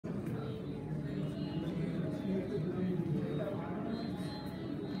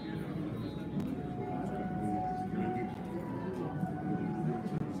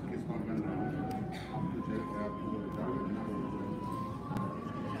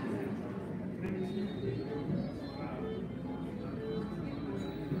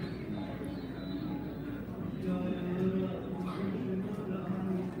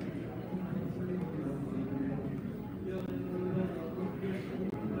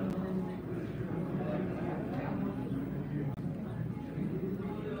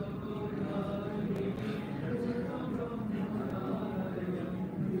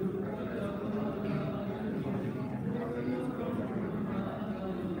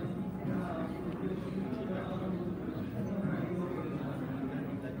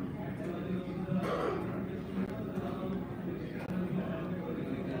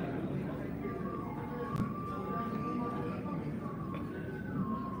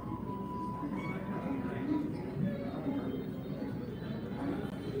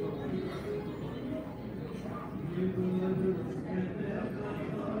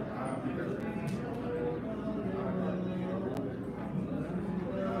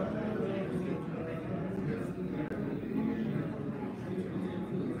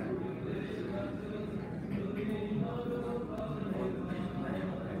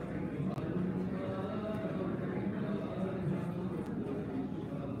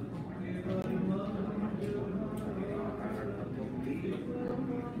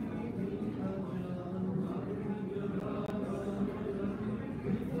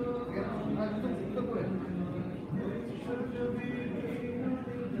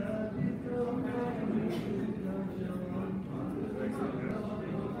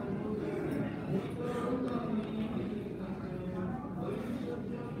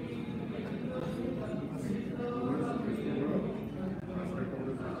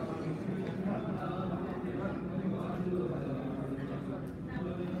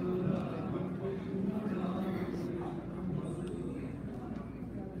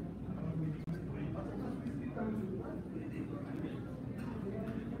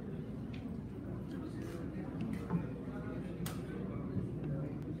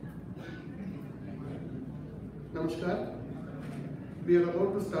Namaskar. We are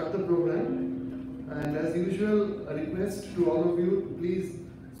about to start the program, and as usual, a request to all of you, please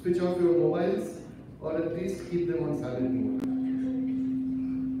switch off your mobiles or at least keep them on silent mode.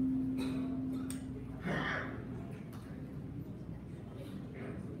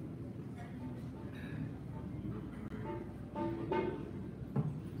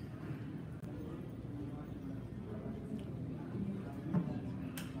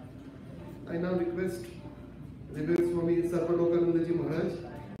 I now request Revered Swami Smaranananda Maharaj,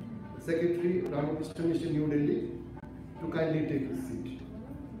 Secretary, Ramakrishna Mission, New Delhi, to kindly take his seat.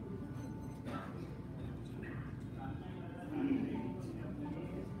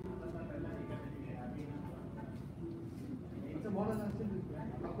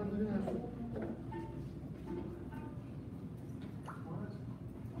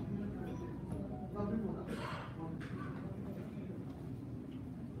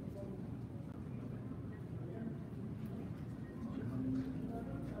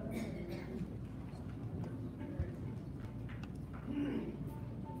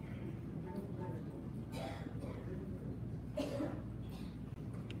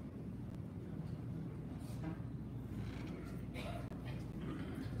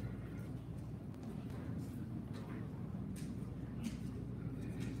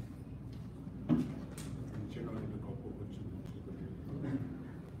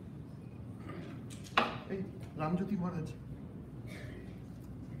 Ramjyoti Maharaj.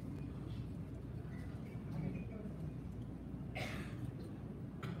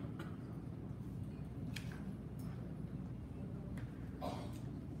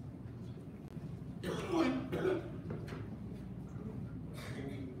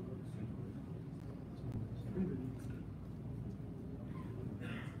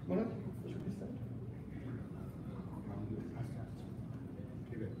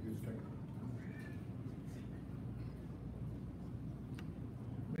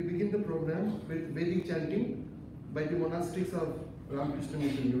 We begin the program with Vedic chanting by the monastics of Ramakrishna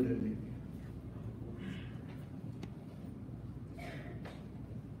Mission, New Delhi.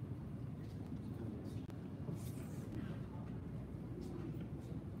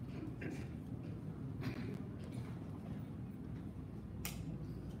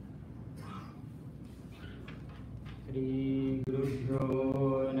 Shri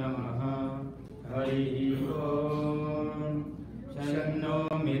Gurubhyo Namaha Hari Om Shanno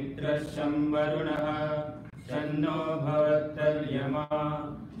Mitrasham Varunaha Shanno Bhavattaryama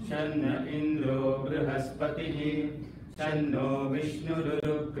Shanna Indro Brihaspatihi Shanno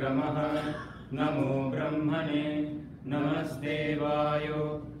Vishnurukramaha Namo Brahmane Namaste Vayo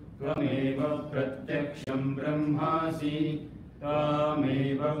Tvameva Pratyaksham Brahmasi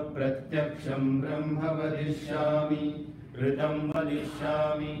Tvameva Pratyaksham Brahma Vadishyami Ritam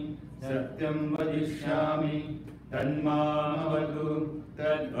Vadishyami Satyam Vadishyami Tanmamavadu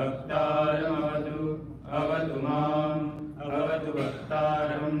Tadbhaktaramavadu Avadu Mam Avadu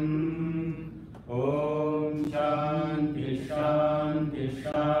Bhaktaram. Om Shanti Shanti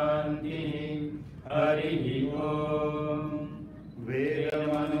Shanti Hari Om.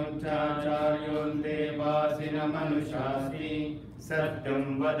 Vedamanucharyon Devasina Manushasti Satyam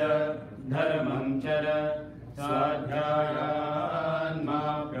Vada Dharmam Chara Sadhyayan Ma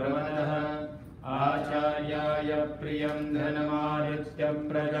Pravadaha Acharyaya Priyam Dhanamaritya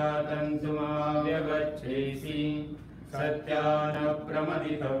Prajatantu Ma Vyagacchesi Satyana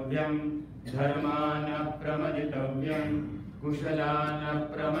Pramaditavyam Dharmana Pramaditavyam Kushalana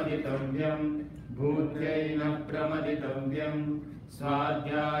Pramaditavyam Bhutyaina Pramaditavyam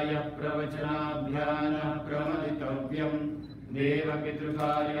Swadhyaya Pravachanabhyana Pramaditavyam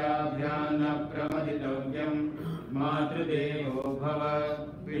Devapitrukaryabhyana Pramaditavyam Matrudevo Bhava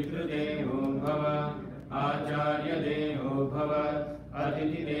Pitrudevo Bhava Acharya Devo Bhava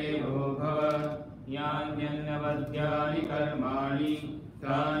Atiti Devo Bhava Yanyannavadyani Karmani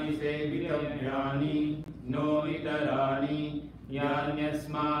Tani Sevitavyani No Itarani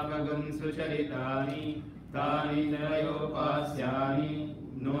Yanyasmakagam Sucharitani Tani Nayopasyani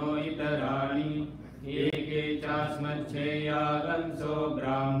No Itarani Eke Chasmacheyagam So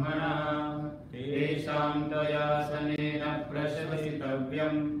Brahmana Tesham Tayasanena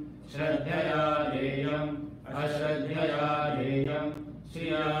Prashvasitavyam Shraddhaya Deyam Ashraddhaya Deyam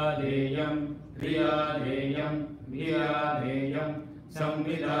Shriya Deyam Priya Deyam Bhiya Deyam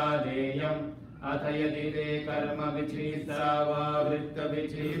Samvida Deyam Athayati Te Karma Vichitsa Va Vritta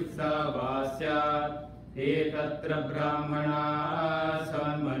Vichitsa Va Syat Etatra Brahmana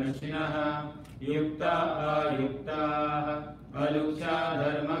Sanmanashinaha Yukta Ayukta Aluksha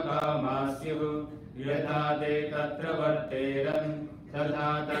Dharma Kamasyu Yatha Te Tatra Varteran Tatha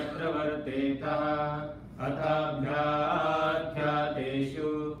Tatra Vartetaha अथाभ्याख्यातेषु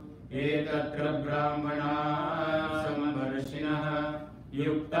एकत्र ब्राह्मणा समवर्षिणः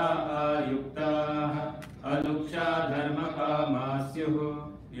युक्ता अयुक्ताः अलुक्षा धर्मकामा स्युः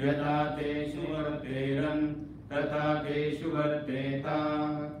यथा तेषु वर्तेरन् तथा तेषु वर्तेता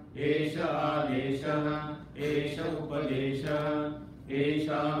एष आदेशः एष उपदेशः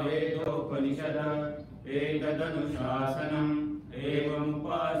एषा वेदोपनिषदः एतदनुशासनम्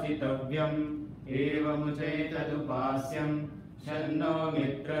एवमुपासितव्यम् एवमुचैतदुपास्यम् शन्नो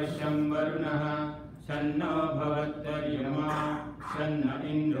मित्रशं वरुणः शन्नो भवत्वर्यमा शन्न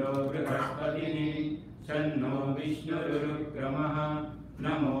इन्द्रो बृहस्पतिः शन्नो विष्णुरुक्रमः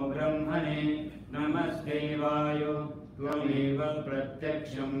नमो ब्रह्मणे नमस्तेवाय त्वमेव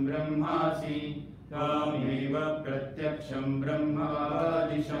प्रत्यक्षं ब्रह्मासि त्वामेव प्रत्यक्षं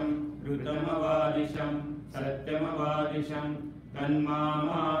ब्रह्मवादिशं ऋतमवादिशं सत्यमवादिशं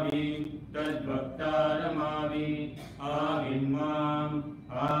तन्मामावि तद्वक्तारमावि आविर्माम्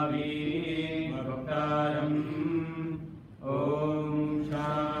आविर्वक्तारम् ॐ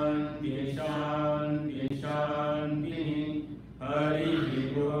शान्ति शान्ति शान्तिः हरिः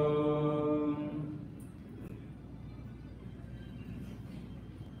ओम्।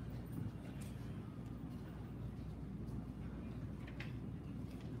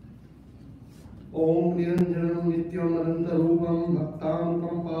 ओम निरंजनम नित्यम अनंतरूपम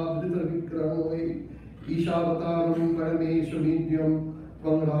भक्तानुकंपाधृतविक्रमोय ईशावतारं परमेश्वरीड्यं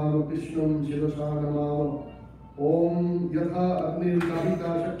त्वं रामकृष्णं शिरसा नमामः। ओम यथा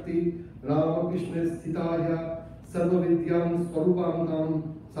अग्निर्नाभिका शक्ति रामकृष्णे स्थिताय सर्वविद्यां स्वरूपान्तां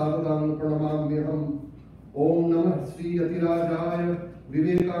साददां प्रणमाम्यहम्। ओम नमः श्री अतिराजाय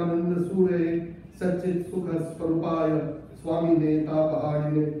विवेकानंद सूरये सच्चित् सुख स्वरूपाय स्वामी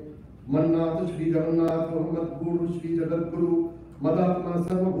नेतापहारिणे मन्नाथ श्री जगन्नाथ मद्गुरु श्री जगद्गुरु मदात्मा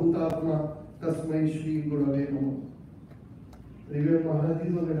सर्वभूतात्मा तस्मै श्री गुरवे नमः। Revered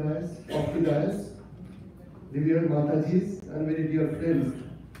Maharajis on the dais, off the dais, revered Matajis and very dear friends,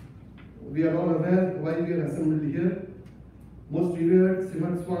 we are all aware why we are assembled here. Most revered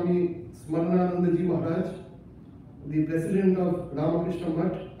Revered Swami Smaranananda Ji Maharaj, the president of Ramakrishna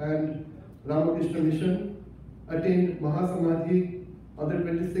Math and Ramakrishna Mission, attained Mahasamadhi on the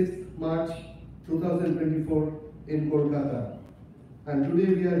 26th March 2024 in Kolkata. And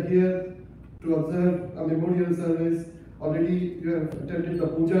today we are here to observe a memorial service. Already you have attended the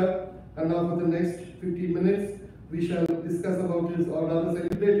puja, and now for the next 15 minutes we shall discuss about his, or rather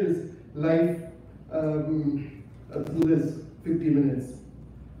celebrate his life through this 50 minutes.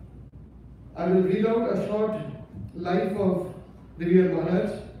 I will read out a short life of Revered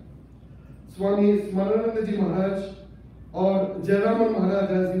Maharaj. Swami Smaranananda Ji Maharaj, or Jayaraman Maharaj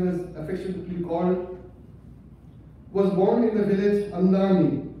as he was affectionately called, was born in the village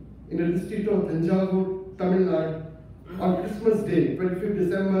Andani in the district of Thanjavur, Tamil Nadu on Christmas Day, 25th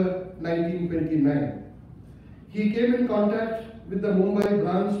December 1929. He came in contact with the Mumbai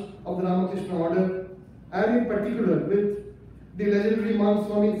branch of the Ramakrishna order, and in particular with the legendary Imam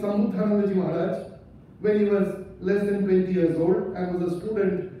Swami Sambudhananda Ji Maharaj when he was less than 20 years old and was a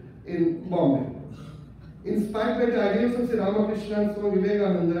student in Bombay. Inspired by the ideals of Sri Ramakrishna and Swami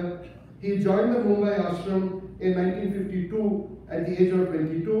Vivekananda, he joined the Mumbai ashram in 1952 at the age of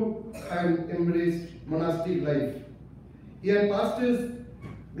 22 and embraced monastic life. He had passed his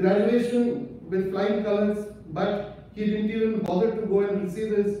graduation with flying colors, but he didn't even bother to go and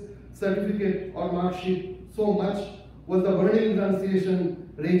receive his certificate or mark sheet. So much was the burning renunciation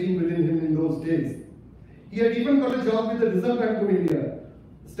raging within him in those days. He had even got a job with the Reserve Bank of India,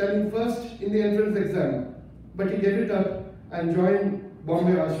 standing first in the entrance exam, but he gave it up and joined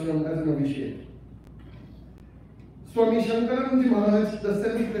Bombay Ashram as an novitiate. Swami Shankarananda Maharaj, the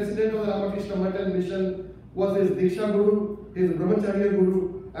 7th president of the Ramakrishna Math and Mission, was his Diksha Guru, his Brahmacharya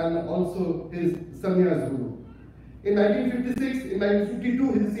Guru, and also his Sannyas Guru. In 1956, in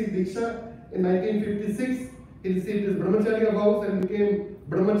 1952 he received Diksha. In 1956 he received his Brahmacharya vows and became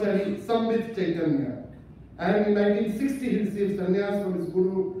Brahmachari Sambit Chaitanya. And in 1960 he received sannyas from his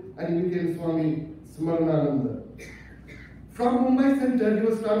Guru and he became Swami Smaranananda. From Mumbai Center he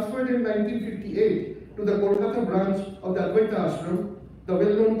was transferred in 1958 to the Kolkata branch of the Advaita Ashram, the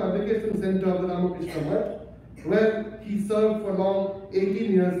well-known publication center of the Ramakrishna Math, where he served for long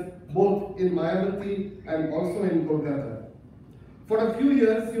 18 years both in Mayavati and also in Kolkata. For a few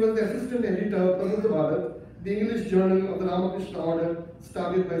years he was the assistant editor of Prabhupada Bharat, the English journal of the Ramakrishna order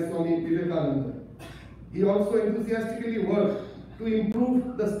started by Swami Vivekananda. He also enthusiastically worked to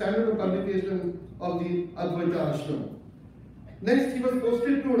improve the standard of publication of the Advaita Ashram. Next, he was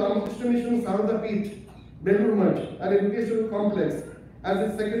posted to Ramakrishna Mission Saradapeeth, Belur Math, an educational complex, as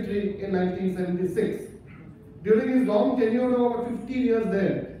its secretary in 1976. During his long tenure of over 15 years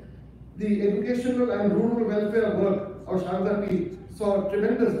there, the educational and rural welfare work of Shardapi saw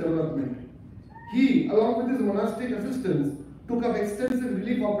tremendous development. He, along with his monastic assistants, took up extensive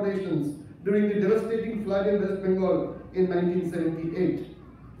relief operations during the devastating flood in West Bengal in 1978.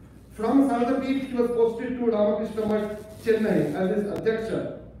 From Shardapi, he was posted to Ramakrishna Math, Chennai as his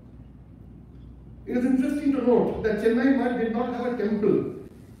Adhyaksha. It is interesting to note that Chennai Math did not have a temple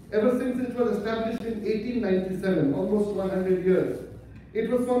ever since it was established in 1897, almost 100 years. It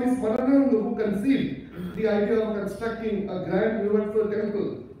was Swami Smaranananda who conceived the idea of constructing a grand universal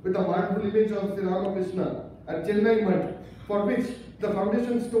temple with a marble image of Sri Ramakrishna at Chennai Math, for which the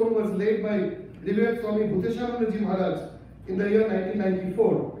foundation stone was laid by Revered Swami Maharaj in the year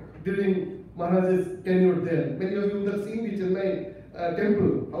 1994 during Maharaj's tenure there. Many of you have seen the Chennai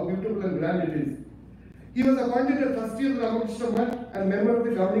temple, how beautiful and grand it is. He was appointed as trustee of the Ramakrishna Math and member of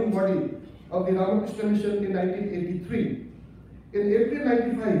the governing body of the Ramakrishna Mission in 1983. In April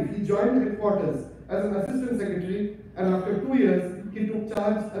 1995, he joined headquarters as an assistant secretary, and after 2 years, he took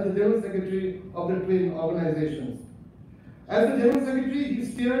charge as the general secretary of the twin organizations. As the general secretary, he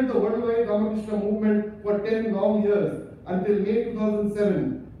steered the worldwide Ramakrishna movement for 10 long years until May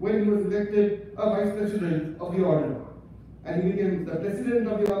 2007, when he was elected a vice president of the order. And he became the president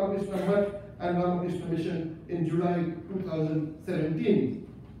of the Ramakrishna Math and Ramakrishna Mission in July 2017.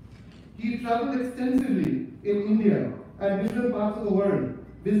 He traveled extensively in India and different parts of the world,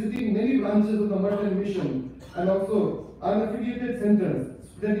 visiting many branches of the Math and Mission and also unaffiliated centers,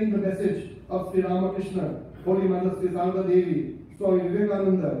 spreading the message of Sri Ramakrishna, Holy Mother Sri Sarada Devi, Swami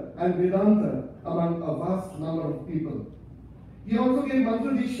Vivekananda and Vedanta among a vast number of people. He also gave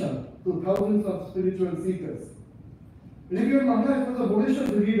mantra diksha to thousands of spiritual seekers. Revered Maharaj was a voracious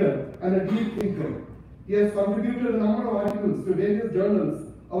reader and a deep thinker. He has contributed a number of articles to various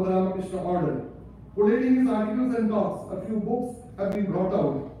journals of the Ramakrishna order. Collating his articles and talks, a few books have been brought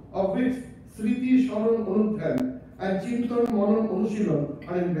out, of which Sriti Sharon Onudhyan and Chintan Manan Anushilan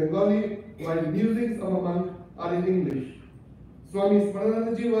are in Bengali, while Musings of a Monk are in English. Swami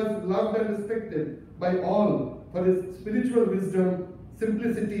Smaranananda was loved and respected by all for his spiritual wisdom,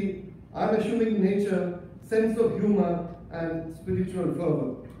 simplicity, unassuming nature, sense of humor, and spiritual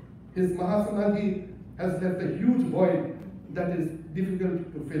fervor. His Mahasamadhi has left a huge void that is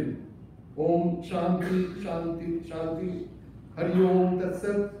difficult to fill. Om Shanti Shanti Shanti Hari Om Tat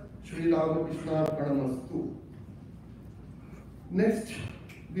Sat Shri Ramakrishna Pranamastu. Next,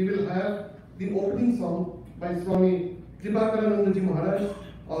 we will have the opening song by Swami Kripakaranandaji Maharaj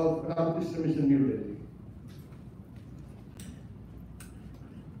of Ramakrishna Mission, New Delhi.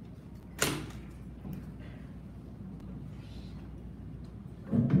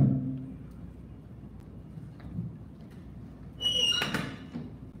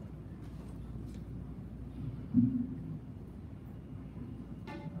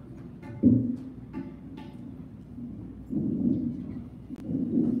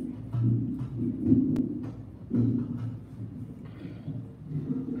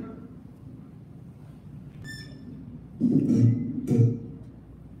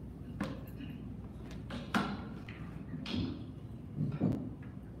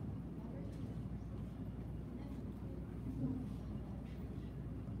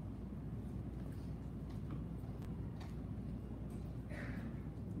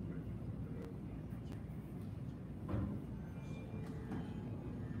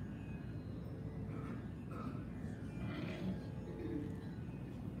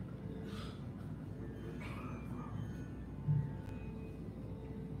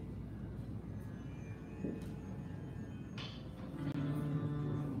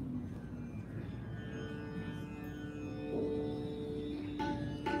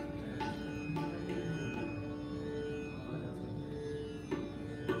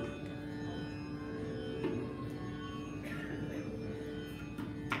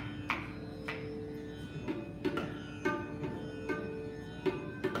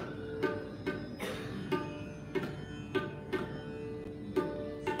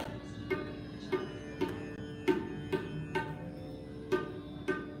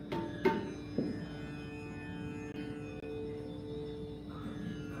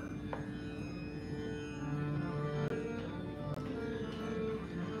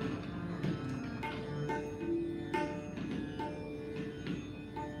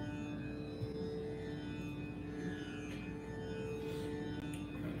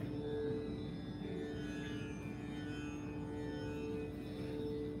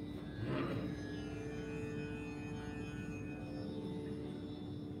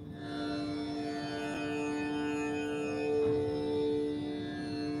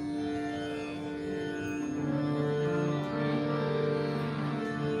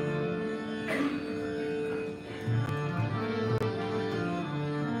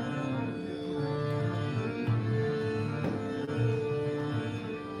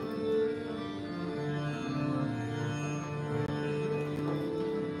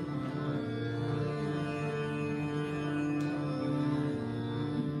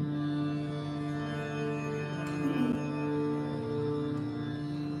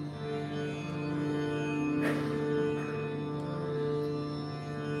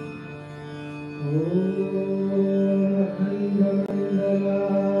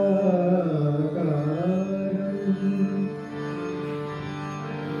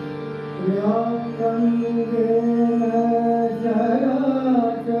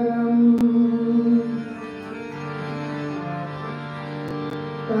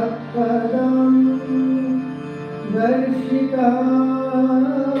 तत्पदं दर्शिताङ्गेन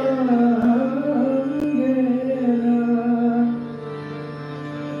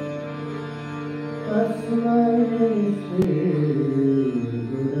तस्मै श्री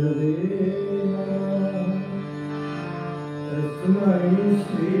गुरवे नमः। तस्मै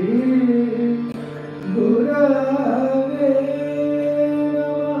श्री गुरवे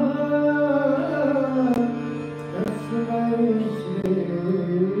नमः। तस्मै श्री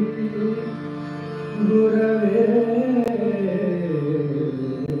गुरवे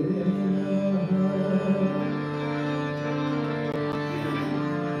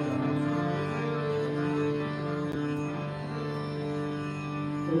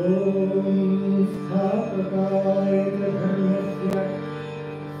स्थापकाय धर्मस्य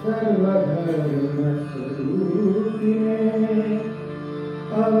सर्वधर्मस्वरूपिणे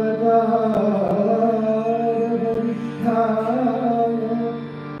अवतारवरिष्ठाय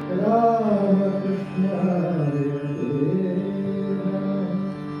रामकृष्णाय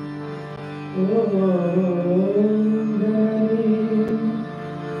ॐ जननीं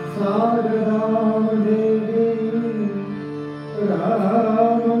शारदां देवीं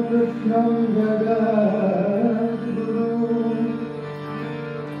रामकृष्णं जगद्गुरुं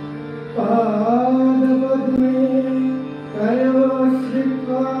पादपद्मे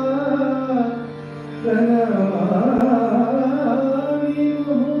तयोश्रित्वा प्रणमामि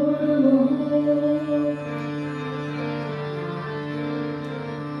मुहुर्मुहुः।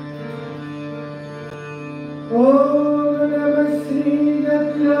 ॐ नमः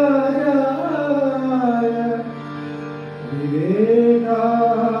श्रीयज्ञाय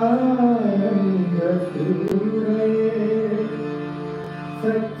विवेकानन्दसूरये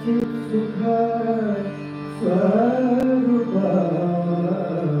सच्चित्सुख स्वरूपाय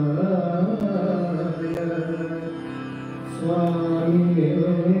स्वामिने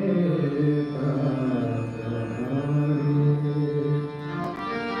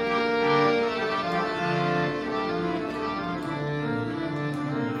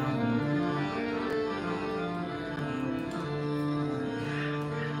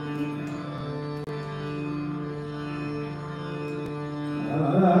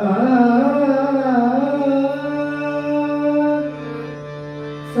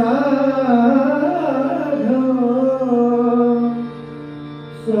साधो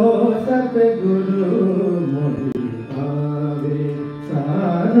सो सतगुरु मोहि भावे।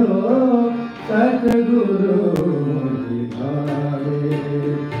 साधो सतगुरु मोहि भावे।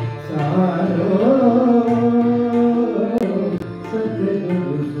 साधो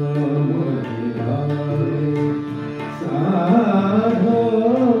सतगुरु सो मोहि भावे। साधो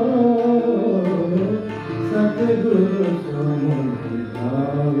सतगुरु सो मोहि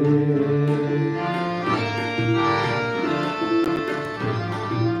भावे।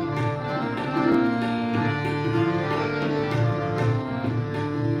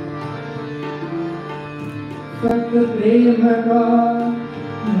 सत प्रेम का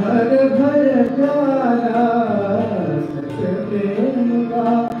भर भर प्याला। सत प्रेम का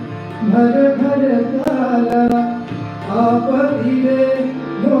भर भर प्याला। आप दिले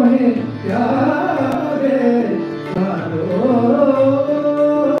मोहे प्यारे। सारो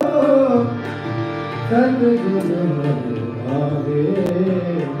सतगुरु मोहि भावे।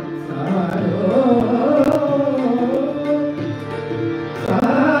 सारो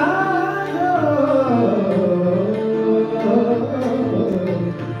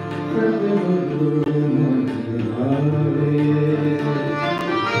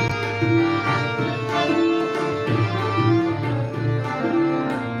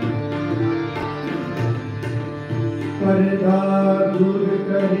पर्दा दूर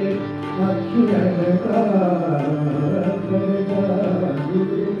करे अखियन का। पर्दा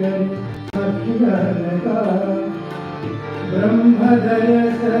दूर करे अखियन का। ब्रह्म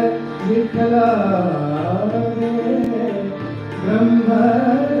दर्श दिखलावे। ब्रह्म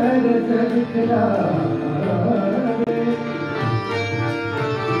दर्श दिखलावे।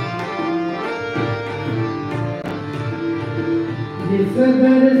 जिस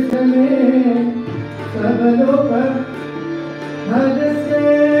दर्श में सब लोग हर से।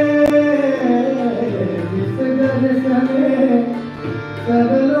 जिस दर्श में सब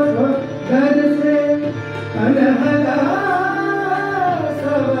लोग घर से अनहदा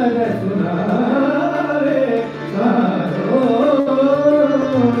सबर सुनावे। सारो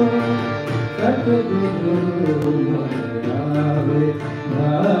सतगुरु मोहि भावे।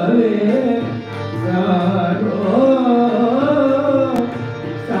 भावे सारो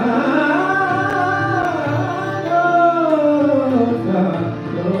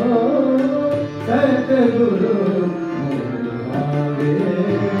सतगुरु मोहि भावे।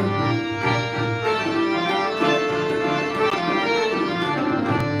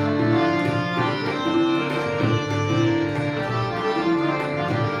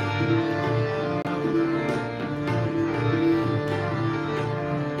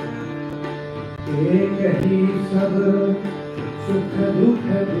 एक ही सब सुख दुख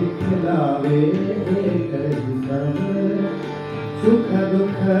दिखलावे, एक ही सब सुख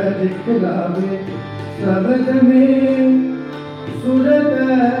दुख दिखलावे, सबद में सूरत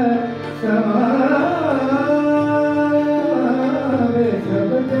समावे,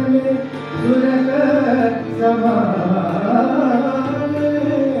 सबद में सूरत समावे,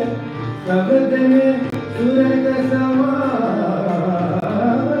 सबद में सूरत समावे।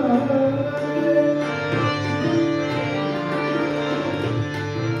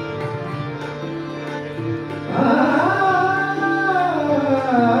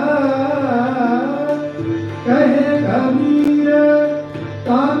 कहे कबीर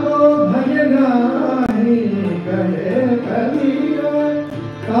ताको भय नाही, कहे कबीर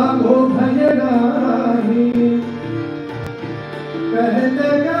ताको भय नाही, कहते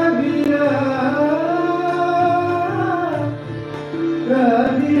कबीर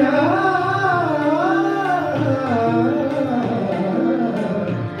कबीरा,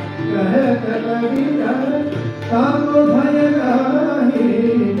 कहते कबीर ताको भय नाही,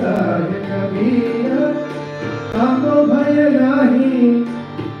 कहे कबीर ताको भय नाही,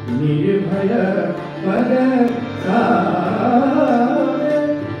 निर्भय पद सावे,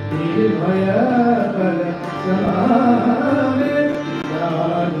 निर्भय पद सावे,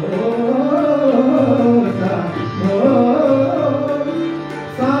 साधो साधो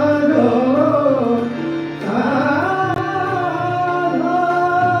साधो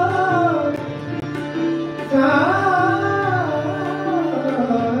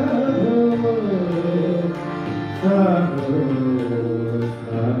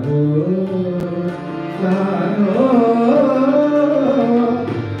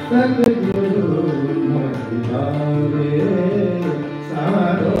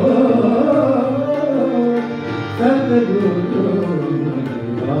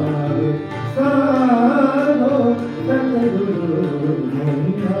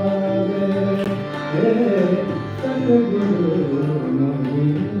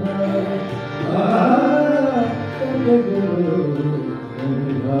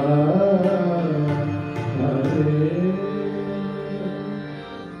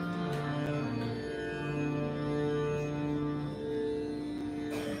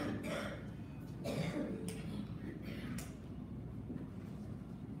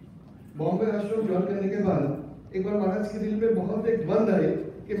बॉम्बे आश्रम ज्वाइन करने के बाद एक बार महाराज के दिल में बहुत एक द्वंद आई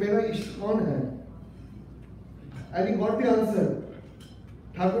कि मेरा इष्ट कौन है। And he got the answer.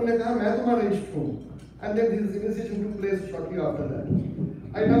 Thakur ने कहा मैं तुम्हारा इष्ट हूँ। And then this initiation took place shortly after that.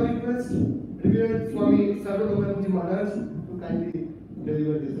 I now request Revered Swami Smaranananda Maharaj to kindly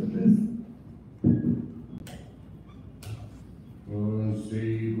deliver this address. Om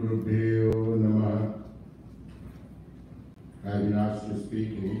Sri Gurubhyo Namah. I have been asked to speak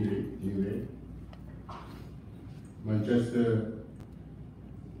in English. Manchester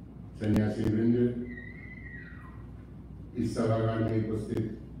सन्यासी वृंद, इस सभागार में उपस्थित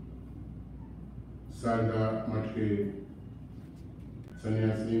शारदा मठ के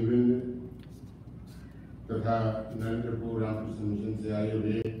सन्यासी वृंद तथा नरेंद्रपुर रामकृष्ण मिशन से आए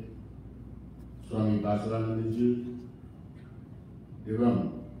हुए स्वामी बासवानंद जी एवं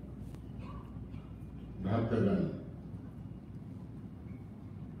भक्तगण,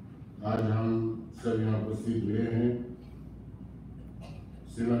 आज हम सब यहाँ उपस्थित हुए हैं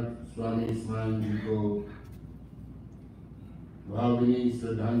श्रीमद स्वामी स्मरानंद जी को भावभीनी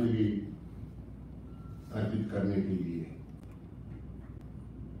श्रद्धांजलि अर्पित करने के लिए।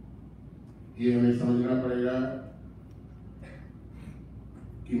 ये हमें समझना पड़ेगा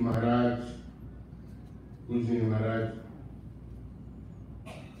कि महाराज, पूजनीय महाराज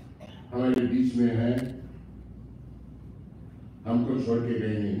हमारे बीच में हैं, हमको छोड़ के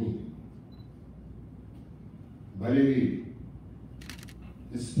गए नहीं। भले ही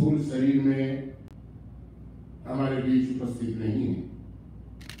स्थूल शरीर में हमारे बीच उपस्थित नहीं है,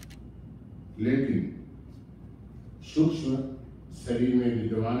 लेकिन सूक्ष्म शरीर में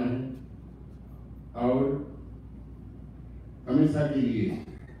विद्यमान है और हमेशा के लिए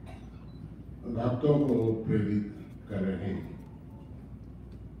भक्तों को प्रेरित कर रहे हैं।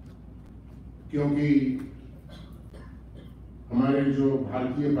 क्योंकि हमारे जो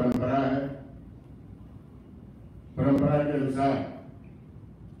भारतीय परंपरा है, परंपरा के अनुसार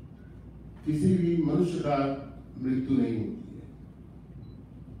किसी भी मनुष्य का मृत्यु नहीं होती है।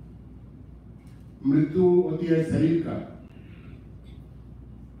 मृत्यु होती है शरीर का,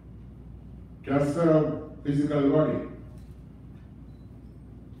 ट्रांसफर ऑफ फिजिकल बॉडी।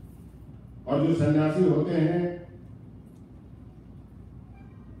 और जो सन्यासी होते हैं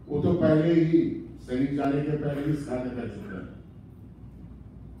वो तो पहले ही शरीर जाने के पहले ही श्राद्ध कर चुके हैं।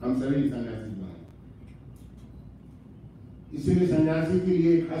 हम सभी सन्यासी हैं। इसीलिए सन्यासी के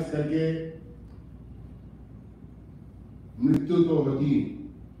लिए खास करके मृत्यु तो होती है।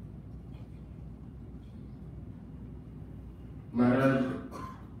 महाराज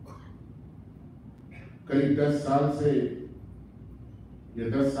करीब 10 साल से या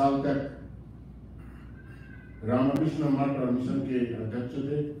 10 साल तक रामकृष्ण मठ और मिशन के अध्यक्ष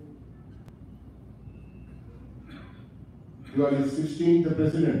थे। He was the 16th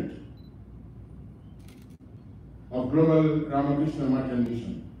president of Global Ramakrishna Math and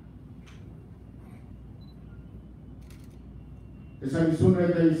Mission. ऐसा भी सुन रहे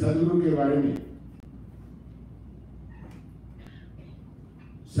थे सदगुरु के बारे में।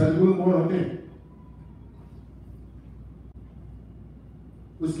 सदगुरु कौन होते हैं?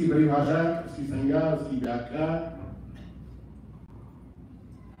 उसकी परिभाषा, उसकी संज्ञा, उसकी व्याख्या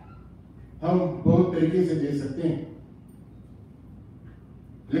हम बहुत तरीके से दे सकते हैं,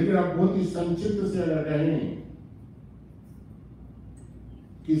 लेकिन आप बहुत ही संक्षिप्त से अगर कहें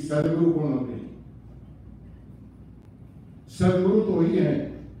कि सदगुरु कौन होते हैं, सदगुरु तो वही है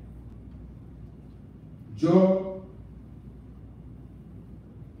जो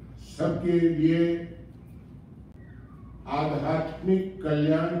सबके लिए आध्यात्मिक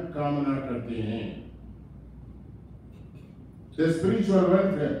कल्याण कामना करते हैं। The spiritual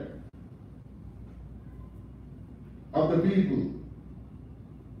welfare of the people,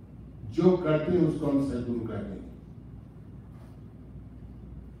 जो करते हैं उसको हम सदगुरु कहते हैं।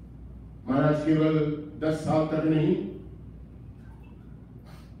 महाराज केवल 10 साल तक नहीं,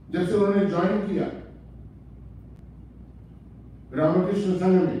 जब से उन्होंने ज्वाइन किया रामकृष्ण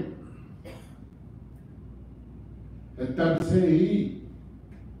संघ में, तब से ही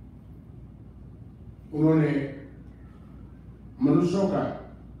उन्होंने मनुष्यों का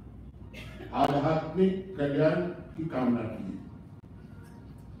आध्यात्मिक कल्याण की कामना की।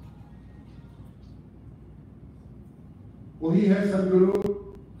 वही है सदगुरु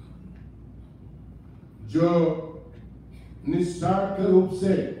जो निस्वार्थ रूप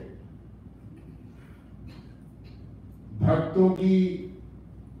से भक्तों की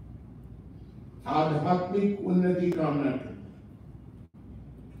आध्यात्मिक उन्नति कामना करते।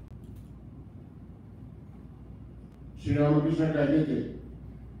 श्री रामकृष्ण कहते थे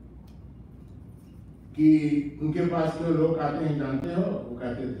कि उनके पास जो लोग आते हैं जानते हो, वो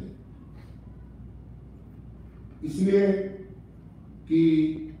कहते थे इसलिए कि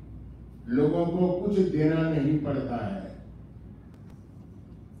लोगों को कुछ देना नहीं पड़ता है।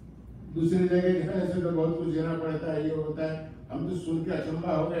 दूसरी जगह जाने से तो बहुत कुछ देना पड़ता है, ये होता है। हम तो सुन के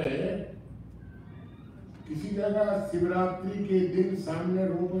अचंभा हो गए, किसी जगह शिवरात्रि के दिन सामने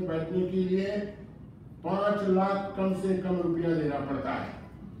रूप में बैठने के लिए 5 लाख कम से कम रुपया देना पड़ता है।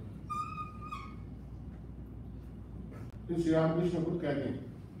 तो श्री रामकृष्ण खुद कहते हैं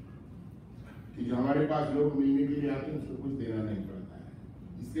कि जो हमारे पास लोग मिलने के लिए आते हैं उसको कुछ देना नहीं पड़ता है,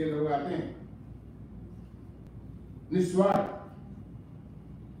 इसलिए लोग आते हैं निस्वार्थ।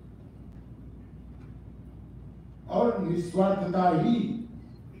 और निस्वार्थता ही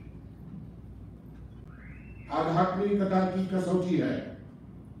आध्यात्मिकता की कसौटी है।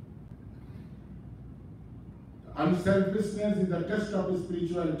 Unselfishness is the test of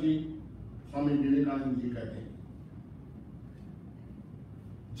spirituality, Swami Vivekananda ji कहते हैं।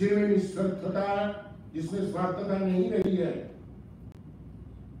 जिनमें निस्वार्थता, जिसमें स्वार्थता नहीं रही है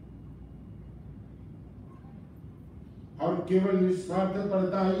और केवल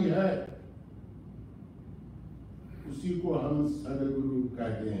निस्वार्थपरता ही है, उसी को हम सदगुरु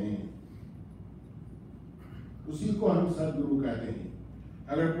कहते हैं। उसी को हम सदगुरु कहते हैं।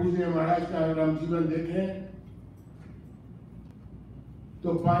 अगर पूज्य महाराज का अगर हम जीवन देखें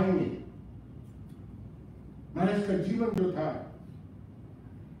तो पाएंगे महाराज का जीवन जो था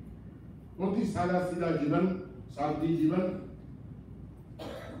बहुत ही सादा सीधा जीवन, सादी जीवन।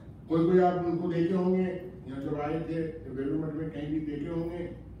 कोई आप उनको देखे होंगे, यहाँ जब आए थे वेलू मठ में कहीं भी देखे होंगे,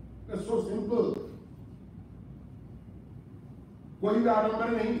 सो सिंपल, कोई भी आडंबर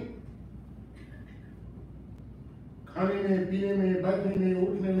नहीं। खाने में, पीने में, बैठने में,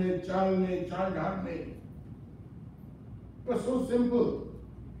 उठने में, चालने, चाल ढाल में, बस सो सिंपल।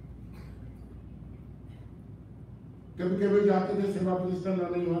 कभी कभी जाते थे सेवा प्रतिष्ठान,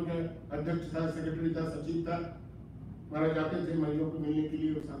 नहीं वहां का अध्यक्ष था, सेक्रेटरी था, सचिव था, महाराज जाते थे महिलाओं को मिलने के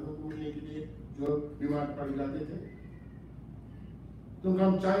लिए और साधुओं को मिलने के लिए जो बीमार पड़ जाते थे, तो उनको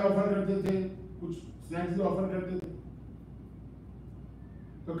हम चाय ऑफर करते थे, कुछ स्नैक्स भी ऑफर करते थे।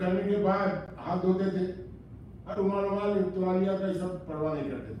 तो करने के बाद हाथ धोते थे और रुमाल तुरालिया का सब परवाह नहीं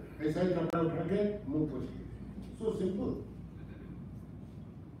करते थे, ऐसा ही कपड़ा उठा के मुंह पोंछते। So simple.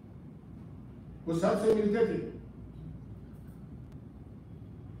 वो सबसे मिलते थे,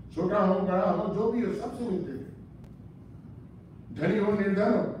 छोटा हो बड़ा हो जो भी हो, सबसे मिलते थे। धनी हो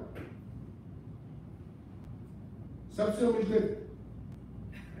निर्धन हो, सबसे वो मिलते थे।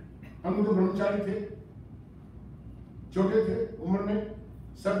 हम तो ब्रह्मचारी थे, छोटे थे उम्र में,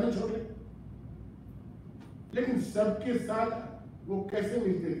 सब में छोटे, लेकिन सबके साथ वो कैसे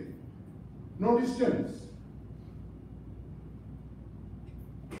मिलते थे? No distance.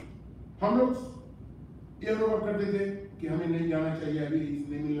 हम लोग ये अनुभव करते थे कि हमें नहीं जाना चाहिए, अभी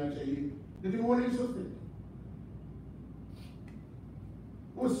नहीं मिलना चाहिए, लेकिन वो नहीं सोचते थे।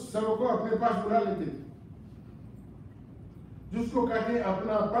 उस सबको अपने पास बुला लेते थे, जिसको कहते हैं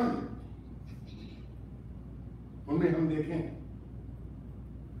अपनापन। उनमें हम देखें,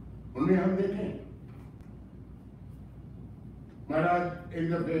 महाराज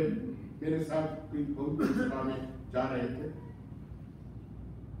एक दफे मेरे साथ कोई बहुत सभा में जा रहे थे,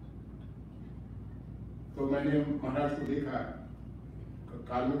 तो मैंने महाराज को देखा,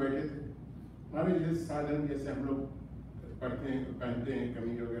 कार में बैठे थे। महाराज जैसे साधारण जैसे हम लोग पढ़ते हैं, पहनते हैं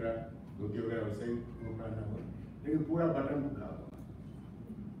कमीज वगैरह, धोती वगैरह, वैसे ही वो पहना हुआ, लेकिन पूरा बटन खुला हुआ।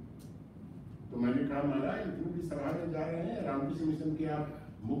 तो मैंने कहा महाराज इतनी भी सभा में जा रहे हैं, रामकृष्ण मिशन के आप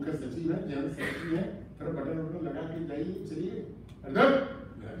मुख्य सचिव हैं, जनरल सेक्रेटरी हैं, थोड़ा बटन लगा के जाइए, चलिए।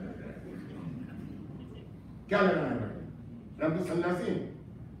 क्या लगाना है बटन? राम तो सन्यासी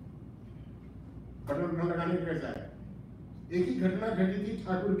बटन लगाने का कैसा है? एक ही घटना घटी थी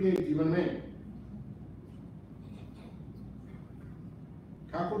ठाकुर के जीवन में।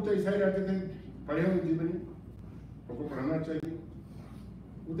 ठाकुर तो ऐसा ही रहते थे, पढ़े हुए जीवनी, उनको पढ़ना चाहिए,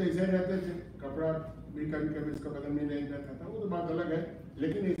 वो तो ऐसा ही रहते थे, कपड़ा भी कभी कभी इसका बदल में नहीं रहता था, वो तो बात अलग है,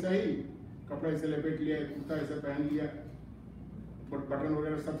 लेकिन ऐसा ही कपड़ा ऐसे लपेट लिया, कुर्ता ऐसे पहन लिया, बटन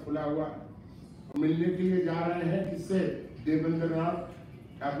वगैरह सब खुला हुआ, मिलने के लिए जा रहे हैं। किससे? देवेंद्रनाथ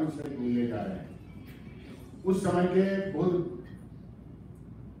ठाकुर से मिलने जा रहे हैं। उस समय के बहुत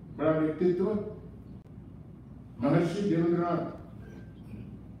बड़ा व्यक्तित्व महर्षि देवेंद्रनाथ,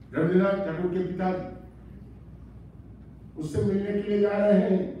 रविन्द्रनाथ ठाकुर के पिता, उससे मिलने के लिए जा रहे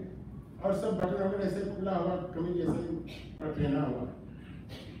हैं, और सब बटन वगैरह ऐसे खुला हुआ, कमीज ऐसे पहना हुआ।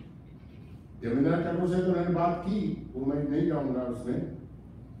 देवेंद्रनाथ ठाकुर से तो मैंने बात की, वो मैं नहीं जाऊंगा उसमें।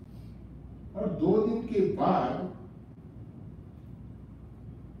 और 2 दिन के बाद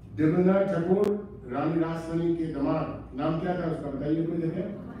देवेंद्रनाथ ठाकुर रानी रासमणी के दामाद, नाम क्या था उसका बताइए कोई देखे?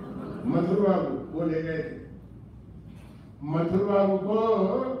 मथुर बाबू, वो ले गए थे। मथुर बाबू को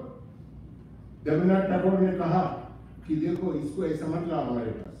देवेंद्रनाथ ठाकुर ने कहा कि देखो इसको ऐसा मत लाओ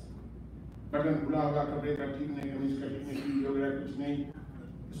हमारे पास, बटन खुला होगा, कपड़े का ठीक नहीं, कमीज का ठीक नहीं, वगैरह कुछ नहीं,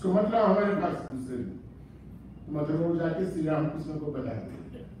 इसको मत लाओ हमारे पास। दूसरे दिन मथुर बाबू जाके श्री रामकृष्ण को बताया,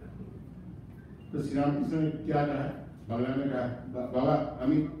 तो श्री रामकृष्ण ने क्या कहा? बांग्ला में कहा, बाबा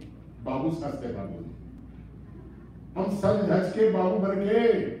हमें बाबू शास्त्र बाबू, हम सज धज के बाबू बन के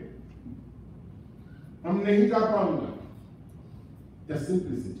हम नहीं जा पाऊंगा। द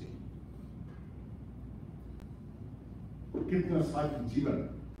सिंप्लिसिटी, कितना साथ जीवन।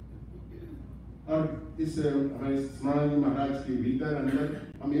 और इस हमारे स्मरण महाराज के भीतर अंदर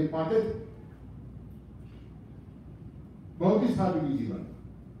हम ये पाते थे, बहुत ही सादगी जीवन।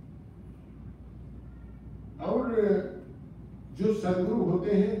 और जो सदगुरु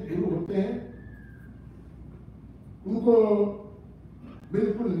होते हैं, गुरु होते हैं, उनको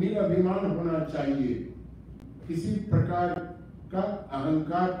बिल्कुल निराभिमान होना चाहिए, किसी प्रकार का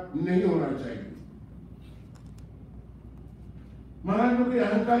अहंकार नहीं होना चाहिए। महाराज को कोई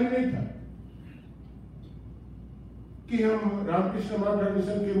अहंकार ही नहीं था कि हम रामकृष्ण मठ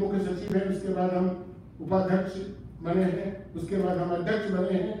मिशन के मुख्य सचिव हैं, उसके बाद हम उपाध्यक्ष बने हैं, उसके बाद हम अध्यक्ष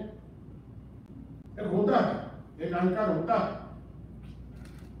बने हैं। एक होता है, एक अहंकार होता है,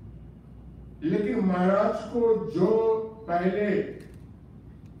 लेकिन महाराज को जो पहले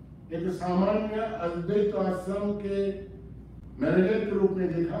एक सामान्य अद्वैत आश्रम के मैनेजर के रूप में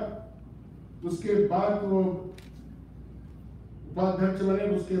देखा, उसके बाद वो उपाध्यक्ष बने,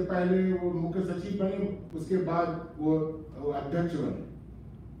 उसके पहले वो मुख्य सचिव बने, उसके बाद वो अध्यक्ष बने।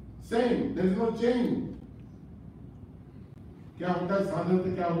 Same, there is no change. क्या होता है साधन,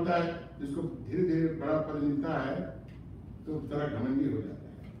 क्या होता है, जिसको धीरे धीरे बड़ा पद मिलता है तो तरह घमंडी हो जाता है।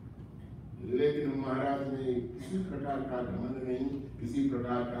 लेकिन महाराज ने किसी प्रकार का घमंड नहीं, किसी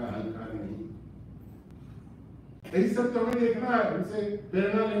प्रकार का अहंकार नहीं। यही सब तो हमें देखना है, उनसे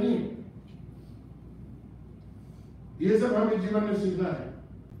प्रेरणा नहीं। ये सब हमें जीवन में सीखना है।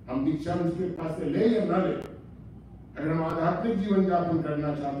 हम दीक्षा उसके पास से ले या ना ले, अगर हम आध्यात्मिक जीवन यापन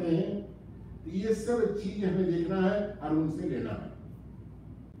करना चाहते हैं तो ये सब चीज हमें देखना है और उनसे लेना है।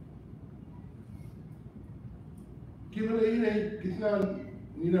 केवल यही नहीं, कितना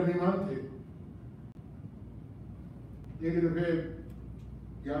निराभिमान थे। एक दफे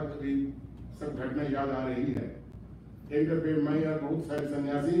याद, अभी सब घटना याद आ रही है। एक दफे मैं और बहुत सारे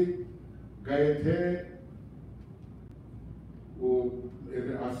सन्यासी गए थे, वो एक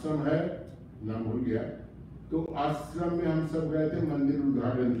आश्रम है, नाम भूल गया, तो आश्रम में हम सब गए थे मंदिर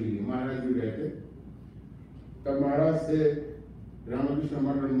उद्घाटन के लिए, महाराज भी गए थे। तब महाराज से रामकृष्ण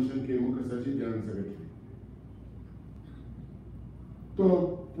मठ मिशन के मुख्य सचिव जनरल सेक्रेटरी, तो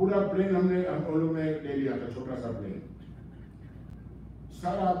पूरा प्लेन हम लोग ने ले लिया था, छोटा सा प्लेन,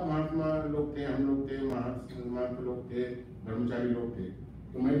 सारा महात्मा लोग थे, हम लोग थे, महात्मा लोग थे, ब्रह्मचारी लोग थे।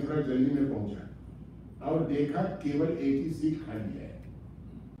 तो मैं थोड़ा जल्दी में पहुंचा और देखा केवल एक ही सीट खाली है।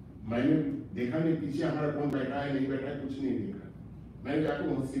 मैंने देखा नहीं पीछे हमारा कौन बैठा है, नहीं बैठा है, कुछ नहीं देखा। मैंने जाकर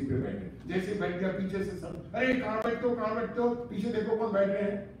वहां सीट पे बैठे, जैसे बैठ गया पीछे से सब, अरे कहाँ बैठते हो, पीछे देखो कौन बैठे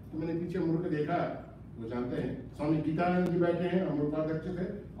हैं। तो मैंने पीछे मुड़ के देखा, वो जानते हैं स्वामी गीतानंद जी बैठे हैं, हम उपाध्यक्ष थे,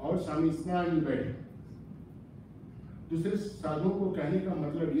 और स्वामी स्मरानंद जी बैठे। दूसरे साधुओं को कहने का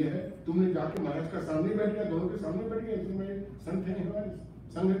मतलब यह है, तुमने जाके महाराज का सामने बैठ गया, दोनों के सामने बैठ गया, इसमें संत है हमारे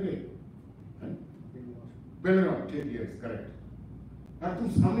संघ के बेलगांव, ठीक है, करेक्ट। और तुम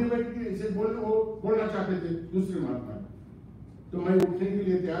सामने बैठ के इसे बोलना चाहते थे दूसरे महात्मा। तो मैं उठने के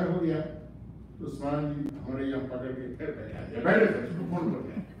लिए तैयार हो गया, तो स्वामी जी हमारे यहाँ पकड़ के फिर बैठे फोन कर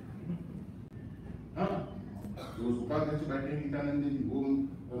गया। हाँ, तो उपाध्यक्ष बैठे हैं गीतानंद जी, वो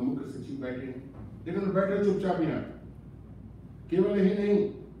मुख्य सचिव बैठे हैं, लेकिन बैठे चुपचाप यहाँ। केवल यही नहीं,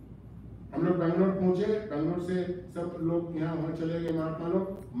 हम लोग बेंगलोर पहुंचे, बेंगलोर से सब लोग यहाँ वहां चले गए महात्मा लोग,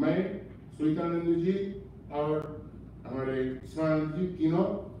 मैं, सुनीतानंद जी और हमारे स्वानंद जी, तीनों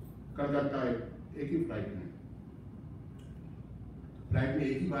कलकत्ता एक ही फ्लाइट में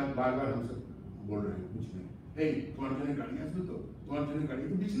एक ही बात बार बार हम सब बोल रहे हैं, कुछ नहीं, तुम्हारे गाड़ियां तो तुम्हारे गाड़ी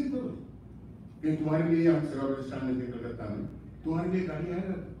तो बिजली दो, क्योंकि तुम्हारे लिए हम सेवा प्रतिष्ठान में थे कलकत्ता में, तुम्हारे लिए गाड़ी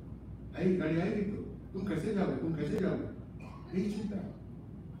आएगा, गाड़ी आएगी तो तुम कैसे जाओगे, यही चिंता।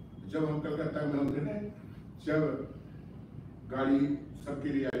 जब हम कलकत्ता में होते ना, जब गाड़ी सबके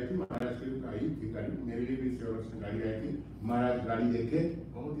लिए आई थी, महाराज के लिए आई थी गाड़ी, मेरे लिए भी सेवा प्रतिष्ठान गाड़ी आई थी। महाराज गाड़ी देखे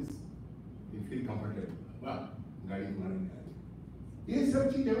बहुत ही फील कंफर्टेबल, वाह गाड़ी तुम्हारे लिए आई। ये सब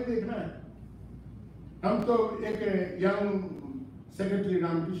चीज हमें देखना है। हम तो एक यंग सेक्रेटरी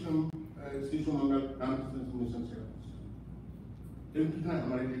रामकृष्ण शिशु मंगल रामकृष्ण मिशन से, कितना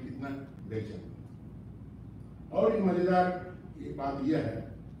हमारे लिए कितना बेचैन। और एक मजेदार ये बात यह है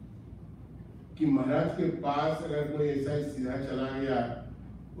कि महाराज के पास अगर कोई ऐसा ही सीधा चला गया,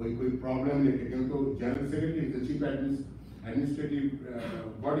 कोई प्रॉब्लम लेके, क्योंकि general secretary chief administrative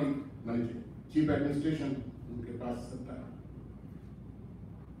body माने चीफ एडमिनिस्ट्रेशन उनके पास सत्ता है,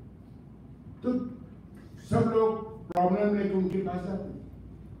 तो सब लोग प्रॉब्लम लेके उनके पास जाते हैं।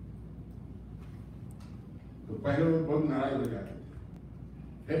 तो पहले वो बहुत नाराज हो जाते थे,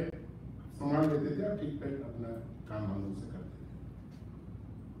 फिर संभाल लेते थे, ठीक है अपना काम हम उनसे करते थे।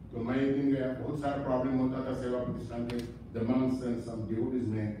 तो मैं एक दिन गया, बहुत सारा प्रॉब्लम होता था सेवा प्रतिष्ठान के, the monks and some devotees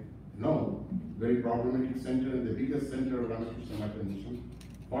में, no, very problematic center and the biggest center of Ramakrishna Maharaj mission.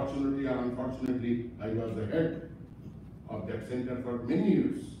 Fortunately or unfortunately, I was the head of that center for many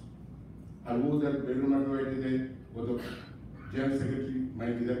years. और वो उधर बेलूर मठ में बैठे थे, वो तो जनरल सेक्रेटरी, मैं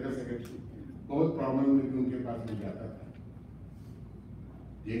इधर का सेक्रेटरी, बहुत प्रॉब्लम में उनके पास में जाता था।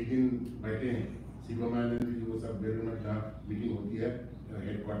 एक दिन बैठे हैं शिवानंद जी, वो सब बेलूर मठ जहाँ मीटिंग होती है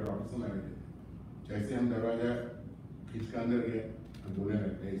हेडक्वार्टर ऑफिस में बैठे थे। जैसे हम दरवाजा खींच कर अंदर गए, हम बोलने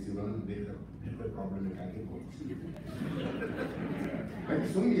लगते हैं शिवानंद देख रहे कोई प्रॉब्लम है क्या, मैं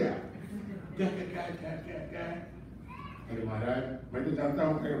सुन लिया क्या क्या क्या क्या क्या क्या। अरे महाराज मैं तो जानता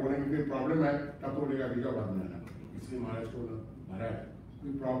हूँ क्या बोलेंगे कोई प्रॉब्लम है, तब तो बोलेगा कि बात बनाना। इसलिए महाराज को बोला महाराज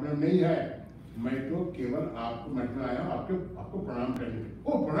कोई प्रॉब्लम नहीं है, मैं तो केवल आपको मठ में आया हूँ आपको प्रणाम करने।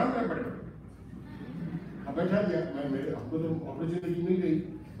 ओ प्रणाम कर बड़े अब बैठा दिया, मैं मेरे हमको तो अपॉर्चुनिटी मिल गई,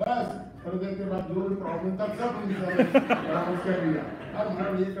 बस थोड़ी देर के बाद जो भी प्रॉब्लम था सब परामर्श कर लिया। अब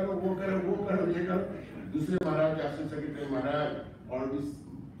महाराज ये करो वो करो ये करो। दूसरे महाराज असिस्टेंट सेक्रेटरी महाराज और भी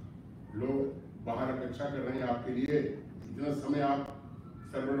लोग बाहर अपेक्षा कर रहे हैं आपके लिए, इतना समय आप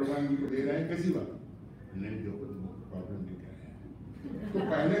सर्वभगवान जी को दे रहे हैं, कैसी बात नहीं, जो प्रॉब्लम नहीं कर रहे हैं। तो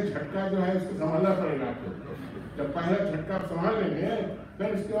पहले झटका जो है उसको संभालना पड़ेगा आपको। जब पहला झटका आप संभाल लेंगे, फिर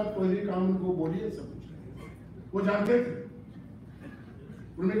उसके बाद कोई भी काम उनको बोलिए, सब कुछ वो जानते थे,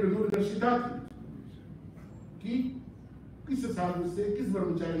 उन्हें दूरदर्शिता थी कि किस साधु से, किस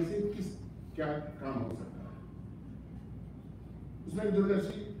ब्रह्मचारी से किस क्या काम हो सकता है, उसमें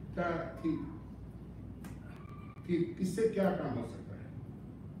दूरदर्शिता थी कि किससे क्या काम हो सकता है।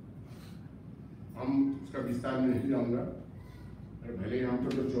 हम उसका विस्तार में नहीं जाऊंगा, भले हम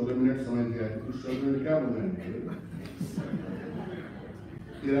तो 14 मिनट समझ गया, तो 14 मिनट क्या बोलना है,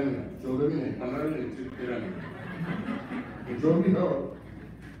 13 मिनट, 14 मिनट, 15 मिनट, 13 मिनट, जो भी हो।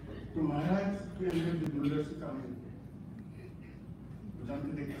 तो महाराज के अंदर जो दूरदर्शिता है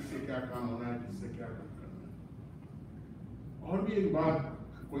जानते थे किससे क्या काम होना है, किससे क्या काम करना है। और भी एक बात,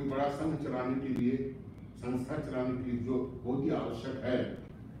 कोई बड़ा संघ चलाने के लिए, संस्था चलाने के लिए जो बहुत ही आवश्यक है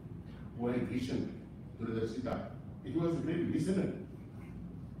वो है विजन, दूरदर्शिता। It was great विजनर।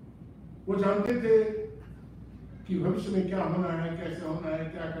 वो जानते थे कि भविष्य में क्या होना है, कैसे होना है,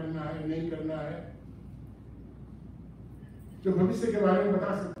 क्या करना है, नहीं करना है। जो भविष्य के बारे में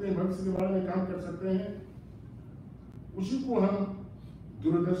बता सकते हैं, भविष्य के बारे में काम कर सकते हैं, उसी को हम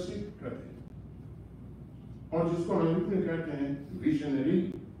दूरदर्शी कहते हैं, और जिसको हम अंग्रेजी में कहते हैं विजनरी।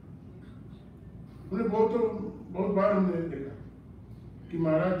 उन्हें बहुत बार हमने देखा कि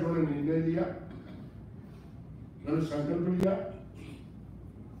महाराज जो ने निर्णय लिया, उन्होंने संकल्प लिया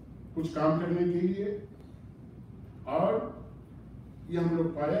कुछ काम करने के लिए, और ये हम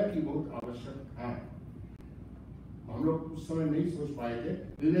लोग पाया कि बहुत आवश्यक था। हम लोग उस समय नहीं सोच पाए थे,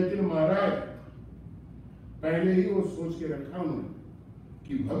 लेकिन महाराज पहले ही वो सोच के रखा उन्होंने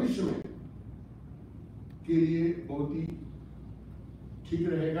कि भविष्य में के लिए बहुत ही ठीक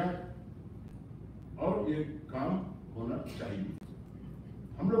रहेगा और ये काम होना चाहिए।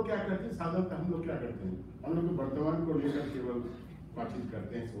 हम लोग क्या करते हैं, साधारणतः हम लोग क्या करते हैं, हम लोग वर्तमान को लेकर केवल बातचीत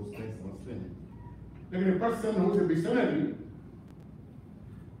करते हैं, सोचते हैं, समझते हैं। लेकिन पर्सन हो से विजनरी,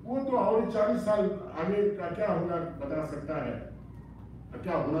 वो तो और 40 साल आगे का क्या होगा बता सकता है,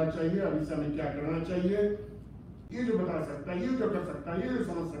 क्या होना चाहिए, भविष्य में क्या करना चाहिए, ये जो बता सकता है, ये जो कर सकता है, ये जो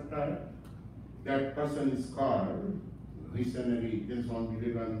समझ सकता है, that person is called visionary। जैसे स्वामी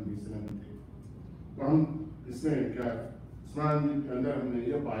विवेकानंद विजनरी थे। तो हम इसमें क्या स्मरण के अंदर हमने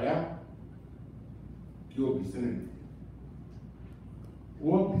ये पाया कि वो विजनरी थे।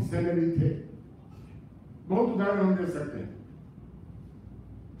 वो विजनरी थे, बहुत उदाहरण हम दे सकते हैं।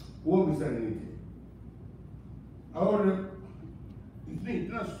 वो विजनरी थे और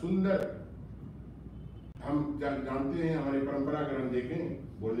इतना सुंदर, हम जानते हैं हमारी परंपरा, अगर हम देखें,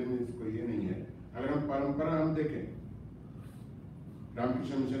 बोलने में इसको ये नहीं है, अगर हम परंपरा हम देखें,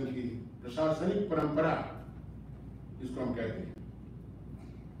 रामकृष्ण मिशन की प्रशासनिक परंपरा जिसको हम कहते हैं,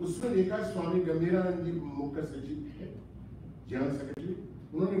 उसमें देखा स्वामी गंभीरानंद जी मुख्य सचिव थे, जनरल सेक्रेटरी।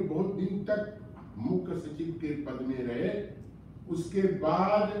 उन्होंने बहुत दिन तक मुख्य सचिव के पद में रहे। उसके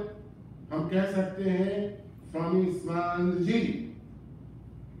बाद हम कह सकते हैं स्वामी स्मरानंद जी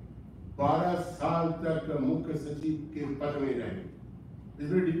 12 साल तक मुख्य सचिव के पद में रहे।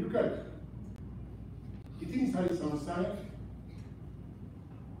 It's very difficult. इतनी सारी समस्याएं,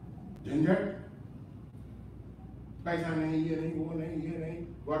 झंझट, पैसा नहीं, ये नहीं, वो नहीं, ये नहीं,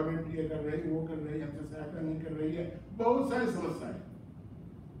 गवर्नमेंट ये कर रही, वो कर रही, हमसे सहायता नहीं कर रही है, बहुत सारी समस्याएं।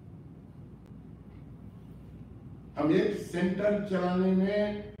 हम एक सेंटर चलाने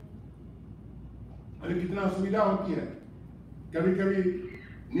में अरे कितना असुविधा होती है, कभी कभी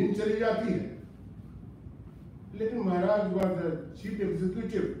नींद चली जाती है, लेकिन महाराज was chief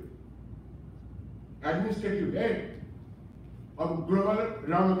executive administrative head of global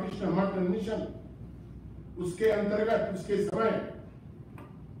Ramakrishna मठ मिशन। उसके अंतर्गत उसके समय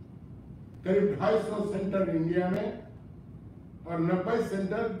करीब 250 सेंटर इंडिया में और 90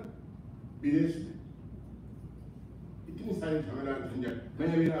 सेंटर विदेश में। इतनी सारी झमेला झंझट। मैं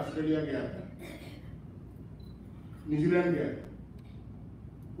अभी ऑस्ट्रेलिया गया था, न्यूजीलैंड गया था,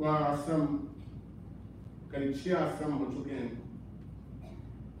 वहाँ आश्रम करीब 6 आश्रम हो चुके हैं।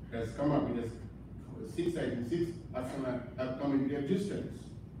 Has come up with 6 आश्रम have come into existence।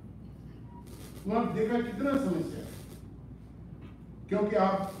 वहाँ देखा कितना समस्या है, क्योंकि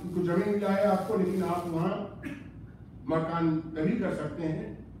आप उनको जमीन मिला है आपको, लेकिन आप वहाँ मकान तभी कर सकते हैं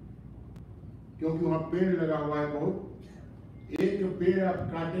क्योंकि वहाँ पेड़ लगा हुआ है बहुत। एक पेड़ आप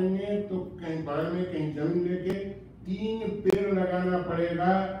काटेंगे तो कहीं बगल में कहीं जमीन लेके 3 पेड़ लगाना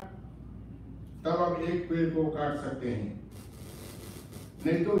पड़ेगा, तब आप एक पेड़ को काट सकते हैं,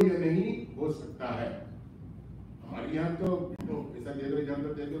 नहीं तो ये नहीं हो सकता है। हमारे यहाँ तो ऐसा दे दो,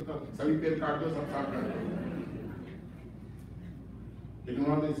 जानते दे दो तो सभी पेड़ काट दो, सब काट दो, लेकिन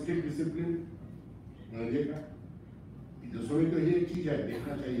वहां तो स्ट्रिक्ट डिसिप्लिन मैंने देखा। दूसरों में तो ये एक चीज है,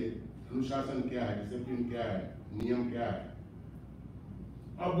 देखना चाहिए अनुशासन क्या है, डिसिप्लिन क्या है, नियम क्या है।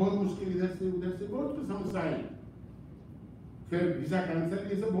 अब बहुत मुश्किल, इधर से उधर से बहुत समस्याएं, फिर वीजा कैंसर,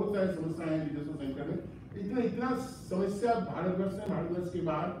 ये सब बहुत सारी समस्याएं हैं विदेशों सेंटर में। इतना समस्या भारतवर्ष में, भारतवर्ष के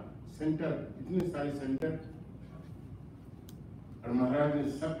बाहर सेंटर, इतने सारे सेंटर, और महाराज ने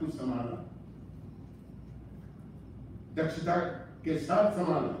सब कुछ संभाला, दक्षता के साथ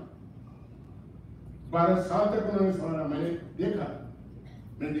संभाला। 12 साल तक उन्होंने संभाला। मैंने देखा,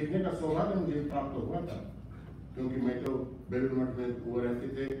 मैंने देखने का सौभाग्य मुझे प्राप्त हुआ था, क्योंकि मैं तो बेलूर मठ में वो रहते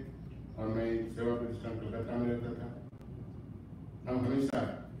थे और मैं सेवा प्रतिष्ठान कलकत्ता में रहता था। हम हमेशा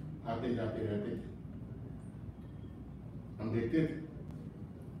आते जाते रहते थे, हम देखते थे।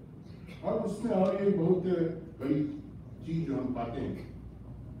 और उसमें और एक बहुत बड़ी चीज जो हम पाते हैं,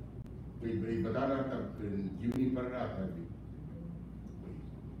 कोई बता रहा था, जीवनी पढ़ रहा था अभी,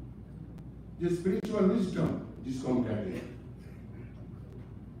 जो स्पिरिचुअल विजडम जिसको हम कहते हैं,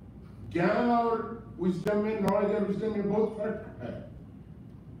 ज्ञान और विजडम में, नॉलेज और विजडम में बहुत फर्क है।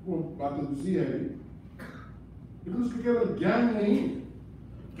 वो बात तो दूसरी है, लेकिन उसके केवल ज्ञान नहीं,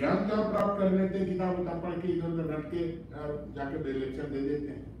 ज्ञान तो हम प्राप्त कर लेते हैं, किताब पढ़ के इधर उधर रट के जाके लेक्चर दे देते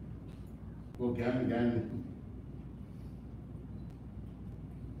हैं, वो ज्ञान नहीं।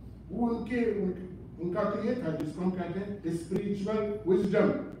 वो उनका तो ये था जिसको हम कहते हैं स्पिरिचुअल विजडम,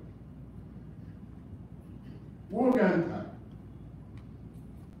 वो ज्ञान था।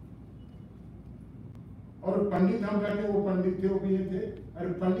 और पंडित हम कहते हैं, वो पंडित थे, वो भी ये थे। अरे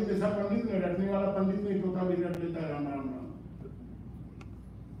पंडित ऐसा पंडित नहीं, रटने वाला पंडित नहीं, तोता भी रट लेता है राम राम राम।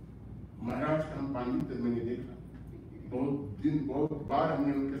 महाराज का हम पंडित मैंने देखा, बहुत बार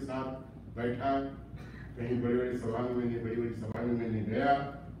हमने उनके साथ बैठा, कहीं बड़ी बड़ी सभा में मैंने गया,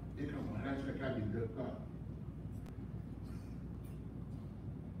 देखा महाराज का क्या विद्वत का,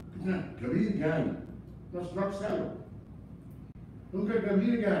 कितना गंभीर ज्ञान, नॉट सैलो, उनका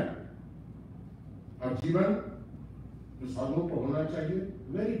गंभीर ज्ञान। और जीवन जो साधुओं को होना चाहिए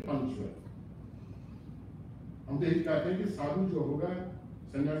वेरी पंक्चुअल। हम तो यही कहते हैं कि साधु जो होगा,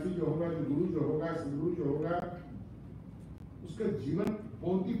 सन्यासी जो होगा, जो गुरु जो होगा, सदगुरु जो होगा, उसका जीवन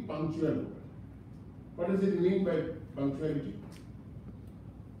बहुत ही पंक्चुअल होगा। What does it mean by punctuality?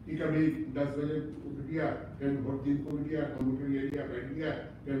 कि कभी 10 बजे उठ गया, कभी बहुत दिन को उठ गया, कंप्यूटर ले लिया, बैठ गया,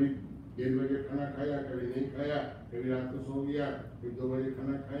 कभी 1:30 बजे खाना खाया, कभी नहीं खाया, कभी रात को सो गया, फिर 2 बजे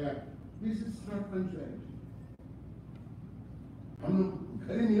खाना खाया। This is not punctuality. हम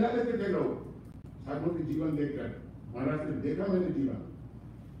घर ही मिला लेते थे लोग साधुओं के जीवन देखकर। महाराज ने देखा मैंने जीवन।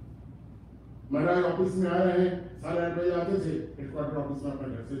 महाराज ऑफिस में आ रहे हैं, 8:30 बजे आते थे, हेडक्वार्टर ऑफिस में अपने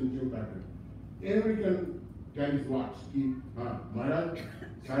घर से नीचे उतारकर। Every can tell his watch कि हाँ महाराज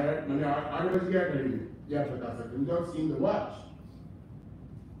 8:30 मैंने 8 बज गया घड़ी में, या बता सकते हैं without seeing the watch।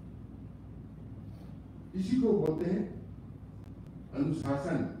 इसी को बोलते हैं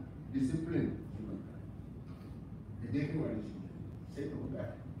अनुशासन, डिसिप्लिन जीवन का। ये देखने वाली चीज है, ऐसे तो होता है,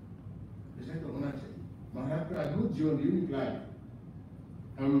 ऐसे तो होना चाहिए। महाराज का अद्भुत जीवन, यूनिक लाइफ।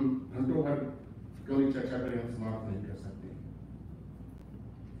 हम घंटों भर कभी चर्चा करें, हम समाप्त नहीं कर सकते।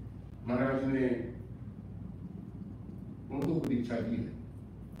 महाराज ने बहुतों को दीक्षा दी है।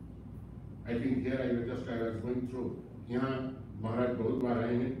 I think here I was going through, यहाँ महाराज बहुत बार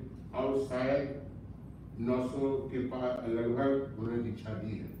आए हैं और शायद 900 के पास लगभग उन्होंने दीक्षा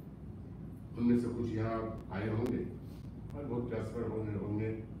दी है। उनमें से कुछ यहाँ आए होंगे और बहुत ट्रांसफर होंगे,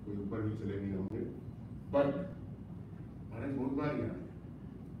 कोई ऊपर भी चले गए होंगे, बट महाराज बहुत बार यहाँ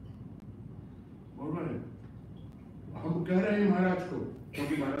बहुत बार। हम कह रहे हैं महाराज को,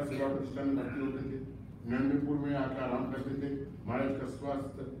 क्योंकि महाराज सेवा प्रतिष्ठान में भर्ती होते थे, नंदपुर में आकर आराम करते थे। महाराज का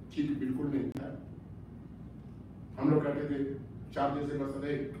स्वास्थ्य ठीक बिल्कुल नहीं था। हम लोग कहते थे 4 दिन से बस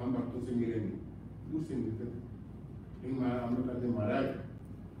रहे, हम भक्तों से मिलेंगे, दूर से मिलते थे। लेकिन हम लोग कहते महाराज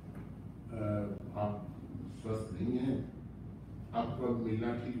आप स्वस्थ नहीं हैं, आपको अब मिलना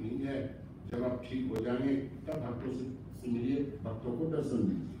ठीक नहीं है, जब आप ठीक हो जाएंगे तब भक्तों से मिलिए, भक्तों को दर्शन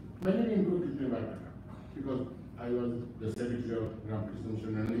दीजिए। मैंने भी इनको कितने बार कहा, because I was the secretary of Ramakrishna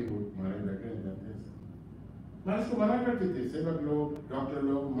Sharananand को महाराज बैठे जाते हैं। महाराज को मना करते थे सेवक लोग, डॉक्टर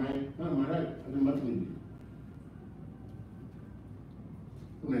लोग, मैं महाराज अभी मत लीजिए,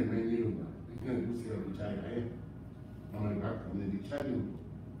 नहीं मैं नहीं लूंगा। इतने दूसरे विचार आए हमारे बात, हमने दीक्षा दी उनको,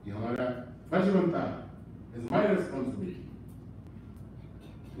 ये हमारा फर्ज बनता है, इट्स माय रिस्पांसिबिलिटी।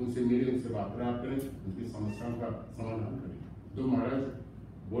 उनसे मिले, उनसे वार्तालाप करें, उनकी समस्याओं का समाधान करें। तो महाराज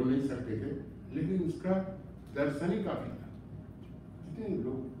बोल नहीं सकते थे, लेकिन उसका दर्शन ही काफी था। जितने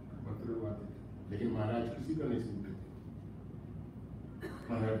लोग भक्त लोग आते थे, लेकिन महाराज किसी का नहीं सुनते थे।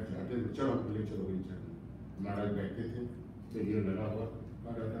 महाराज जाते थे, चलो बोले चलो वही चलो। महाराज बैठते थे, चलिए लगा हुआ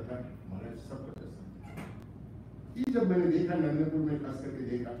रहता था, महाराज सबका दर्शन। ये जब मैंने देखा नंदपुर में खास करके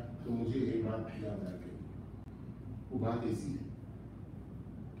देखा, तो मुझे एक बात याद आ गई। वो बात ऐसी है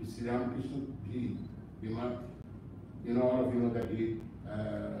कि श्री रामकृष्ण भी बीमार, all of you know that he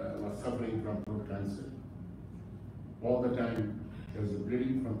was suffering from throat cancer. All the time there was a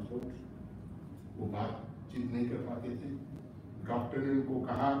bleeding from throat. वो बातचीत नहीं कर पाते थे। डॉक्टर ने उनको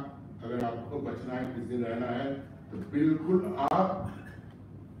कहा अगर आपको बचना है, कुछ दिन रहना है, तो बिल्कुल आप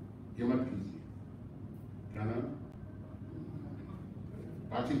ये मत कीजिए, क्या नाम,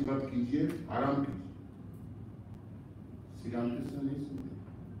 बातचीत मत कीजिए, आराम कीजिए। श्री रामकृष्ण नहीं सुनते।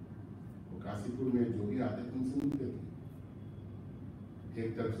 वो काशीपुर में जो भी आते थे उनसे मिलते थे, एक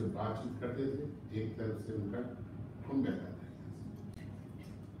तरफ से बातचीत करते थे, एक तरफ से उनका खून बहता था।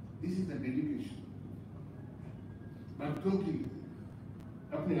 This is the dedication. भक्तों की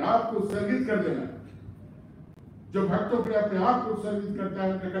अपने आप को उत्सर्गित कर देना। जो भक्तों के अपने आप को उत्सर्गित करता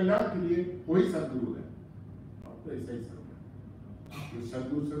है उनके कल्याण के लिए, वही सदगुरु है। आपको ऐसा ही सब जो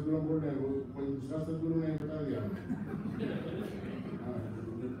सदगुरु बोल रहे हैं वो कोई दूसरा सदगुरु नहीं, बता दिया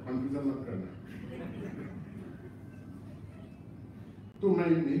कंफ्यूजन मत करना। तो मैं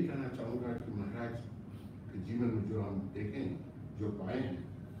ये नहीं कहना चाहूंगा कि महाराज के जीवन में जो हम देखें, जो पाए हैं,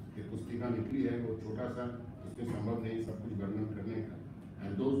 कि पुस्तिका निकली है वो छोटा सा, इसमें संभव नहीं सब कुछ वर्णन करने का।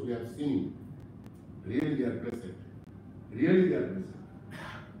 And those we have seen really they are blessed, really they are blessed,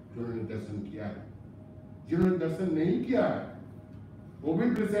 जिन्होंने दर्शन किया है। जिन्होंने दर्शन नहीं किया है वो भी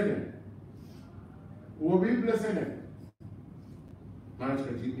ब्लेस्ड है, वो भी ब्लेस्ड है। महाराज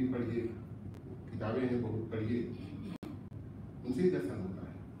का जीवनी पढ़िए, किताबें हैं बहुत पढ़िए, उनसे ही दर्शन होता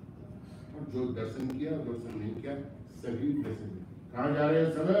है। और जो दर्शन किया और दर्शन नहीं किया सभी ब्लेस्ड है। कहाँ जा रहे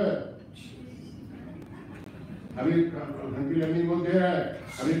हैं सब? अभी घंटी लगनी बोल दे रहा है,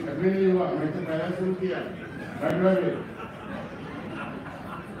 अभी खत्म नहीं हुआ, मैं तो पहला शुरू किया।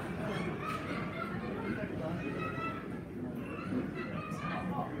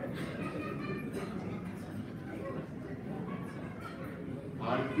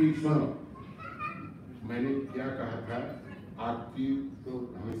 आरती सुनो, मैंने क्या कहा था, आरती तो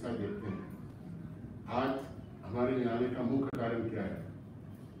हमेशा देखते हैं। आज हमारे यहाँ आने का मुख्य कारण क्या है?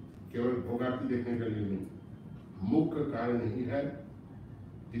 केवल भोग आरती देखने के लिए नहीं, मुख्य कारण यही है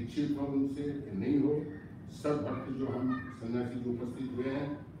दीक्षित हो उनसे नहीं हो, सब भक्त जो हम सन्यासी जो उपस्थित हुए हैं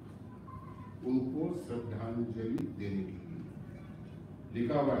उनको श्रद्धांजलि देने के लिए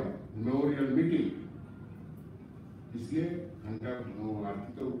लिखा हुआ है मेमोरियल मीटिंग। इसलिए घंटा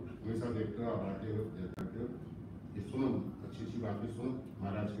आरती तो हमेशा देखते हो, आप आते हो, करते हो, ये सुनो, अच्छी अच्छी बातें सुनो,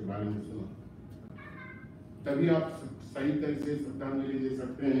 महाराज के बारे में सुनो, तभी आप सही तरह से श्रद्धांजलि दे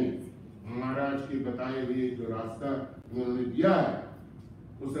सकते हैं। महाराज के बताए हुए जो रास्ता उन्होंने दिया है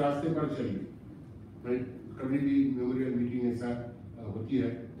उस रास्ते पर चलिए। मैं कभी भी मेमोरियल मीटिंग ऐसा होती है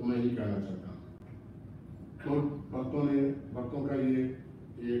तो मैं ये कहना चाहता हूँ। तो भक्तों का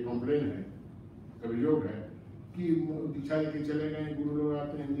ये कंप्लेन है, अभियोग है कि दीक्षा लेके चले गए, गुरु लोग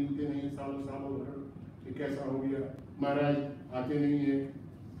आते हैं, मिलते नहीं, सालों सालों भर कैसा हो गया, महाराज आते नहीं है,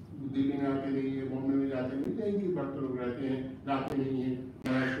 दिल्ली में आते नहीं है, बॉम्बे में जाते नहीं, कहीं की भक्त लोग रहते हैं, लाते नहीं है,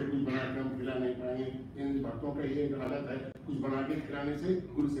 महाराज को कुछ बना के हम खिला नहीं पाएंगे। इन भक्तों का ये हालत है, कुछ बना के खिलाने से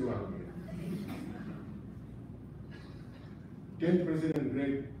गुरु सेवा हो गया। 10th president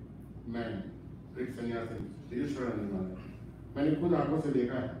great man, great सन्यासी मैंने खुद आंखों से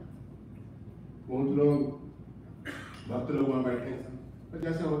देखा है। बहुत लोग भक्त लोग वहाँ बैठे हैं, तो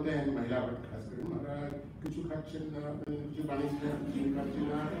जैसे होते हैं महिला भक्त खासकर, महाराज कुछ खाच्छन ना, कुछ पानी से कुछ खाच्छन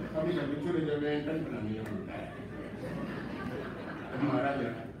ना, अभी कभी चले जावे टन बनानी है। महाराज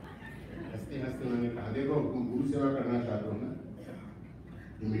हंसते हंसते मैंने कहा, देखो तुम गुरु सेवा करना चाहते हो ना,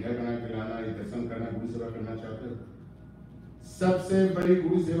 ये मीठा बना खिलाना, ये दर्शन करना, गुरु सेवा करना चाहते हो, सबसे बड़ी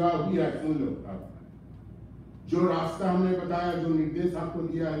गुरु सेवा हुई है। सुन लो आप, जो रास्ता हमने बताया, जो निर्देश आपको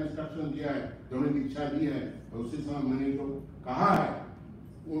दिया है, इंस्ट्रक्शन दिया है, जो हमने दीक्षा दी है, और उसी समय मैंने जो कहा है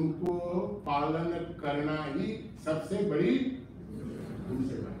उनको पालन करना ही सबसे बड़ी गुरु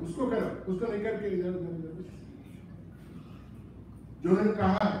सेवा। उसको करो, उसको नहीं करके इधर उधर जो उन्होंने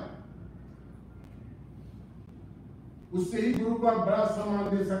कहा है उससे ही गुरु को आप बड़ा सम्मान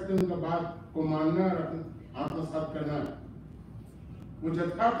दे सकते हैं। उनका बात को मानना और आत्मसात करना, वो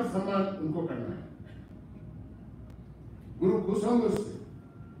यथार्थ सम्मान उनको करना है। गुरु खुश होंगे उससे,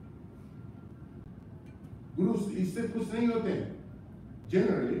 गुरु इससे खुश नहीं होते हैं,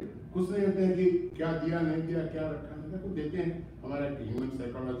 जनरली खुश नहीं होते हैं कि क्या दिया नहीं दिया, क्या रखा नहीं, तो देते हैं। हमारा ह्यूमन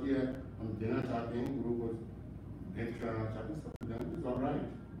साइकोलॉजी है, हम देना चाहते हैं, गुरु को भेंट कराना चाहते हैं, सब जानते हैं, ऑलराइट।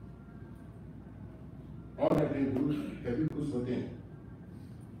 और रहते गुरु तभी खुश होते हैं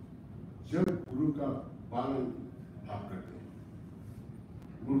जब गुरु का पालन आप करते हैं,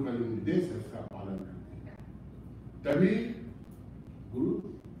 गुरु का जो निर्देश है उसका पालन करते हैं, तभी गुरु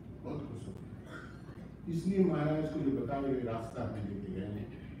बहुत खुश होते हैं। इसलिए महाराज को जो बताया हुए रास्ता हमें लेके गए हैं,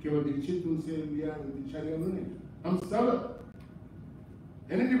 केवल दीक्षित उनसे लिया, दीक्षा लिया उन्होंने, हम सब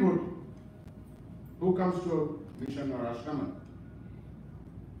any devotee who comes to mission और आश्रम,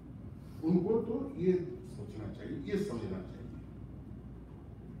 उनको तो ये सोचना चाहिए, ये समझना चाहिए।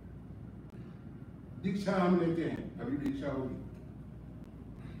 दीक्षा हम लेते हैं, अभी दीक्षा होगी,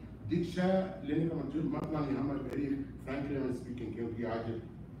 दीक्षा लेने का मतलब मानिए, हम very frankly I am speaking, क्योंकि आज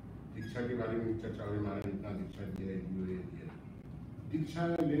दीक्षा के बारे में चर्चा हो रही, हमारे इतना दीक्षा दिया है। दीक्षा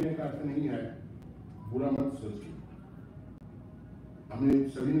लेने का अर्थ नहीं है, बुरा मत सोचिए। हमने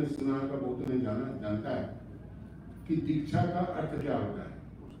सभी ने सुना होगा, बहुत ने जानता है कि दीक्षा का अर्थ क्या होता है।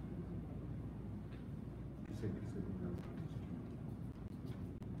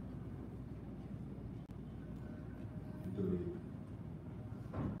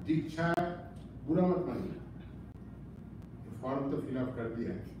 दीक्षा बुरा मत मानिए, फॉर्म तो फिलअप कर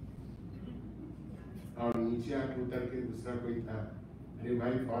दिया और नीचे आके उतर के दूसरा कोई था, अरे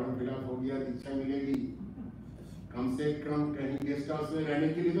भाई फॉर्म फिलअप हो गया, दीक्षा मिलेगी, कम से कम कहीं गेस्ट हाउस में रहने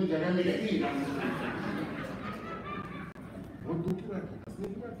के लिए तो जगह मिलेगी। बहुत दुख की बात है, हंसने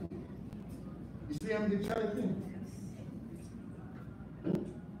की बात नहीं, इसलिए हम दीक्षा लेते हैं,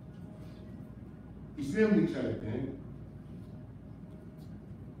 इसलिए हम दीक्षा लेते हैं।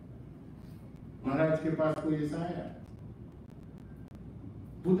 महाराज के पास कोई ऐसा आया,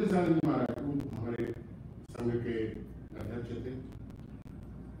 बुद्ध स्वामी महाराज हमारे संघ के अध्यक्ष थे,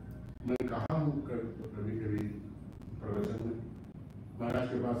 मैं कहा हूँ कभी कभी प्रवचन में, महाराज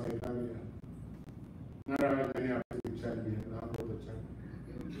के पास एक आ गया, महाराज मैंने आपसे दीक्षा ली है, नाम बहुत अच्छा,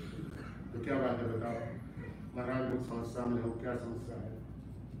 तो क्या बात है बताओ। महाराज बहुत समस्या में हो, क्या समस्या है।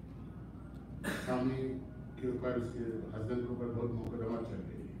 स्वामी के ऊपर, उसके हस्बैंड के ऊपर बहुत मुकदमा चल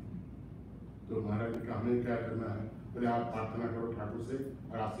रही है, तो महाराज ने कहा हमें क्या करना है, बोले आप प्रार्थना करो ठाकुर से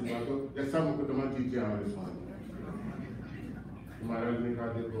और आशीर्वाद दो, जैसा मुकदमा जीत जाए हमारे स्वामी। तो महाराज ने कहा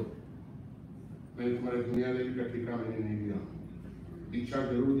देखो मैं तुम्हारे दुनियादारी का ठेका मैंने नहीं लिया, दीक्षा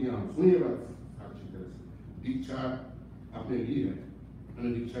जरूर दिया हूँ, सुनिए बात अच्छी तरह से, दीक्षा आपने ली है, मैंने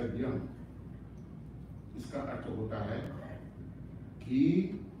दीक्षा दिया हूँ, इसका अर्थ होता है कि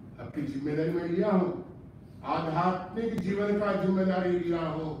आपकी जिम्मेदारी मैं लिया हूँ, आध्यात्मिक जीवन का जिम्मेदारी लिया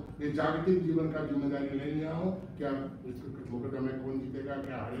हूँ, ये जागतिक जीवन का जिम्मेदारी नहीं लिया हूँ। क्या इसको मुकदमे कौन जीतेगा,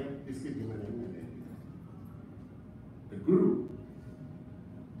 क्या हारे, इसकी जिम्मेदारी मैं नहीं लिया। The Guru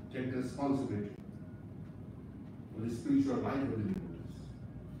take the responsibility for the spiritual life of the devotees.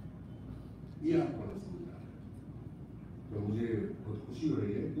 ये आपको नहीं समझा है, तो मुझे बहुत खुशी हो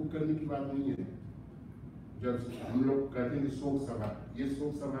रही है, दुख करने की बात नहीं है। जब हम लोग कहते हैं शोक सभा, ये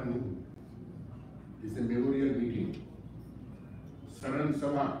शोक सभा नहीं है, इसे मेमोरियल मीटिंग, शरण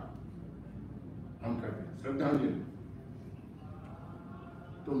सभा हम करते हैं, श्रद्धांजलि।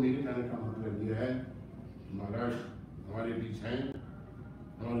 तो मेरे कहने का मतलब यह है, महाराज हमारे बीच हैं,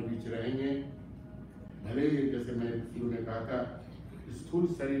 हमारे बीच रहेंगे, भले ही जैसे मैं शुरू में कहा था स्थूल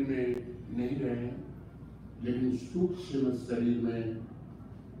शरीर में नहीं रहे, लेकिन सूक्ष्म शरीर में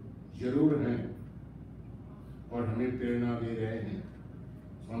जरूर हैं और हमें प्रेरणा दे रहे हैं।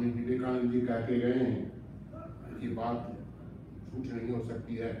 स्वामी विवेकानंद जी कहते गए हैं कि बात झूठ नहीं हो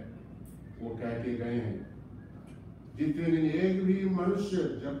सकती है, वो कहते गए हैं जितने दिन एक भी मनुष्य,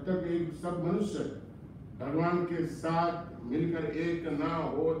 जब तक एक सब मनुष्य भगवान के साथ मिलकर एक ना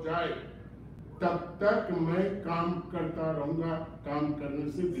हो जाए, तब तक मैं काम करता रहूंगा, काम करने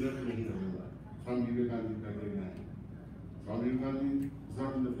से विरत नहीं रहूंगा। स्वामी विवेकानंद जी कहते गए हैं। Swami Vivekananda ji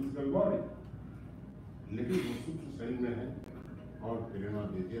not in the physical body, लेकिन वो सूक्ष्म शरीर में है और प्रेरणा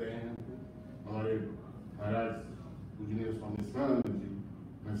देते रहे हैं हमको। हमारे महाराज पूजनीय स्वामी स्मरानंद जी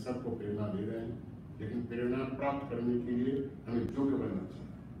मैं सबको प्रेरणा दे रहे हैं, लेकिन प्रेरणा प्राप्त करने के लिए हमें योग्य बनना चाहिए।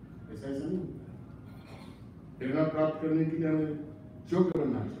 ऐसा नहीं होता, प्रेरणा प्राप्त करने के लिए हमें योग्य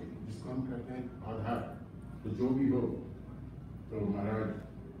बनना चाहिए, जिसको हम कहते हैं आधार। तो जो भी हो, तो महाराज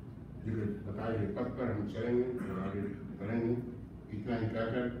जी के बताए हुए पथ पर हम चलेंगे और आगे बढ़ेंगे। इतना ही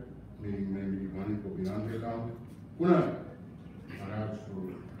कहकर मैं मेरी वाणी को विराम देता हूँ। पुनः महाराज को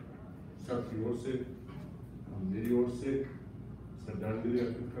सबकी ओर से, मेरी ओर से श्रद्धांजलि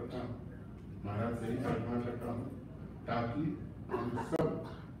अर्पित करता हूँ। महाराज से ही प्रार्थना करता हूँ ताकि हम सब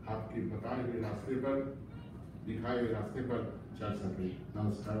आपके बताए हुए रास्ते पर, दिखाए हुए रास्ते पर चल सकें।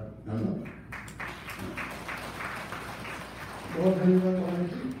 नमस्कार, धन्यवाद। बहुत धन्यवाद महाराज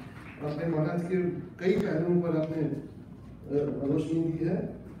जी, आपने महाराज के कई पहलुओं पर आपने रोशनी दी है।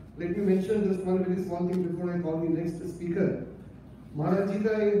 Let me mention just one very small thing before I call the next speaker. महाराज जी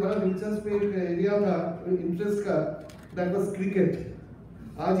का एक बड़ा दिलचस्प एक एरिया था इंटरेस्ट का, that was cricket.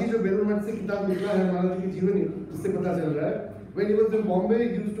 आज ही जो बेलूर मठ से किताब निकला है महाराज जी की जीवनी, उससे पता चल रहा है when he was in Bombay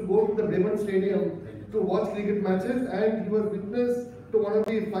he used to go to the Revered Stadium to watch cricket matches and he was witness to one of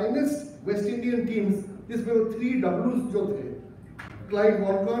the finest West Indian teams. जिसमें वो 3 Ws जो थे, Clyde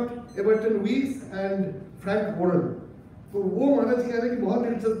Walcott, Everton Weekes and Frank Warren. तो वो महाराज कह रहे हैं कि बहुत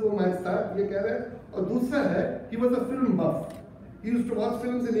दिलचस्प वो मैच था, ये कह रहे हैं। और दूसरा है he was a film buff. He used to watch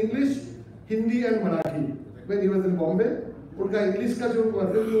films in English, Hindi and Marathi when he was in Bombay. उनका इंग्लिश का जो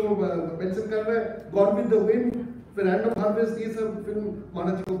फिल्म मेंशन कर रहे हैं, गॉड विद द विंड, फिर एंड ऑफ हार्वेस्ट, ये सब फिल्म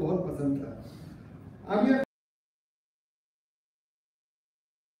महाराज जी को बहुत पसंद था। अब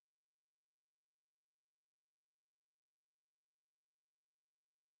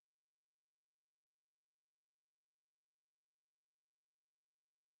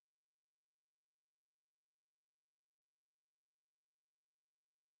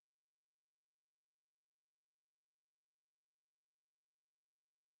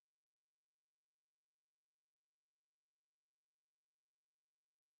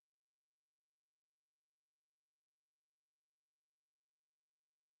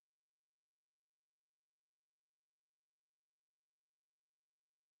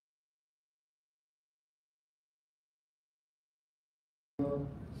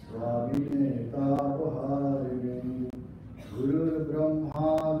स्वामिने तापहारिणे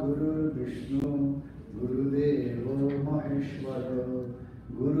गुरुर्ब्रह्मा गुरुर्विष्णु गुरुदेवो महेश्वर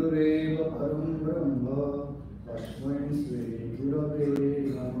गुरुरेव परं ब्रह्म तस्मै श्री गुरवे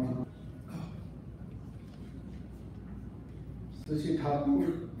नमः। श्री ठाकुर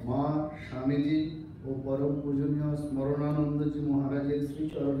माँ स्वामीजी ও পরম পূজনীয় স্মরণানন্দজি মহারাজের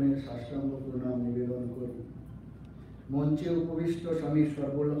শ্রীচরণের সাষ্টাঙ্গ প্রণাম নিবেদন করি। মঞ্চে উপবিষ্ট স্বামী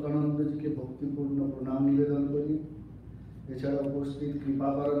সর্বলোকানন্দজিকে ভক্তিপূর্ণ প্রণাম নিবেদন করি। এছাড়া উপস্থিত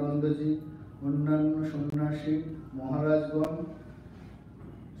কৃপাবরানন্দজি, অন্যান্য সন্ন্যাসী মহারাজগণ,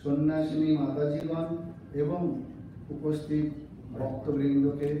 সন্ন্যাসিনী মাতাজিগণ এবং উপস্থিত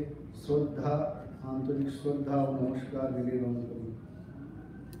ভক্তবৃন্দকে শ্রদ্ধা, আন্তরিক শ্রদ্ধা ও নমস্কার নিবেদন করি।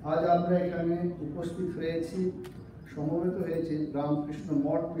 আজ আমরা এখানে উপস্থিত হয়েছি, সমবেত হয়েছি রামকৃষ্ণ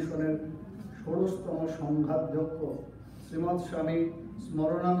মঠ মিশনের ১৬তম সংঘাধ্যক্ষ শ্রীমৎ স্বামী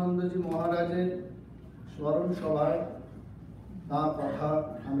স্মরণানন্দজি মহারাজের স্মরণ সভায়। তার কথা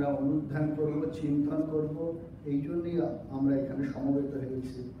আমরা অনুধ্যান করব, চিন্তন করব, এই জন্যই আমরা এখানে সমবেত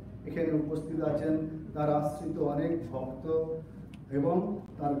হয়েছি। এখানে উপস্থিত আছেন তার আশ্রিত অনেক ভক্ত এবং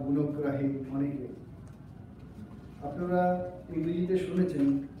তার গুণগ্রাহী অনেকে। আপনারা ইংরেজিতে শুনেছেন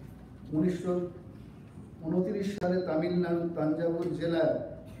 1929 সালে তামিলনাড়ু তাঞ্জাবুর জেলায়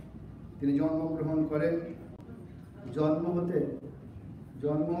তিনি জন্মগ্রহণ করেন।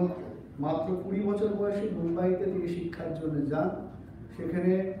 জন্ম মাত্র 20 বছর বয়সে মুম্বাইতে তিনি শিক্ষার জন্য যান।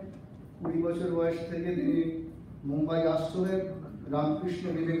 সেখানে 20 বছর বয়স থেকে তিনি মুম্বাই আশ্রমে রামকৃষ্ণ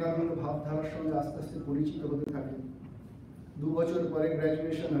বিবেকানন্দ ভাবধারার সঙ্গে আস্তে আস্তে পরিচিত হতে থাকেন। 2 বছর পরে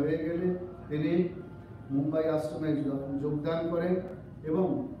গ্র্যাজুয়েশন হয়ে গেলে তিনি মুম্বাই আশ্রমে যোগদান করেন এবং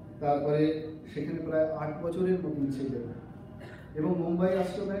তারপরে সেখানে প্রায় 8 বছরের মতন ছিলেন। এবং মুম্বাই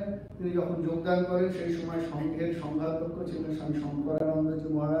আশ্রমে তিনি যখন যোগদান করেন সেই সময় সংঘের সংঘাধ্যক্ষ ছিলেন স্বামী শঙ্করানন্দজি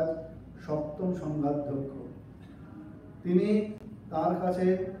মহারাজ, 7ম সংঘাধ্যক্ষ। তিনি তার কাছে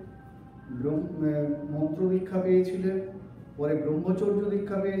মন্ত্র দীক্ষা পেয়েছিলেন, পরে ব্রহ্মচর্য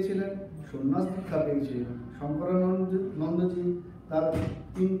দীক্ষা পেয়েছিলেন, সন্ন্যাস দীক্ষা পেয়েছিলেন। শঙ্করানন্দজি তার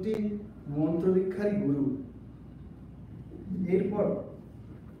 3টি মন্ত্র দীক্ষারই গুরু।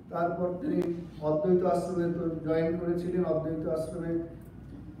 তারপর তিনি অদ্বৈত আশ্রমে জয়েন করেছিলেন। অদ্বৈত আশ্রমে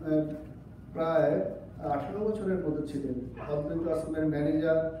প্রায় 18 বছরের মতো ছিলেন। অদ্বৈত আশ্রমের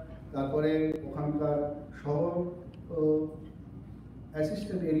ম্যানেজার, তারপরে ওখানকার সহ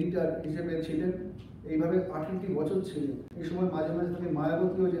অ্যাসিস্ট্যান্ট এডিটর হিসেবে ছিলেন। এইভাবে 18টি বছর ছিলেন। এই সময় মাঝে মাঝে তাকে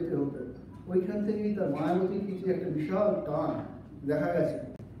মায়াবতীও যেতে হতো। ওইখান থেকেই তার মায়াবতীর কিছু একটা বিশাল টান দেখা গেছে।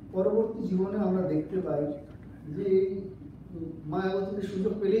 পরবর্তী জীবনে আমরা দেখতে পাই যে মায়াবতীতে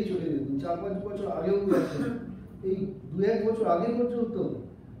সুযোগ পেলেই চলে যেতেন। 4-5 বছর আগেও গেছেন। এই 2-1 বছর আগে পর্যন্ত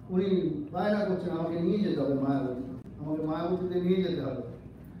উনি বায়না করছেন আমাকে নিয়ে যেতে হবে মায়াবতী, আমাকে মায়াবতীতে নিয়ে যেতে হবে।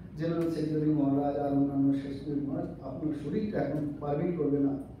 জেনারেল সেক্রেটারি মহারাজ আর অন্যান্য সেক্রেটারি মহারাজ, আপনার শরীরটা এখন পারমিট করবে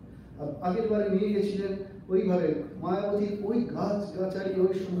না। আর আগের বারে নিয়ে গেছিলেন ওইভাবে মায়াবতীর ওই গাছগাছালি,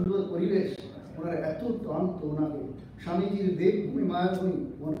 ওই সুন্দর পরিবেশ, ওনার এত টানত ওনাকে। স্বামীজির দেবভূমি মায়াভূমি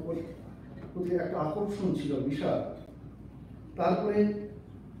ওনার প্রতি একটা আকর্ষণ ছিল বিশাল। তারপরে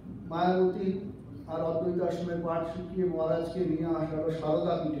মায়াবতী আর অদ্বৈত আশ্রমের পাঠ শিখিয়ে মহারাজকে নিয়ে আসা হলো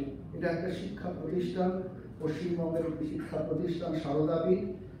সারদা পীঠে। এটা একটা শিক্ষা প্রতিষ্ঠান, পশ্চিমবঙ্গের একটি শিক্ষা প্রতিষ্ঠান সারদা পীঠ।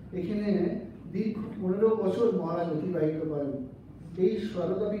 এখানে দীর্ঘ 15 বছর মহারাজ অতিবাহিত করেন। এই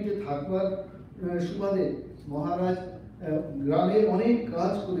সারদা পীঠে থাকবার সুবাদে মহারাজ গ্রামের অনেক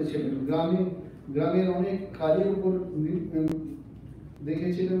কাজ করেছিলেন। গ্রামের অনেক কাজের উপর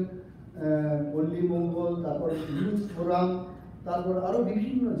দেখেছিলেন। পল্লী মঙ্গল, তারপর ইউথ ফোরাম, তারপর আরো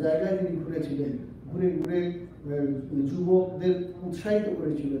বিভিন্ন জায়গায় তিনি ঘুরেছিলেন। ঘুরে ঘুরে যুবকদের উৎসাহিত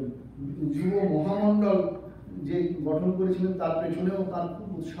করেছিলেন। যুব মহামণ্ডল যে গঠন করেছিলেন তার পেছনেও তার খুব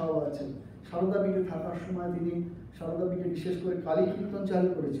উৎসাহ আছে। সারদা পীঠে থাকার সময় তিনি সারদা পীঠে বিশেষ করে কালী কীর্তন চালু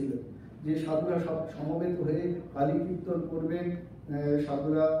করেছিলেন, যে সাধুরা সব সমবেত হয়ে কালী কীর্তন করবেন।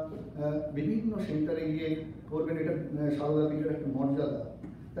 সাধুরা বিভিন্ন সেন্টারে গিয়ে করবেন। এটা সারদা পীঠের একটা মর্যাদা।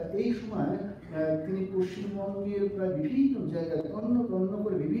 তা এই সময় তিনি পশ্চিমবঙ্গের প্রায় বিভিন্ন জায়গায় তন্ন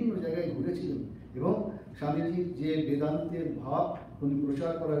করে বিভিন্ন জায়গায় ঘুরেছিলেন এবং স্বামীজির যে বেদান্তের ভাব উনি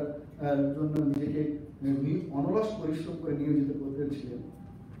প্রচার করার জন্য নিজেকে অনলস পরিশ্রম করে নিয়োজিত করতেছিলেন।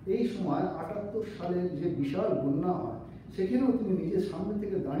 এই সময় 78 সালে যে বিশাল বন্যা হয়, সেখানেও তিনি নিজের সামনে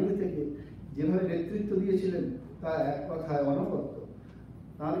থেকে দাঁড়িয়ে থেকে যেভাবে নেতৃত্ব দিয়েছিলেন তা এক কথায় অনবদ্য।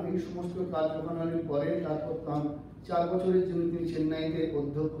 তার এই সমস্ত কার্যপ্রণালীর পরে তারপর তার 4 বছরের জন্য তিনি চেন্নাইতে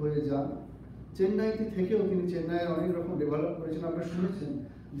অধ্যক্ষ হয়ে যান। চেন্নাইতে থেকেও তিনি চেন্নাইয়ের অনেক রকম ডেভেলপ করেছেন। আপনারা শুনেছেন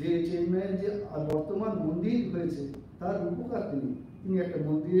যে চেন্নাইয়ের যে বর্তমান মন্দির হয়েছে তার উপকার তিনি একটা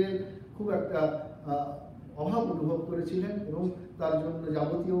মন্দিরের খুব একটা অভাব অনুভব করেছিলেন এবং তার জন্য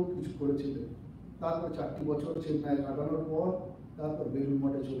যাবতীয় কিছু করেছিলেন। তারপর 4টি বছর চেন্নাই কাটানোর পর তারপর বেলুড়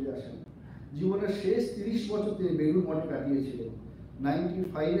মঠে চলে আসেন। জীবনের শেষ 30 বছর তিনি বেলুড় মঠে কাটিয়েছিলেন।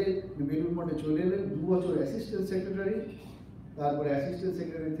 95-এ বেলুড় মঠে চলে এলেন, 2 বছর অ্যাসিস্ট্যান্ট সেক্রেটারি, তারপরে অ্যাসিস্ট্যান্ট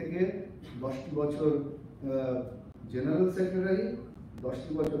সেক্রেটারি থেকে 10টি বছর জেনারেল সেক্রেটারি,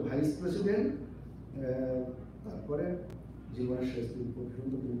 10টি বছর ভাইস প্রেসিডেন্ট, তারপরে জীবনের শেষ দিন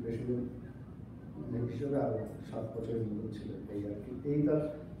পর্যন্ত তিনি প্রেসিডেন্ট হিসেবে আরো 7 বছরের মতো ছিলেন। এই আর কি, এই তার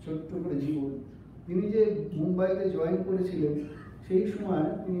ছোট্ট করে জীবন। তিনি যে মুম্বাইতে জয়েন করেছিলেন সেই সময়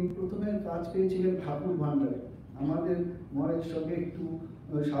তিনি প্রথমে কাজ পেয়েছিলেন ঠাকুর ভান্ডারে। আমাদের মহারাজের সঙ্গে একটু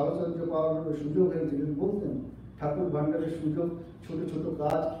সাহচর্য পাওয়ার সুযোগ হয়েছিলেন। বলতেন ঠাকুর ভান্ডারের সুযোগ, ছোট ছোট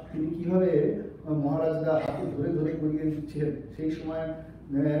কাজ তিনি কিভাবে মহারাজরা হাতে ধরে ধরে করিয়ে দিচ্ছিলেন, সেই সময়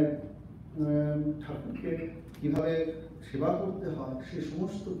ঠাকুরকে কিভাবে সেবা করতে হয় সে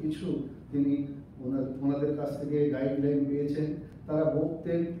সমস্ত কিছু তিনি ওনাদের কাছ থেকে গাইডলাইন পেয়েছেন। তারা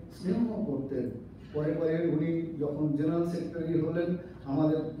বলতেন, স্নেহ করতেন। পরে পরে উনি যখন জেনারেল সেক্রেটারি হলেন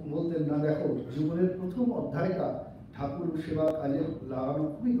আমাদের বলতেন, না দেখো, জীবনের প্রথম অধ্যায়টা ঠাকুর সেবা কাজে লাগানো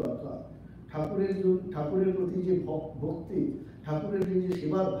খুবই দরকার। ঠাকুরের প্রতি যে ভক্তি, ঠাকুরের যে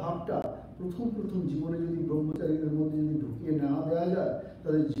সেবার ভাবটা প্রথম জীবনে যদি ব্রহ্মচারীদের মধ্যে যদি ঢুকিয়ে না দেওয়া যায়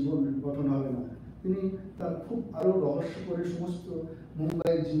তাদের জীবন গঠন হবে না। তিনি তার খুব আরো রহস্য করে সমস্ত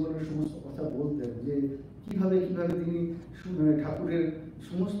মুম্বাইয়ের জীবনের সমস্ত কথা বলতেন, যে কিভাবে তিনি ঠাকুরের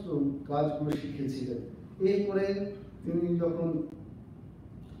সমস্ত কাজগুলো শিখেছিলেন। এরপরে তিনি যখন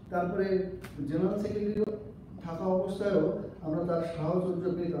তারপরে জেনারেল সেক্রেটারি থাকা অবস্থায়ও আমরা তার সাহচর্য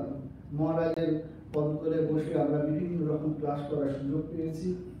পেতাম। মহারাজের পদতলে বসে আমরা বিভিন্ন রকম ক্লাস করার সুযোগ পেয়েছি।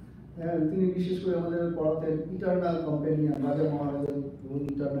 তিনি বিশেষ করে আমাদের পড়াতেন ইটারনাল কম্পেনিয়ন, রাজা মহারাজের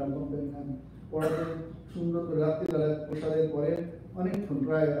ইটারনাল কম্পেনিয়ন পড়াতেন সুন্দর করে। রাত্রিবেলা প্রসাদের পরে অনেকক্ষণ,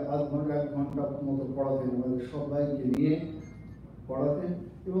 প্রায় আধ ঘন্টা 1 ঘন্টা মতো পড়াতেন, আমাদের সবাইকে নিয়ে পড়াতেন।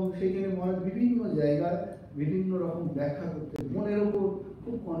 এবং সেইখানে মহারাজ বিভিন্ন জায়গায় বিভিন্ন রকম ব্যাখ্যা করতেন। মনের ওপর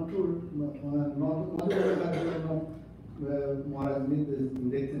খুব কন্ট্রোল নজর রাখার জন্য মহারাজ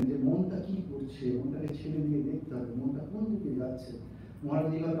দেখতেন যে মনটা কি করছে, মনটাকে ছেড়ে দিয়ে দেখতে হবে, মনটা কোন দিকে যাচ্ছে। মহারাজ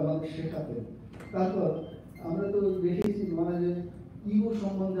এইভাবে আমাদের শেখাতেন। তারপর আমরা তো দেখেছি মহারাজের ইগো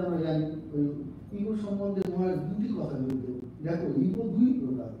সম্বন্ধে আমরা জানি। ওই ইগো সম্বন্ধে মহারাজ 2টি কথা বলতেন। দেখো, ইগো 2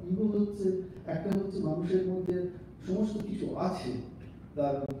 প্রকার। ইগো হচ্ছে, একটা হচ্ছে মানুষের মধ্যে সমস্ত কিছু আছে,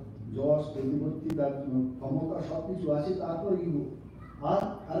 তার যশ প্রতিপত্তি, তার ক্ষমতা সবকিছু আছে, তারপর ইগো।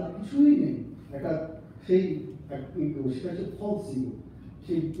 আর কিছুই নেই, একটা সেই ইগো, সেটা হচ্ছে ফলস ইগো।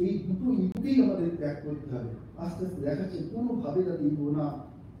 এই দুটো ইগোকেই আমাদের ত্যাগ করতে হবে। আস্তে আস্তে দেখাচ্ছে কোনোভাবে যাতে ইগো না।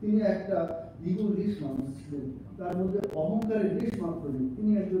 তিনি একটা ইগো লেস মানুষ ছিলেন, তার মধ্যে অহংকারের লেস মাত্র নেই।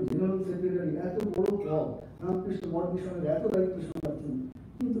 তিনি একজন জেনারেল সেক্রেটারি, এত বড় পদ, রামকৃষ্ণ মঠ মিশনের এত দায়িত্ব সামলাচ্ছেন,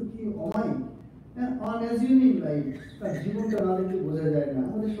 কিন্তু কি অমায়িক, আনঅ্যাজিউমিং লাইফ। তার জীবনটা না দেখলে বোঝা যায় না।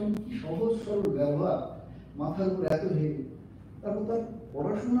 আমাদের সঙ্গে কি সহজ সরল ব্যবহার, মাথার উপর এত হেগে। তারপর তার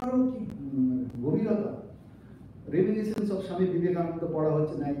পড়াশোনারও কি গভীরতা। রেমিনিসেন্স অফ স্বামী বিবেকানন্দ পড়া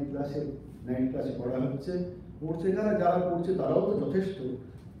হচ্ছে 9th ক্লাসে পড়া হচ্ছে। পড়ছে যারা পড়ছে তারাও তো যথেষ্ট,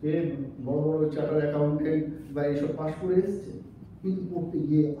 যে বড় বড় চার্টার অ্যাকাউন্টেন্ট বা এইসব পাশ করে এসছে, কিন্তু পড়তে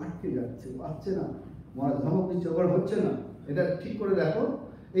গিয়ে আটকে যাচ্ছে, পাচ্ছে না, মহারাজ ধমক দিচ্ছে, ওর হচ্ছে না, এটা ঠিক করে দেখো,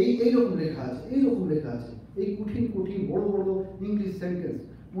 এইরকম লেখা আছে, এইরকম লেখা আছে, এই কঠিন বড় বড় ইংলিশ সেন্টেন্স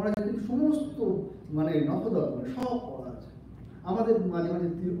মহারাজ কিন্তু সমস্ত মানে নখদর্পণে সব পড়া আছে। আমাদের মাঝে মাঝে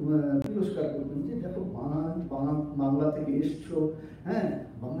তিরস্কার করতেন যে দেখো, বাংলা থেকে এসছো, হ্যাঁ,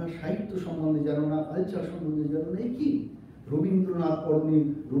 বাংলা সাহিত্য সম্বন্ধে জানো না, কালচার সম্বন্ধে জানো না, এই কি রবীন্দ্রনাথ পড়নি,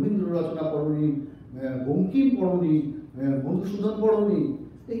 রবীন্দ্র রচনা পড়নি, বঙ্কিম পড়নি, মধুসূদন পড়নি,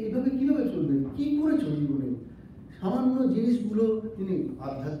 এইভাবে কিভাবে চলবে, কি করে চলবে? সামান্য জিনিসগুলো তিনি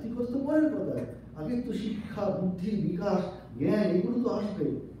আধ্যাত্মিকতা পরের কথা, আগে তো শিক্ষা, বুদ্ধি, বিকাশ, জ্ঞান, এগুলো তো আসবে।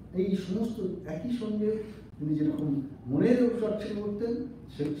 এই সমস্ত একই সঙ্গে তিনি যেরকম মনের চর্চা করতেন,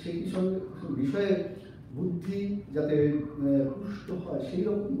 সেই সঙ্গে বিষয়ের বুদ্ধি যাতে পুষ্ট হয় সেই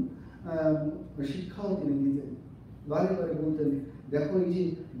রকম শিক্ষাও তিনি দিতেন। বারে বারে বলতেন, দেখো, এই যে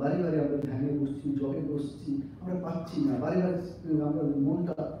বারে বারে আমরা ধ্যানে বসছি, জবে বসছি, আমরা পাচ্ছি না, বারে বারে আমরা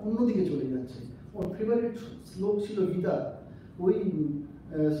মনটা অন্যদিকে চলে যাচ্ছে। ওর ফেভারিট শ্লোক ছিল গীতা, ওই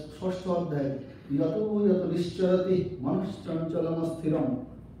 6ষ্ঠ অধ্যায়, যত নিশ্চয়তি মানুষ চঞ্চলম স্থিরম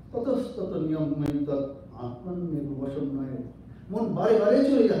ততস্তত নিয়ম আত্মনির্ভর বসন নয়। মন বারে বারে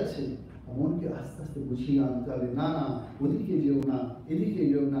চলে যাচ্ছে, মনকে আস্তে আস্তে বুঝিয়ে আনতে হবে। না, ওদিকে যেও না, এদিকে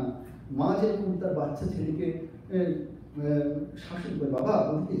যেও না। মা যেরকম তার বাচ্চা ছেলেকে শাসন করে, বাবা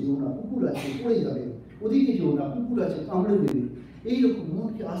ওদিকে যেও না, কুকুর আছে পড়ে যাবে, ওদিকে যেও না, কুকুর আছে কামড়ে দেবে, এইরকম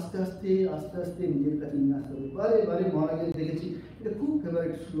মনকে আস্তে আস্তে আস্তে আস্তে নিজের কাছে নিয়ে আসতে হবে। বারে বারে মহারাজের দেখেছি, এটা খুব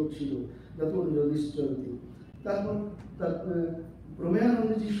ফেভারিট শ্লোক ছিল, যত যদিশ্চরতি। তারপর তার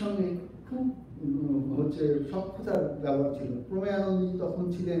প্রমেয়ানন্দজির সঙ্গে খুব হচ্ছে সক্ষতার ব্যবহার ছিল। প্রমেয়ানন্দজি তখন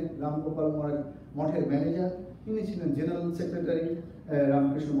ছিলেন রামগোপাল মহারাজ মঠের ম্যানেজার, তিনি ছিলেন জেনারেল সেক্রেটারি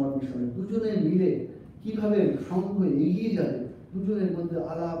রামকৃষ্ণ মঠ মিশনের। দুজনে মিলে কিভাবে সংঘ এগিয়ে যাবে, দুজনের মধ্যে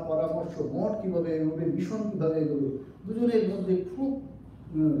আলাপ পরামর্শ, মঠ কিভাবে এগোবে, মিশন কিভাবে এগোবে, দুজনের মধ্যে খুব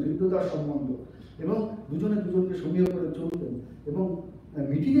হৃদ্যতার সম্বন্ধ, এবং দুজনে দুজনকে সঙ্গে করে চলতেন। এবং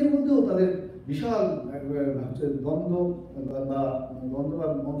মিটিংয়ের মধ্যেও তাদের বিশাল হচ্ছে দ্বন্দ্ব বা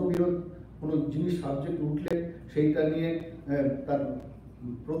মতবিরোধ, কোনো জিনিস সাবজেক্ট উঠলে সেইটা নিয়ে তার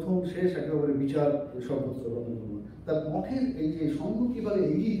প্রথম শেষ একেবারে বিচার সর্বত্র গ্রহণ করবো। তার মঠের এই যে সংঘ কীভাবে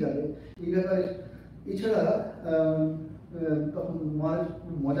এগিয়ে যাবে এই ব্যাপারে। এছাড়া তখন মহারাজ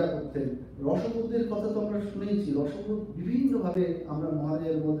খুব মজা করতেন। রসবোধের কথা তো আমরা শুনেছি, রসবোধ বিভিন্নভাবে আমরা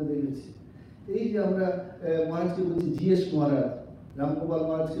মহারাজের মধ্যে দেখেছি। এই যে আমরা মহারাজকে বলছি জিএস মহারাজ, রামগোপাল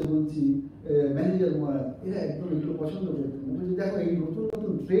মহারাজকে বলছি ম্যানেজার মহারাজ, এরা একদম এগুলো পছন্দ করতেন। বলছি দেখো এই নতুন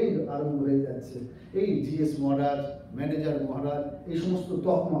নতুন ট্রেন্ড আরম্ভ হয়ে যাচ্ছে, এই জিএস মহারাজ, ম্যানেজার মহারাজ, এই সমস্ত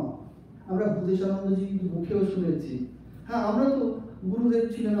তকমা আমরা ভূতেশানন্দজি মুখেও শুনেছি। হ্যাঁ, আমরা তো গুরুদেব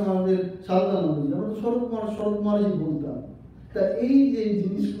ছিলেন আমাদের সারদানন্দজি, আমরা তো শরৎ মহারাজই বলতাম। তা এই যে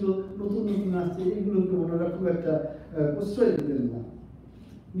জিনিসগুলো নতুন নতুন আসছে, এইগুলোকে ওনারা খুব একটা প্রশ্রয় দিতেন না।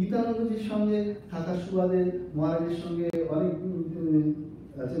 গীতানন্দজির সঙ্গে থাকার সুবাদে মহারাজের সঙ্গে অনেক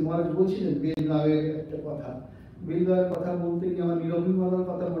মহারাজ বলছিলেন বেলগাঁওয়ের একটা কথা। বেলগাঁওয়ের কথা বলতে গিয়ে আমার নিরভিমানার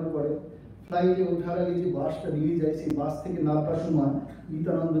কথা মনে পড়ে। ফ্লাইটে ওঠার আগে যে বাসটা নিয়ে যায়, সেই বাস থেকে নামবার সময়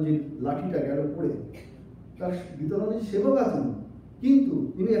গীতানন্দজির লাঠিটা গেল পড়ে। তার গীতানন্দজি সেবক আছেন, কিন্তু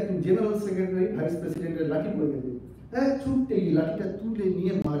তিনি একজন জেনারেল সেক্রেটারি, ভাইস প্রেসিডেন্টের লাঠি পড়ে গেছে। ছুটতে গিয়ে লাঠিটা তুলে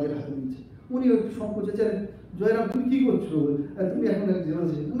নিয়ে মহারাজের হাতে দিচ্ছে। উনি একটু সংকোচে, জয়রাম তুমি কি করছো, তুমি এখন জেনারেল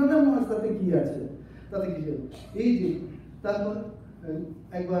সেক্রেটারি। না না মহারাজ, তাতে কি আছে, তাতে কি। এই যে তারপর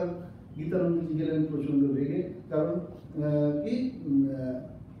একবার গীতানন্দজি গেলেন প্রচন্ড রেগে, কারণ কি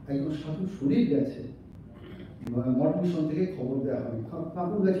একজন সাধু শরীর গেছে, মঠ মিশন থেকে খবর দেওয়া হয়।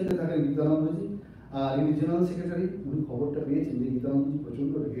 কাকুরগাছিতে থাকেন গীতানন্দজি, আর ইনি জেনারেল সেক্রেটারি। উনি খবরটা পেয়েছেন যে গীতানন্দজি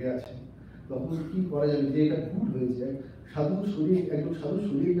প্রচন্ড রেগে আছে। তখন কি করা যাবে, যে এটা ভুল হয়েছে, একজন সাধু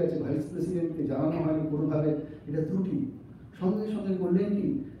শরীর গেছে, ভাইস প্রেসিডেন্টকে জানানো হয়নি কোনোভাবে, এটা ত্রুটি। সঙ্গে সঙ্গে করলেন কি,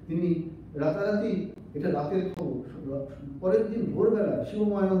 তিনি রাতারাতি, এটা রাতের খবর, পরের দিন ভোরবেলা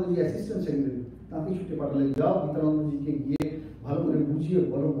শিবময়ানন্দজি অ্যাসিস্ট্যান্ট সেক্রেটারি, তাকে ছুটে পাঠালেন, যাও গীতানন্দজিকে গিয়ে ভালো করে বুঝিয়ে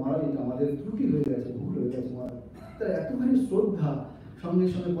বলো মহারাজ এটা আমাদের ত্রুটি হয়ে গেছে, ভুল হয়ে গেছে মহারাজ। তার এতখানি শ্রদ্ধা। সঙ্গে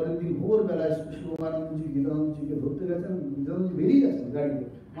সঙ্গে পরের দিন ভোরবেলায় শিবময়ানন্দজি গীতানন্দজিকে ধরতে গেছেন। গীতানন্দজি বেরিয়ে গেছেন গাড়িতে,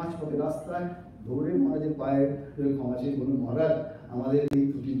 মাঝপথে রাস্তায় ধরে মহারাজের পায়ে ক্ষমা চেয়ে বলুন, মহারাজ আমাদের এই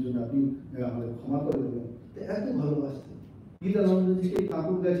ত্রুটির জন্য আপনি আমাদের ক্ষমা করে দেবেন। এত ভালোবাসতেন। গীতানন্দজিকে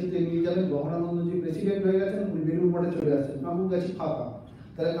কাকুরগাছিতে নিয়ে যাবেন, গহনানন্দজি প্রেসিডেন্ট হয়ে গেছেন, উনি বেলুর মঠে চলে আসছেন। কাকুরগাছি ফাঁকা,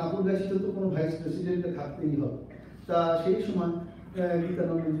 তাহলে কাকুরগাছিতে তো কোনো ভাইস প্রেসিডেন্টকে থাকতেই হবে। তা সেই সময়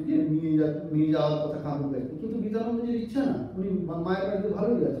গীতানন্দজিকে নিয়ে যাওয়ার কথা কাকুরগাছি, কিন্তু গীতানন্দজির ইচ্ছা না, উনি মায়ের বাড়িতে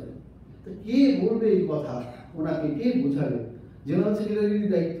ভালোই আছে। তো কে বলবে এই কথা, ওনাকে কে বোঝাবে? জেনারেল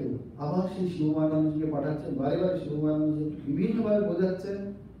সেক্রেটারির দায়িত্ব। আবার সেই শিবমানন্দজিকে পাঠাচ্ছেন, বারে বারে শিবমানন্দজি বিভিন্নভাবে বোঝাচ্ছেন,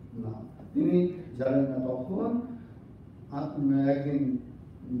 না তিনি জানেন না। তখন একদিন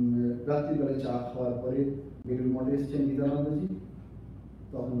রাত্রিবেলায় চা খাওয়ার পরে বেলুর মঠে এসেছেন গীতানন্দজি।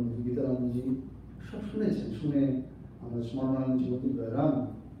 তখন গীতানন্দজি সব শুনেছেন, শুনে আমরা স্মরণানন্দজি বলতে, রাম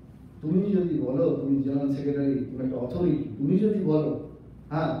তুমি যদি বলো, তুমি জেনারেল সেক্রেটারি, তুমি একটা অথরিটি, তুমি যদি বলো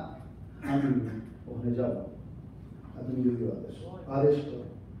হ্যাঁ আমি ওখানে যাবো, আর তুমি যদি আদেশ করো।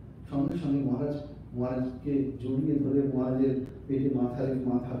 সঙ্গে সঙ্গে মহারাজকে জড়িয়ে ধরে মহারাজের পেটে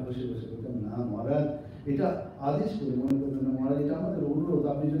মাথা বসে বসে বলতেন, না মহারাজ এটা আদেশ করে মনে করতেন না, মহারাজ এটা আমাদের অনুরোধ,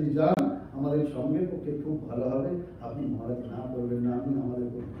 আপনি যদি যান আমাদের সঙ্গের পক্ষে খুব ভালো হবে, আপনি মহারাজ না করবেন না, আপনি আমাদের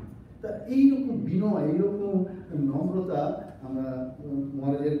করবেন। তা এইরকম বিনয়, এইরকম নম্রতা আমরা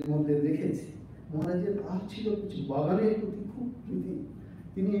মহারাজের মধ্যে দেখেছি। মহারাজের আর ছিল কিছু বাগানের প্রতি খুব প্রীতি।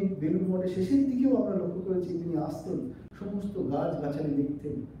 তিনি বেলুর মঠের শেষের দিকেও আমরা লক্ষ্য করেছি, তিনি আসতেন, সমস্ত গাছ গাছালি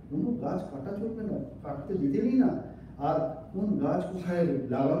দেখতেন, কোনো গাছ কাটা চলবে না, কাটতে দিতেনই না, আর কোন গাছ কোথায়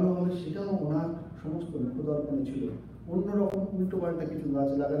লাগানো হবে সেটাও ওনার সমস্ত লক্ষ্যদর্পণে ছিল। অন্যরকম উল্টো পাল্টা কিছু গাছ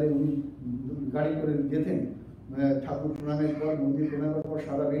লাগালে উনি গাড়ি করে যেতেন, ঠাকুর প্রণামের পর, মন্দির প্রণামের পর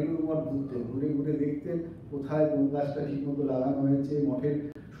সারা বেলুর মঠ ঘুরতেন, ঘুরে ঘুরে দেখতেন কোথায় কোন গাছটা ঠিক মতো লাগানো হয়েছে। মঠের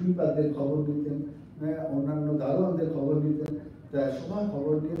সুইপারদের খবর নিতেন, অন্যান্য দারোয়ানদের খবর নিতেন। তা সবার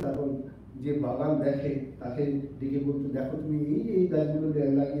খবর নিয়ে তারপর যে বাগান দেখে তাকে ডেকে বলতে, দেখো তুমি এই গাছগুলো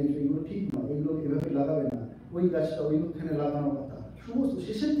লাগিয়েছো, এগুলো ঠিক নয়, এগুলো এভাবে লাগাবে না, ওই গাছটা ওইখানে লাগানোর কথা। সমস্ত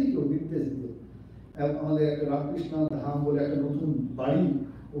শেষের দিকেও নির্দেশ দিত। আমাদের একটা রামকৃষ্ণ ধাম বলে একটা নতুন বাড়ি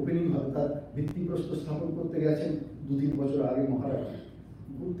ওপেনিং হবে, তার ভিত্তিপ্রস্তর স্থাপন করতে গেছেন 2-3 বছর আগে মহারাজ।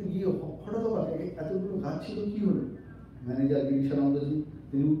 ঘুরতে গিয়ে হঠাৎ অবাক, এতগুলো গাছ ছিল কি হলো? ম্যানেজার গিরিশানন্দজি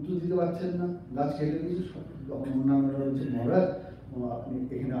তিনি উত্তর দিতে পারছেন না, গাছ কেটে দিয়েছে। তখন অন্যান্যরা বলছে মহারাজ আপনি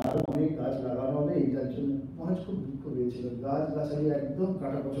এখানে আরো অনেক গাছ লাগানো হবে, এইটার জন্য মহারাজ খুব দুঃখ পেয়েছিলেন। গাছ গাছালি একদম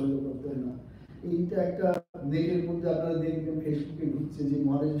কাটা পছন্দ করতেন না। এইটা একটা নেটের মধ্যে আপনারা দেখবেন ফেসবুকে ঘুরছে যে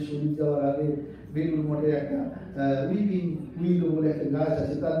মহারাজের শরীর যাওয়ার আগে বেলুর মঠে একটা উইপিং উইলো বলে একটা গাছ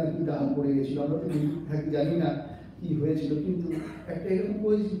আছে, তার নাকি দাম পড়ে গেছিল। আমরা তো থাকি জানি না কি হয়েছিল, কিন্তু একটা এরকম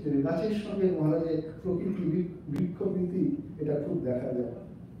পরিচিত গাছের সঙ্গে মহারাজের প্রকৃতি বৃক্ষপ্রীতি এটা খুব দেখা যায়।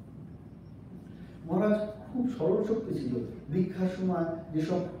 মহারাজ খুব সরল শক্তি ছিল। দীক্ষার সময়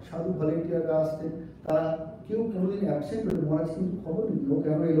যেসব সাধু ভলেন্টিয়াররা আসতেন তারা কেউ কোনোদিন অ্যাবসেন্ট হলে মহারাজ কিন্তু খবর নিত, ও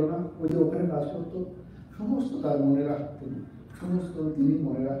কেন এলো না, ওই যে ওখানে কাজ করতো, সমস্ত তার মনে রাখতেন, সমস্ত তিনি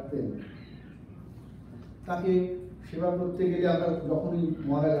মনে রাখতেন। তাকে সেবা করতে গেলে আমরা যখনই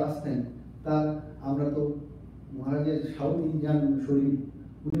মহারাজ আসতেন তার আমরা তো মহারাজের সাউথ ইন্ডিয়ান শরীর,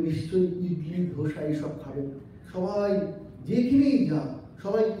 উনি নিশ্চয়ই ইডলি ধোসা এইসব খাবেন। সবাই যেখানেই যা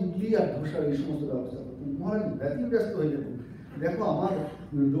সবাই ইডলি আর ধোসার এই সমস্ত ব্যবস্থা করতেন। মহারাজ ব্যতিব্যস্ত হয়ে যেতেন। দেখো আমার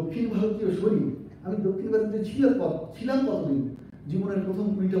দক্ষিণ ভারতীয় শরীর, আমি দক্ষিণ ভারতে ছিলাম কতদিন, জীবনের প্রথম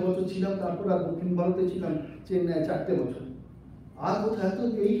 20টা বছর ছিলাম, তারপর আর দক্ষিণ ভারতে ছিলাম চেন্নাই 4টে বছর। আর কোথায় তো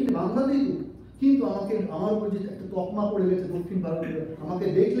এইখানে বাংলাতেই তো, কিন্তু আমাকে আমার উপর যে একটা তকমা পড়ে গেছে দক্ষিণ ভারতে, আমাকে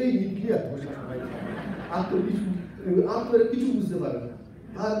দেখলেই ইডলি আর ধোসা সবাই, আর তো কিছু বুঝতে পারে না।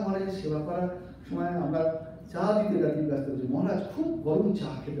 আর মহারাজের সেবা করার সময় আমরা চা দিতে ব্যস্ত হচ্ছি। মহারাজ খুব গরম চা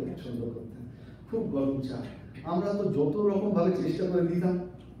খেতে পছন্দ করতেন, খুব গরম চা। আমরা তো যত রকম ভাবে চেষ্টা করে দিতাম,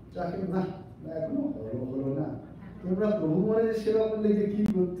 চা খেতে না এখনো হলো না। তোমরা প্রভু মহারাজের সেবা করলে যে কি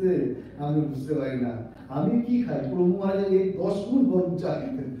করতে আমি বুঝতে পারি না। আমি কি খাই, প্রভু মহারাজের এই 10 গুণ গরম চা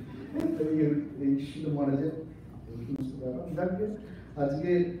খেতেন। এই ছিল মহারাজের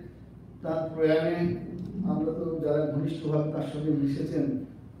আজকে তার প্রয়াণে আমরা তো যারা ঘনিষ্ঠভাবে তার সঙ্গে মিশেছেন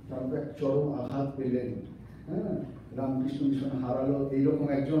তারা তো এক চরম আঘাত পেলেন। হ্যাঁ, রামকৃষ্ণ মিশন হারালো এইরকম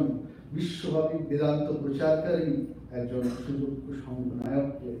একজন বিশ্বব্যাপী বেদান্ত প্রচারকারী একজন সুযোগ্য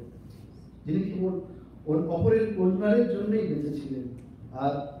সংঘনায়ককে, যিনি কেবল অপরের কল্যাণের জন্যই বেঁচেছিলেন।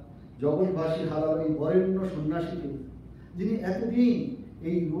 আর জগৎবাসী হারালো এই বরেণ্য সন্ন্যাসীকে, যিনি এতদিন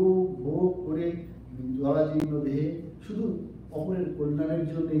এই রোগ ভোগ করে জরাজীর্ণ দেহে শুধু অপরের কল্যাণের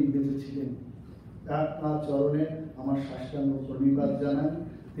জন্যই বেঁচেছিলেন। তার চরণে আমার সাষ্টাঙ্গ প্রণিপাত জানাই।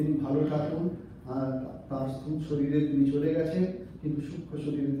 তিনি ভালো থাকুন। আর তার স্থূল শরীরে তিনি চলে গেছেন, কিন্তু সূক্ষ্ম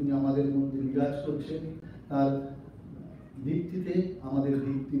শরীরে তিনি আমাদের মধ্যে বিরাজ করছেন। তার দীপ্তিতে আমাদের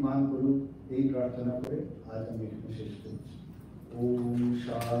দীপ্তিমান করুক, এই প্রার্থনা করে আজ আমি এখানে শেষ করছি। ওম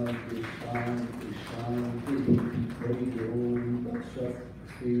শান্তি শান্তি শান্তি। হরি ওম তৎসৎ।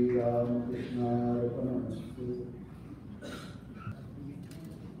 শ্রী রামকৃষ্ণার্পণমস্তু।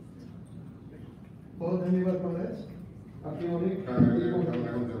 बहुत धन्यवाद महाराज, आपने अनेक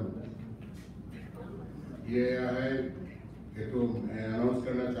ये है ये तो मैं अनाउंस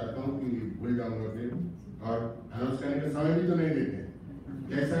करना चाहता हूँ कि भूल जाऊंगा फिर, और अनाउंस करने का समय भी तो नहीं देते।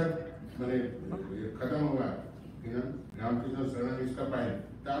 जैसा मैंने खत्म हुआ कि ना रामकृष्ण शरण इसका पाए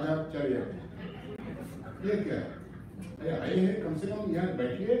ताजा चले जाते। ये क्या है, अरे आए हैं कम से कम यहाँ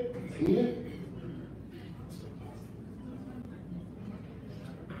बैठिए सुनिए।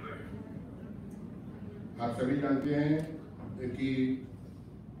 आप सभी जानते हैं कि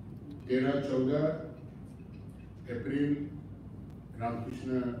 13-14 अप्रैल रामकृष्ण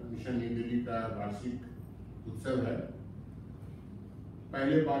मिशन न्यू दिल्ली का वार्षिक उत्सव है।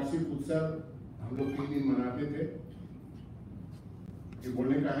 पहले वार्षिक उत्सव हम लोग 3 दिन मनाते थे। ये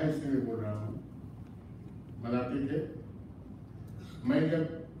बोलने का है इसलिए मैं बोल रहा हूँ, मनाते थे। मैं जब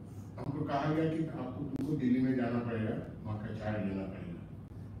हमको कहा गया कि आपको तुमको दिल्ली में जाना पड़ेगा, वहाँ का चार्ज लेना पड़ेगा,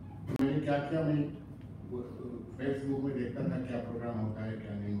 तो मैंने क्या किया, मैं फेसबुक में देखता था क्या प्रोग्राम होता है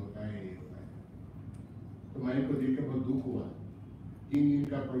क्या नहीं होता है, ये होता है। तो मैंने को देख के बहुत दुख हुआ। 3 दिन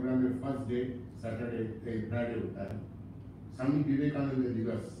का प्रोग्राम में फर्स्ट डे सैटरडे फ्राइडे होता है, स्वामी विवेकानंद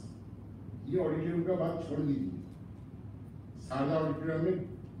दिवस। ये ऑडिटोरियम का बात छोड़ दीजिए, सादा ऑडिटोरियम में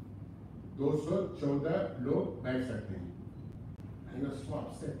 214 लोग बैठ सकते हैं। I was so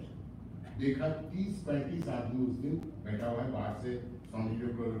upset। देखा 30-35 आदमी उस दिन बैठा हुआ है, बाहर से स्वामी जी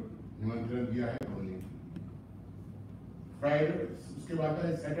को निमंत्रण दिया है बोलने। फ्राइडे उसके बाद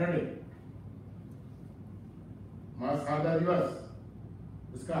है सैटरडे महासादा दिवस,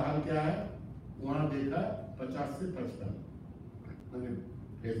 उसका हाल क्या है वहां देखा 50 से 55 मैंने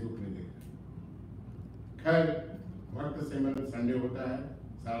फेसबुक में देखा। खैर वक्त से मतलब संडे होता है,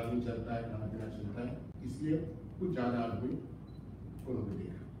 सारा दिन चलता है, खाना पीना चलता है, इसलिए कुछ ज्यादा आदमी को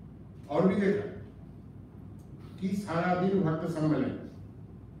देखा और भी देखा। कि सारा दिन भक्त सम्मेलन,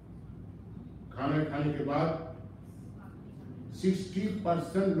 खाना खाने के बाद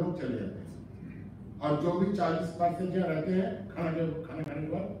 60% लोग चले जाते हैं और जो भी 40% यहाँ रहते हैं खाना खाने के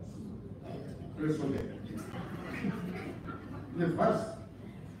बाद फिर सो जाते हैं। फर्स्ट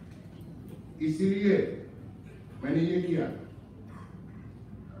इसीलिए मैंने ये किया,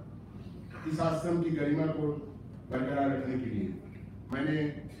 इस आश्रम की गरिमा को बरकरार रखने के लिए मैंने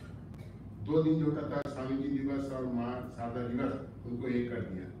 2 दिन जो होता था स्वामी जी दिवस और माँ शारदा दिवस, उनको एक कर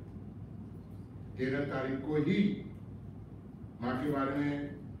दिया। 13 तारीख को ही माँ के बारे में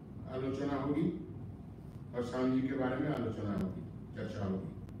आलोचना होगी और स्वामी जी के बारे में आलोचना होगी, चर्चा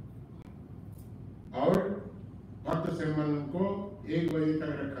होगी। और भक्त सम्मेलन को 1 बजे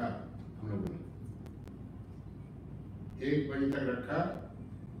तक रखा हम लोगों ने, 1 बजे तक रखा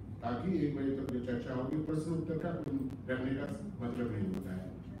ताकि 1 बजे तक जो चर्चा होगी प्रश्न उत्तर का रखने का मतलब नहीं होता है।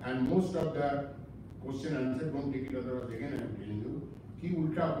 And most of the question answer don't take it otherwise again I am telling you कि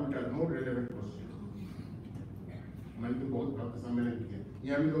उल्टा नो रेलेवेंट क्वेश्चन। मैंने तो बहुत भक्त सम्मेलन किया,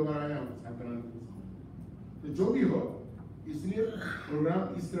 यहाँ भी 2 बार आया हूँ साधारण। तो जो भी हो, इसलिए प्रोग्राम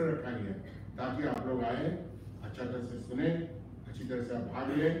इस तरह रखा गया ताकि आप लोग आए, अच्छा तरह से सुने, अच्छी तरह से आप भाग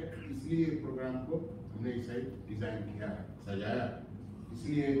लें। इसलिए प्रोग्राम को हमने ऐसा ही डिजाइन किया है, सजाया।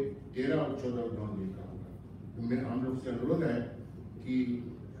 इसलिए 13 और 14 और 9 दिन का होगा। तो मैं हम लोग से अनुरोध है कि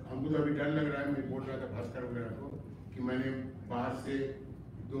हमको तो अभी डर लग रहा है, मैं बोल रहा था भास्कर वगैरह को कि मैंने बाहर से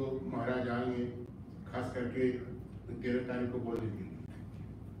 2 महाराज आएंगे, खास करके 13 तारीख को बोलने के लिए,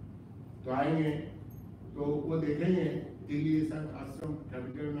 तो आएंगे तो वो देखेंगे दिल्ली आश्रम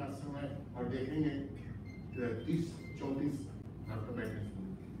कैपिटल में आश्रम है और देखेंगे 30-34 भक्त बैठे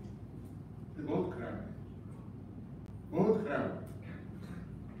सुनने, तो बहुत खराब है, बहुत खराब है।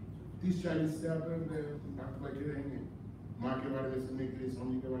 30-40 से आप भक्त बैठे रहेंगे माँ के बारे में सुनने के लिए,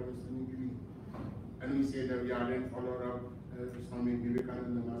 स्वामी के बारे में सुनने के लिए। And we say that we are a follower of Swami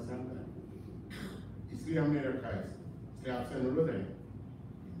Vivekananda महाराज, इसलिए हमने रखा है। इसलिए आपसे अनुरोध है,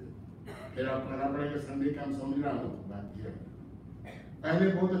 फिर आप करना पड़ेगा संडे का, हम समझ रहा हूँ बात किया। पहले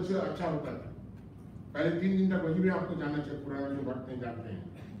बहुत अच्छा होता था, पहले 3 दिन तक वही भी आपको जानना चाहिए, पुराना जो भक्त नहीं जानते हैं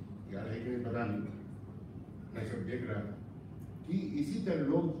यार है कि नहीं पता नहीं, मैं सब देख रहा था कि इसी तरह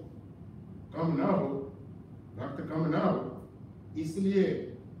लोग कम ना हो, भक्त कम ना हो, इसलिए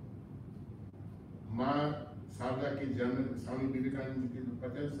माँ शारदा की जन्म, स्वामी विवेकानंद जी की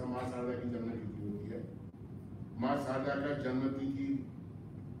पता है माँ शारदा की जन्म तिथि होती है। माँ शारदा का जन्म तिथि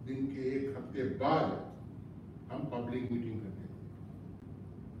दिन के 1 हफ्ते बाद हम पब्लिक मीटिंग करते थे,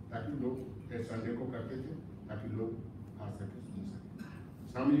 ताकि लोग संडे को करते थे ताकि लोग आ सके, सुन सके।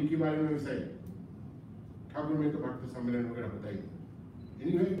 स्वामी जी के बारे में वैसा ही ठाकुर में तो भक्त सम्मेलन वगैरह होता ही था।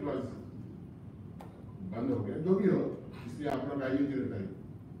 एनीवे इट वाज बंद हो गया, जो भी हो। इसलिए आप लोग आइए 13 तारीख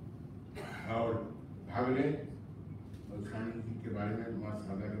और भाग लें और स्वामी जी के बारे में, माँ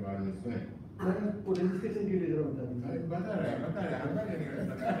शारदा के बारे में सुने। रजिस्ट्रेशन के लिए बता दीजिए। बता रहा है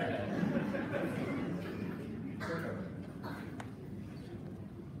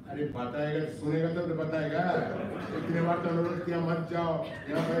अरे बताएगा, सुनेगा तब तो बताएगा। इतने बार तो अनुरोध किया मत जाओ,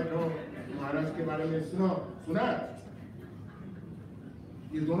 यहाँ बैठो, महाराज के बारे में सुना।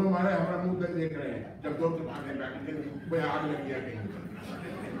 ये दोनों महाराज हमारा मुंह तक देख रहे हैं, जब दौड़ के भागने बैठे कोई आग लग गया कहीं,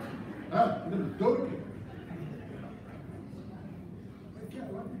 हाँ दौड़ के।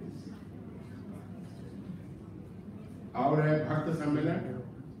 और है भक्त सम्मेलन।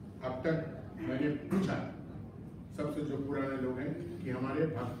 अब तक मैंने पूछा सबसे जो पुराने लोग हैं कि हमारे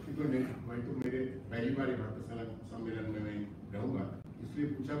भक्त तो नहीं, वही तो मेरे पहली बार भक्त सम्मेलन में मैं रहूंगा, इसलिए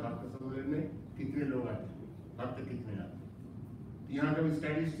पूछा भक्त सम्मेलन में कितने लोग आते, भक्त कितने आते। यहाँ का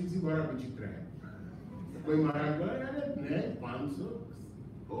स्टैटिस्टिक्स ही बड़ा विचित्र है। कोई महाराज बोला नहीं 500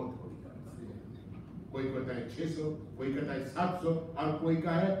 बहुत होता है, कोई कहता है 600, कोई कहता है 700 और कोई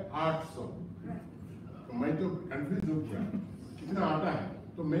का है 800। तो मैं तो कंफ्यूज हो गया कितना आता है,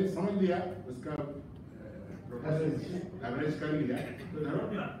 तो मैं समझ लिया उसका एवरेज कर लिया, तो धरो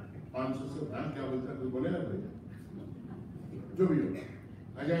 500 से क्या बोलता, कोई बोलेगा कोई, जो भी हो।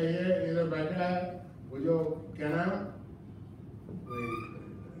 अच्छा ये इधर बैठा है वो जो क्या नाम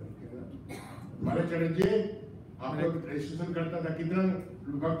महाराज चटर्जी, आप लोग रजिस्ट्रेशन करता था, कितना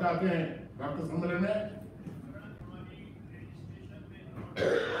भक्त आते हैं भक्त सम्मेलन में?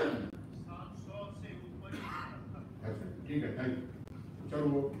 अच्छा ठीक है, थैंक यू। चलो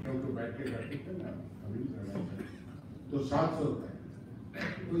वो तो बैठ के करते थे ना अभी तो 700 होता है।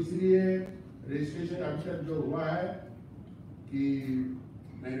 तो इसलिए रजिस्ट्रेशन अभी तक जो हुआ है कि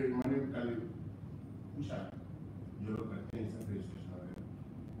मैंने कल पूछा जो लोग करते हैं सब रजिस्ट्रेशन वगैरह,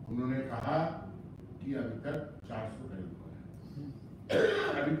 उन्होंने कहा कि अभी तक 400 करीब हुआ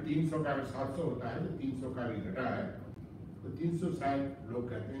है। अभी 300 का 700 होता है तो 300 का भी घटा है, तो 300 शायद लोग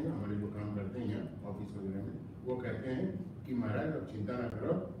कहते हैं, हमारे जो काम करते हैं यहाँ ऑफिस वगैरह में, वो कहते हैं कि महाराज अब चिंता ना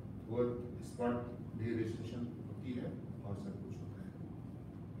करो, वो स्पॉट रजिस्ट्रेशन होती है और सब कुछ होता है।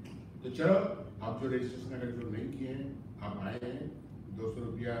 तो चलो, आप जो रजिस्ट्रेशन अगर जो नहीं किए हैं, आप आए हैं, 200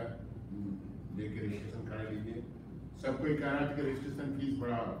 रुपया दे के रजिस्ट्रेशन करा लीजिए। सब कोई कह रहा था कि रजिस्ट्रेशन फीस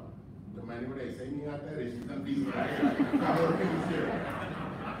बढ़ाओ, तो मैंने बोला ऐसा ही नहीं आता है, रजिस्ट्रेशन फीस बढ़ाएगा।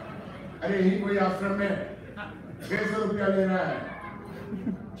 अरे यही कोई आश्रम में 600 रुपया ले रहा है,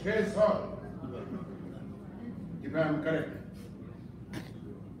 600, if I am correct।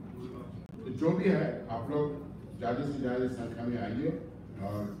 तो जो भी है, आप लोग ज्यादा से ज्यादा संख्या में आइए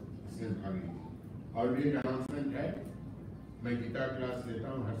और इसमें भाग लीजिए। और भी एक अनाउंसमेंट है, मैं गीता क्लास लेता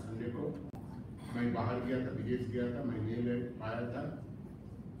हूँ हर संडे को। मैं बाहर गया था, विदेश गया था, मैं नहीं ले पाया था।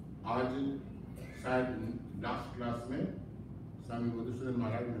 आज शायद लास्ट क्लास में स्वामी मधुसूदन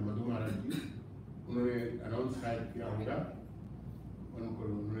महाराज ने, मधु महाराज जी, उन्होंने अनाउंस शायद किया होगा,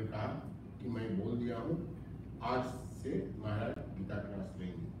 उन्होंने कहा कि मैं बोल दिया हूँ आज से महाराज गीता क्लास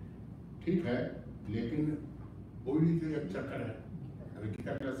लेंगे। ठीक है, लेकिन वो भी तो एक चक्कर है, अभी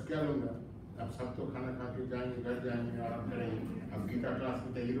गीता क्लास क्या लूँगा, अब सब तो खाना खा के जाएंगे, घर जाएंगे, आराम करेंगे। अब गीता क्लास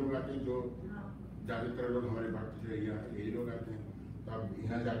में तो यही लोग आते हैं, जो ज़्यादातर लोग हमारे भक्त जो यहाँ यही लोग आते हैं। तो अब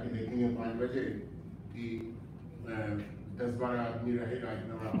यहाँ जाके देखेंगे 5 बजे कि 10-12 आदमी रहेगा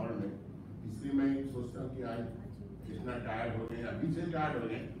इतना बड़ा हॉल में, इसलिए मैं सोचता हूँ कि आज इतना टायर्ड हो गए, अभी से टायर्ड हो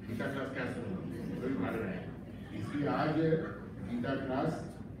गए, गीता क्लास कैसे होगी, कोई भाग रहे हैं, इसलिए आज गीता क्लास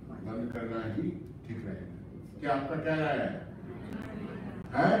बंद करना ही ठीक रहेगा। क्या आपका क्या राय है?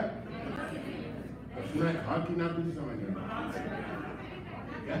 सुना है? हाँ कि ना, कुछ समझ नहीं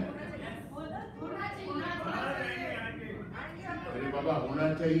क्या? अरे बाबा, होना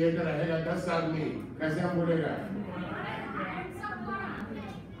चाहिए तो रहेगा 10 आदमी, कैसे हम बोलेगा?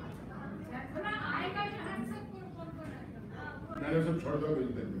 मैंने सब छोड़ दो,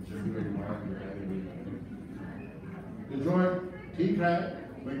 तो जो है ठीक है,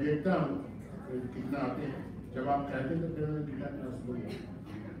 मैं देखता हूँ कितना आते हैं। जब आप कहते हैं तो फिर मैं गीता क्लास लूँगा,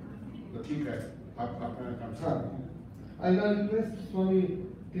 तो ठीक है, आप अपना काम। हाँ, I now request Swami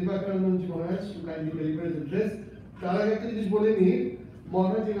Kripakanand Maharaj to kindly deliver his address। তার আগে একটা জিনিস বলে নিই,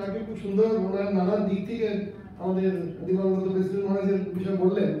 মহারাজ এর আগে খুব সুন্দর ওনার নানান দিক থেকে আমাদের দিবংগত প্রেসিডেন্ট মহারাজের বিষয়ে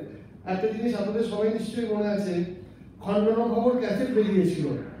বললেন। একটা জিনিস আপনাদের সবাই নিশ্চয়ই মনে আছে, খণ্ডন খবর ক্যাসেট বেরিয়েছিল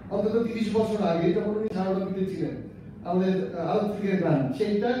অন্তত 30 বছর আগে, যখন উনি সারদাপীঠে ছিলেন, আমাদের আলোচকের গান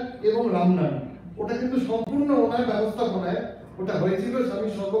সেইটা এবং রামনাম, ওটা কিন্তু সম্পূর্ণ ওনার ব্যবস্থাপনায় ওটা হয়েছিল। স্বামী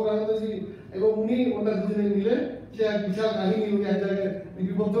সর্বকানন্দজি এবং উনি ওনার দুজনে মিলে সে এক বিশাল কাহিনী উনি এক জায়গায়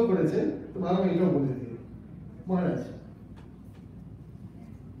লিপিবদ্ধ করেছেন। তো ভালো, এটাও বলে দিই মহারাজ।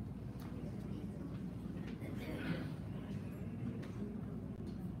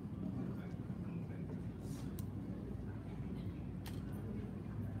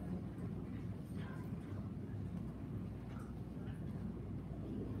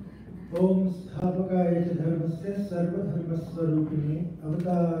 ओम स्थापकाय च धर्मस्य सर्वधर्मस्वरूपिणे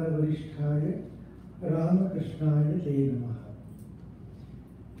अवतार वरिष्ठाय रामकृष्णाय ते नमः।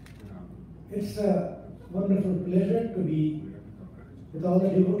 It's a wonderful pleasure to be with all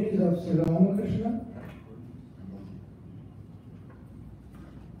the devotees of Sri Ramakrishna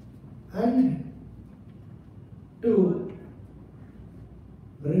and to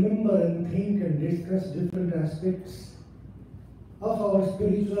remember and think and discuss different aspects of our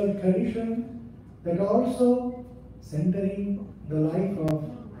spiritual tradition, that also centering the life of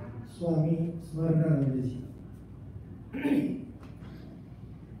Swami Smaranananda ji.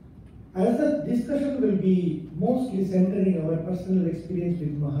 As the discussion will be mostly centering our personal experience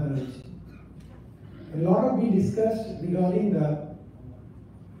with Maharaj, a lot will be discussed regarding the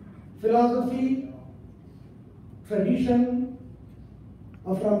philosophy, tradition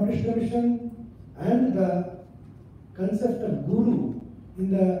of Ramakrishna Mission and the concept of guru in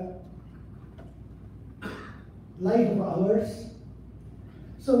the life of ours.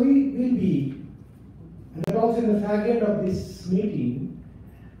 So we will be, and also in the fag end of this meeting,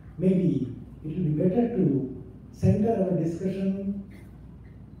 maybe it will be better to center our discussion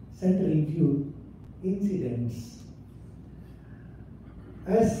centering few incidents.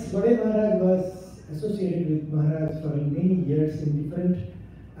 As Vade Maharaj was associated with Maharaj for many years in different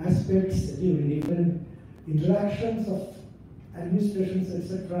aspects, during different interactions of administrations,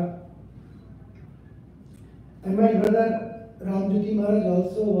 etc. And my brother Ramjyoti Maharaj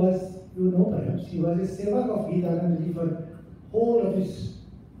also was, you know perhaps, he was a sevak of Geetananda ji for whole of his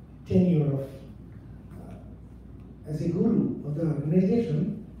tenure of as a guru of the organization.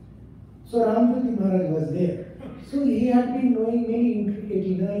 So Ramjyoti Maharaj was there. So he had been knowing many intricate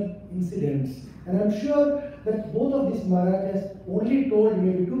inner incidents. And I'm sure that both of these Maharajas only told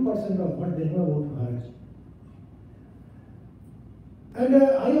maybe 2% of what they know about Maharaj. And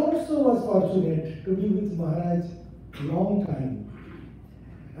I also was fortunate to be with Maharaj a long time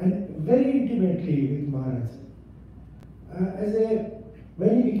and very intimately with Maharaj.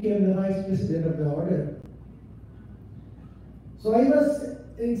 When he became the vice president of the order, so I was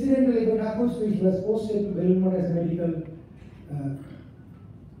incidentally, when Thakur's which was posted to Belmont as a medical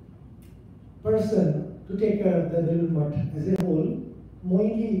person to take care of the Belmont as a whole,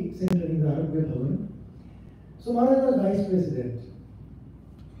 mainly centered in the Arabia Bhavan. So Maharaj was vice president.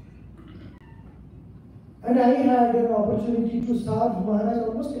 And I had an opportunity to serve Maharaj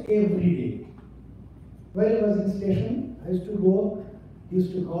almost every day. While I was in station, I used to go, he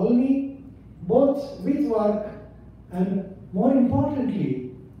used to call me, both with work and more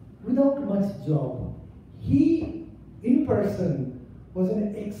importantly, without much job. He, in person, was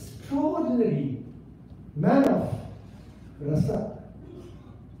an extraordinary man of rasa.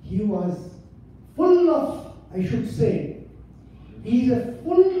 He was full of, I should say, he is a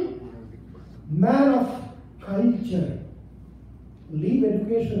full man of culture. Leave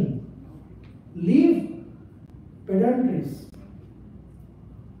education, leave pedantries.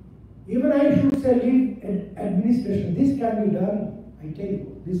 Even I should say leave administration. This can be done, I tell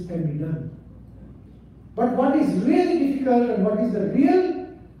you, this can be done. But what is really difficult and what is the real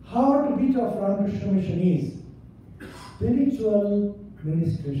heartbeat of Ramakrishna Mission is spiritual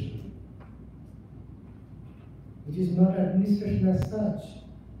ministration, which is not administration as such.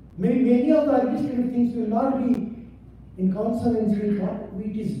 Many of the administrative things will not be in consonance with what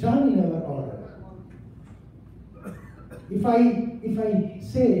it is done in our order. If I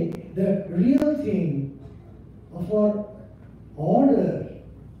say the real thing of our order,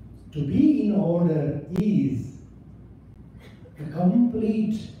 to be in order is a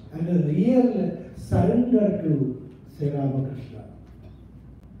complete and a real surrender to Sri Ramakrishna.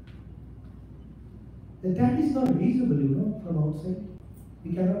 That is not visible, from outside.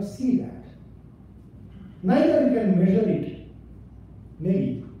 We cannot see that. Neither we can measure it,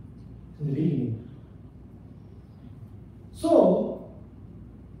 maybe, in the beginning. So,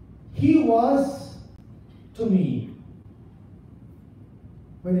 he was, to me,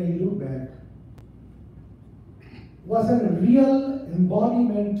 when I look back, was a real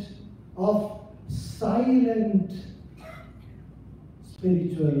embodiment of silent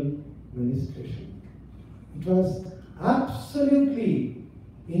spiritual ministration. It was absolutely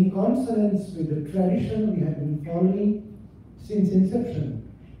in consonance with the tradition we have been following since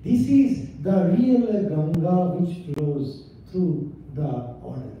inception. This is the real Ganga which flows through the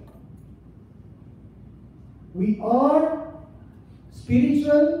order. We are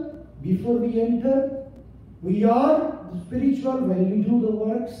spiritual before we enter. We are spiritual when we do the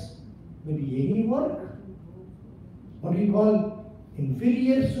works, maybe any work, what we call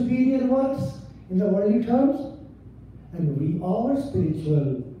inferior, superior works in the worldly terms. And we are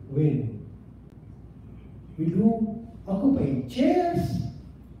spiritual when we do occupy chairs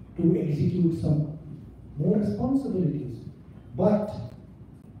to execute some more responsibilities. But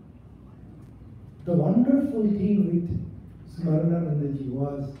the wonderful thing with Smaranananda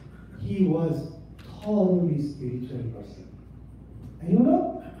was he was thoroughly spiritual person. And you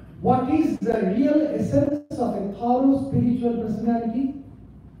know what is the real essence of a thorough spiritual personality?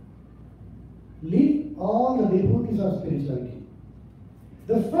 Live all the devotees of spirituality.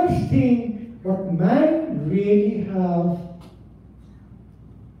 The first thing what man really have,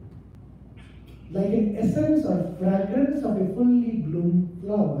 like an essence or fragrance of a fully bloomed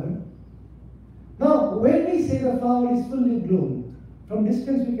flower. Now, when we say the flower is fully bloomed, from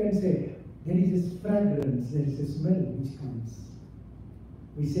distance we can say there is this fragrance, there is a smell which comes.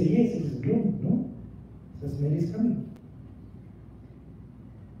 We say yes, it is bloomed, no? The smell is coming.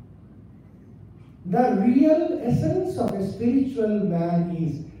 The real essence of a spiritual man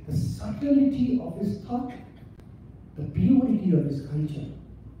is the subtlety of his thought, the purity of his culture.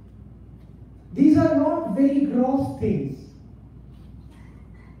 These are not very gross things.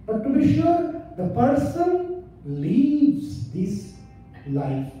 But to be sure, the person lives this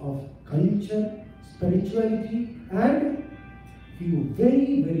life of culture, spirituality, and few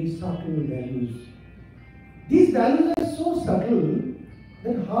very, very subtle values. These values are so subtle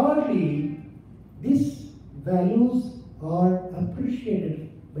that hardly these values are appreciated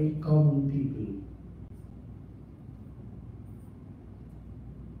by common people.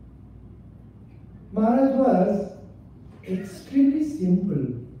 Maharaj was extremely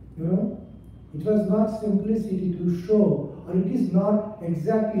simple, It was not simplicity to show or it is not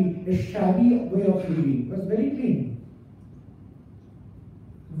exactly a shabby way of living. It was very clean.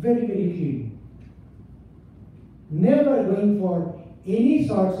 Very, very clean. Never going for any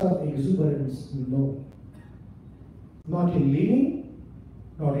sorts of exuberance, no. Not in living,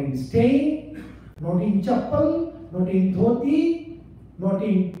 not in staying, not in chappal, not in dhoti, not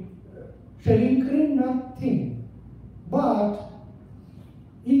in shaving cream, nothing. But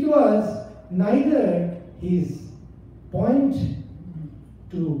it was neither his point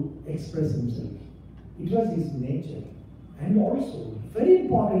to express himself. It was his nature. And also, very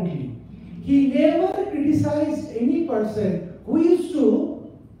importantly, he never criticized any person who used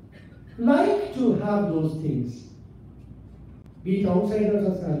to like to have those things, be it outsiders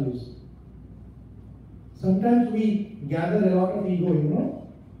or sadhus. Sometimes we gather a lot of ego, you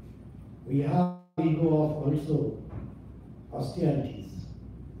know. We have ego of also austerities.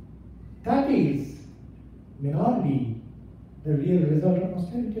 That may not be the real result of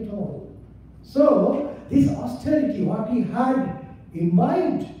austerity at all. So, this austerity, what he had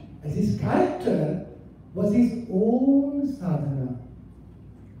imbibed as his character, was his own sadhana.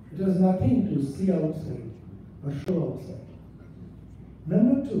 It was nothing to see outside or show outside.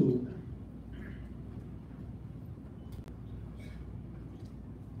 Number two,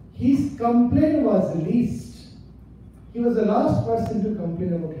 his complaint was least. He was the last person to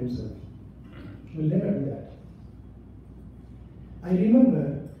complain about himself. He will never do that. I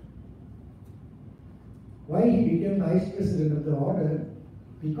remember why he became vice president of the order,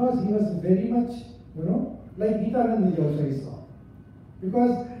 because he was very much, like Gitananda also I saw.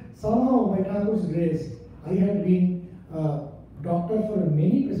 Because somehow by Thakur's grace, I had been a doctor for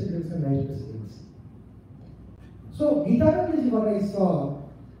many presidents and vice presidents. So Gitananda what I saw,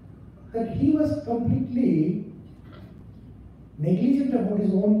 that he was completely negligent about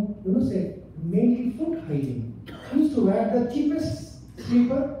his own, mainly food hygiene. He used to wear the cheapest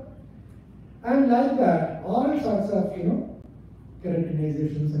sleeper, and like that, all sorts of,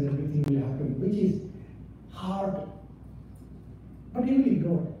 keratinizations and everything will happen, which is hard. But he will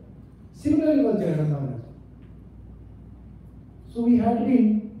ignore. Similarly was Jagannath Maharaj. So we had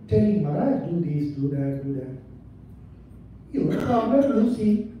been telling Maharaj, do this, do that, do that. Your problem, you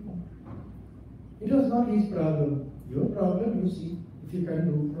see. It was not his problem. Your problem, you see. If you can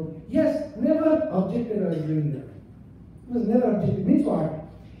do. Yes, never objected as doing that. It was never objected. Means what?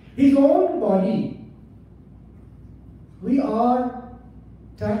 His own body, we are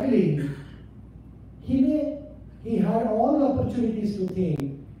tackling. He had all the opportunities to think,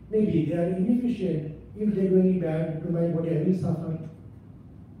 maybe they are inefficient. If they do any bad to my body, I will suffer.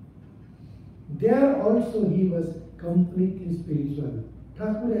 There also he was completely spiritual.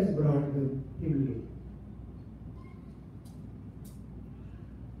 Thakur has brought them, he will do.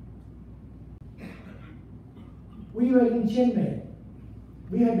 We were in Chennai.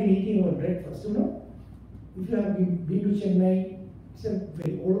 We have been eating our breakfast, If you have been to Chennai, it's a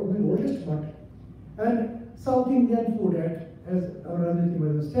very oldest mart. And South Indian food, as our Radhati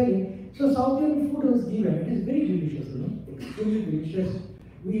was telling. So South Indian food was given. It is very delicious, extremely delicious.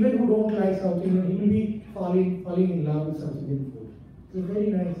 Even who don't like South Indian, he will be falling in love with South Indian food. It's very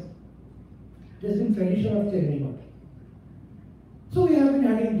nice. It has been tradition of Chennai mart. So we have been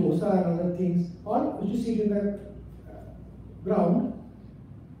having dosa and other things. All which you see in the ground.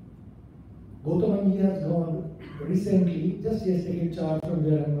 Gautamanji has gone recently, just yesterday, charge from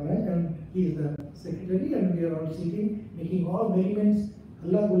Jagannath Maharaj, and he is the secretary, and we are all sitting, making all merriments,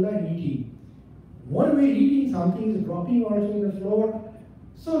 Allah Gulla and eating. One way eating, something is dropping also in the floor.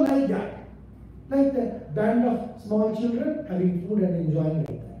 So like that. Like the band of small children having food and enjoying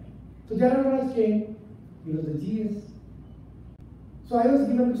like that. So Jagannath Maharaj came, he was the GS. So I was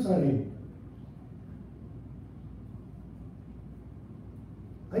given to serve him.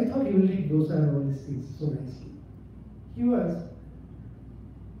 I thought he will eat dosa and all these things so nicely. He was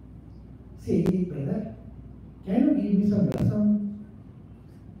saying, brother, can you give me some rasam?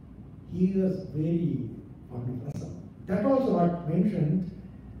 He was very fond of rasam. That also what mentioned,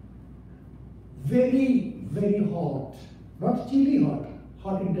 very, very hot. Not chilly hot,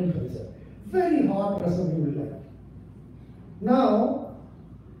 hot in temperature. Very hot rasam you will like. Now,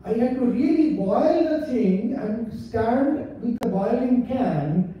 I had to really boil the thing and stand with the boiling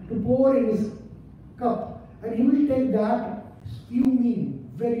can to pour in his cup, and he will take that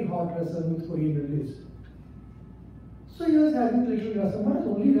fuming, very hot rasam with coriander leaves. So he was having little rasam, but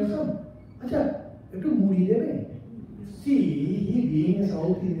only rasam. Acha, to muri debe. See, he being a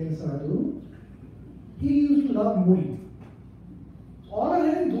South Indian sadhu, he used to love muri. All are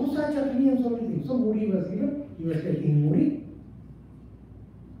having dosa, chutney and so many things. So muri was given, he was taking muri.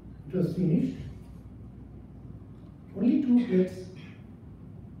 It was finished. only 2 plates.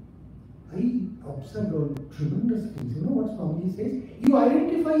 I observed all tremendous things. You know what Swamiji says? You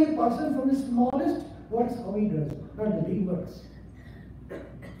identify a person from the smallest words, how he does, not the big words.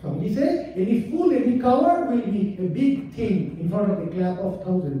 Swamiji says, any fool, any coward will be a big thing in front of a clap of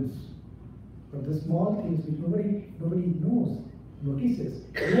thousands. But the small things which nobody knows, notices,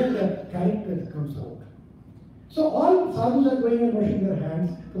 where the character comes out. So all sadhus are going and washing their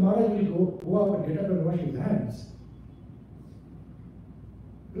hands. The Maharaj will go out and get up and wash his hands.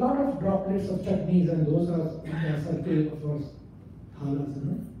 A lot of droplets of chutneys and those are in a circle of those thalas, you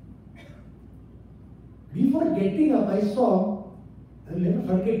know. Before getting up, I saw, I'll never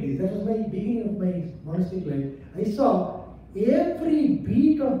forget this, that was my beginning of my monastic life. I saw every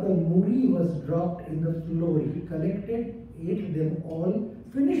bead of the muri was dropped in the floor. He collected, ate them all,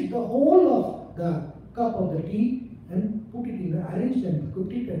 finished the whole of the cup of the tea and put it in, arranged and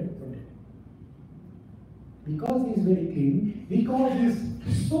cooked it and put it. Because he is very clean, because he is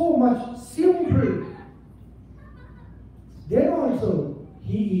so much simple, then also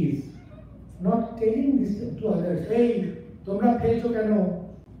he is not telling this to others, hey, tumra phecho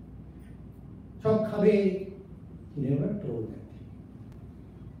keno, chop khabe. He never told that.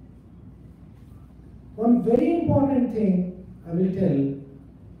 One very important thing I will tell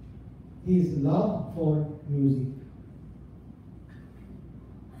is love for music.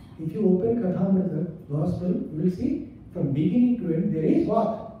 If you open Kathamrita, Gospel, you will see from beginning to end there is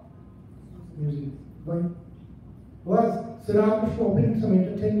what? Music. Why? Was Sri Ramakrishna opening some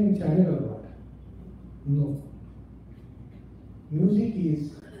entertainment channel or what? No. Music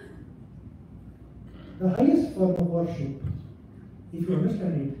is the highest form of worship, if you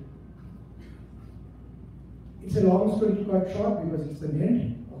understand it. It's a long story, quite short because it's the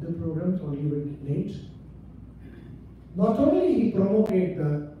end of the program, so only went late. Not only he promoted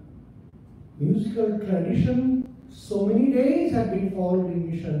the musical tradition, so many days have been followed in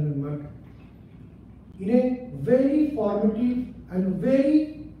mission, but in a very formative and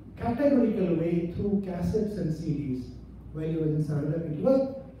very categorical way through cassettes and CDs while he was in Saranapet. He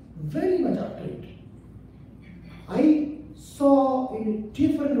was very much after it. I saw in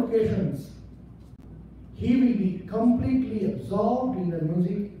different occasions he will be completely absorbed in the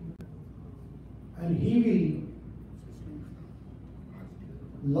music and he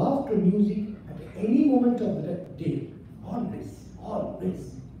will love to music at any moment of the day.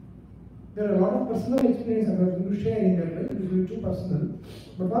 Always. There are a lot of personal experience I'm not going to share in that way, it will be too personal.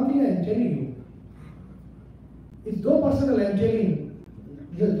 But one thing I am telling you, it's though personal, I am telling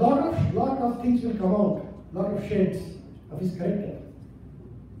you, a lot of things will come out, lot of shades of his character.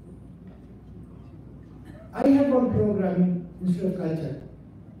 I had one program in Institute of Culture,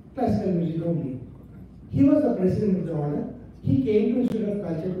 classical music only. He was the president of the order. He came to Institute of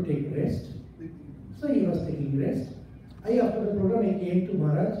Culture to take rest. So he was taking rest. After the program, I came to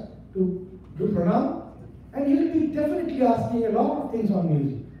Maharaj to do pranam, and he will be definitely asking a lot of things on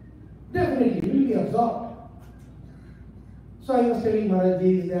music. Definitely, he will be absorbed. So I was telling Maharaj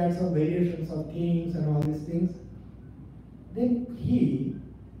these, that, some variations of themes and all these things. Then he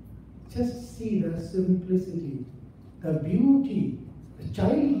just see the simplicity, the beauty, the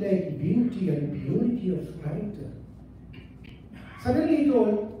childlike beauty and purity of character. Suddenly he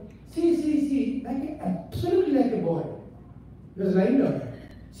told, see, absolutely like a boy. He was lying down.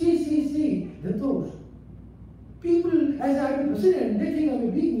 See, those people, as I am president, they think I'm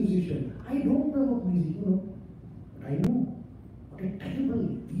a big musician. I don't know about music, you know. But I know what a terrible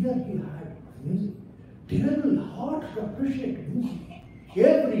ear he had of music. Terrible heart to appreciate music.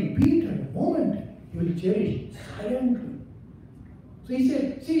 Every beat and moment he will cherish silently. So he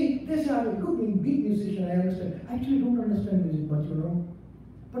said, see, they say I'm a good, big musician, I understand. Actually, I don't understand music much, you know.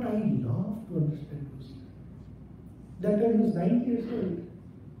 But I love to understand music. That time he was 9 years old.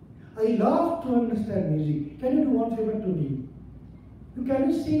 I love to understand music. Can you do one favor to me? Can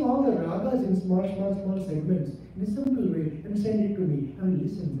you sing all the ragas in small segments in a simple way and send it to me? I will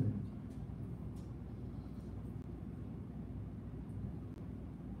listen to them.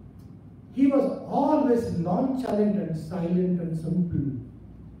 He was always nonchalant and silent and simple.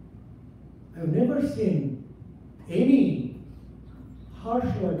 I have never seen any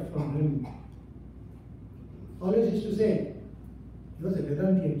harsh word from him. Always used to say, he was a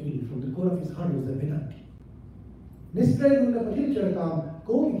Vedanti actually, from the core of his heart he was a Vedanti.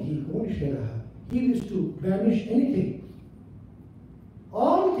 He used to banish anything.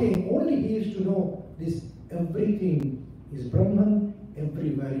 Only he used to know this, everything is Brahman,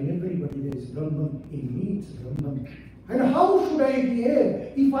 everywhere, in everybody there is Brahman, in me it's Brahman. And how should I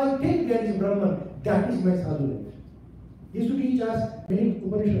behave if I think there is Brahman? That is my sadhu life. He used to teach us many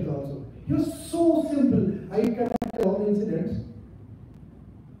Upanishads also. He was so simple. I cannot tell all incident.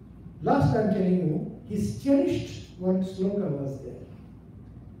 Last I'm telling you, his cherished one sloka was there.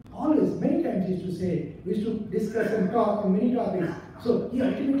 Always, many times he used to say, we used to discuss and talk on many topics. So he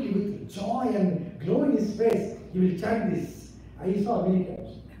ultimately, with joy and glow in his face, he will chant this. I saw many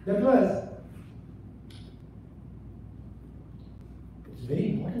times. That was, it's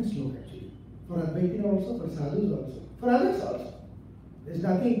very important sloka actually. For Advaitin also, for sadhus also, for others also. There's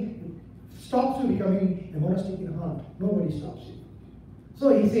nothing stops you becoming a monastic in heart. Nobody stops you.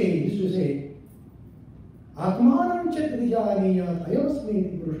 So he used to say, Atmanam Chatrijaniya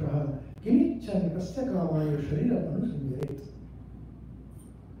Ayavasmeti Purushaha Kimichan Kastakavaya Sharira Manusanyaret.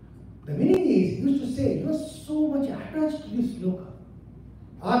 The meaning is, he used to say, he was so much attached to this sloka.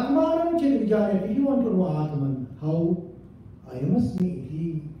 Atmanam Chatrijaniya, if you want to know Atman, how?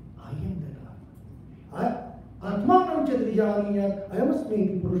 Ayamasmeti, I am that Atman. Atmanam Chatrijaniya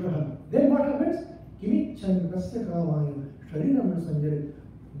Ayamasmeti Purushaha. Then what happens? Kimichan Kastakavaya Sharira Manusanyaret.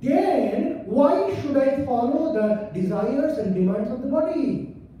 Then, why should I follow the desires and demands of the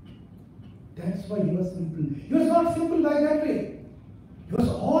body? That's why he was simple. He was not simple by that way. He was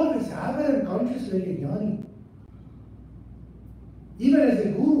always aware and conscious like a jnani. Even as a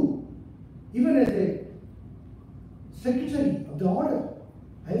guru, even as a secretary of the order,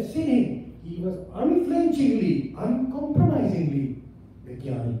 I have seen him. He was unflinchingly, uncompromisingly a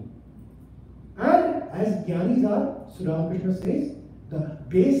jnani. And as jnanis are, Sri Ramakrishna says, the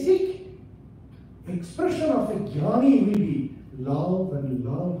basic expression of a jnani will be love and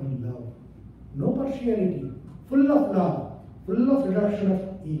love and love. No partiality, full of love, full of reduction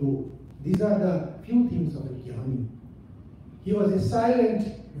of ego. These are the few things of a jnani. He was a silent,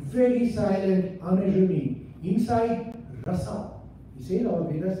 very silent, unassuming. Inside, rasa. He says, our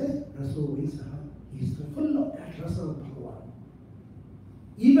Veda says, raso visaha. He is full of that rasa of Bhagavan.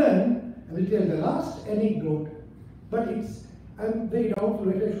 Even, I will tell the last anecdote, but I'm very doubtful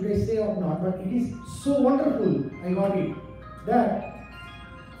whether should I say or not, but it is so wonderful, I got it, that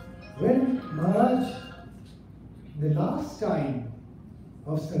when Maharaj, the last time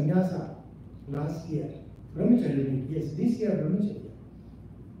of sannyasa, last year, Brahmacharya, yes, this year Brahmacharya.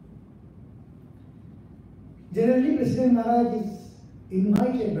 Generally, President Maharaj is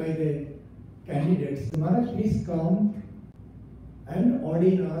invited by the candidates. Maharaj, please come and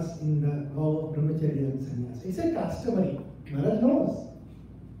ordain us in the vow of Brahmacharya and sannyasa. It's a customary. Maharaj knows.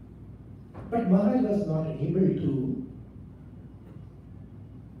 But Maharaj was not able to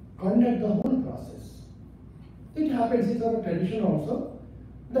conduct the whole process. It happens, it's our tradition also.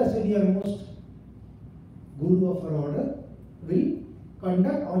 The senior-most guru of our order will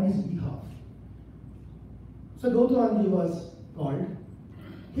conduct on his behalf. So Gautamji was called.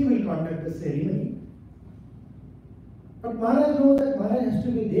 He will conduct the ceremony. But Maharaj knows that Maharaj has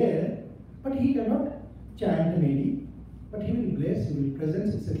to be there, but he cannot chant maybe. But he will bless, he will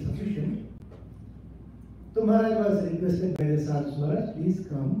presence itself sufficient. So Maharaj was requested by the Sadhus, Maharaj, please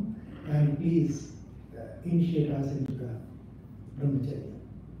come and please initiate us into the Brahmacharya.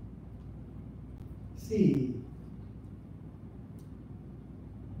 See,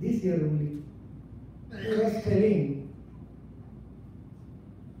 this year only, he was telling,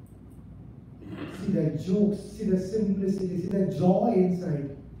 see the jokes, see the simplicity, see the joy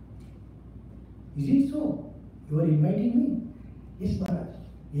inside. Is it so? You are inviting me? Yes, Maharaj.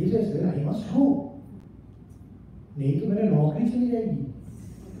 He says, then I must go. नहीं तो मेरा नौकरी चली जाएगी.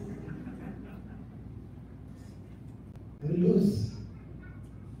 I will lose.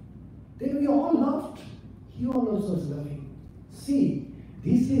 Then we all laughed. He also was laughing. See,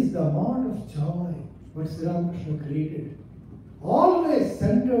 this is the amount of joy what Sri Ramakrishna created. Always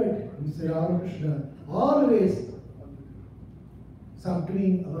centered in Sri Ramakrishna. Always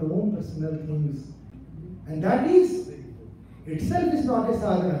subduing our own personal things. And that is, itself is not a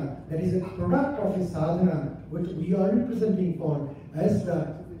sadhana. That is a product of a sadhana which we are representing for as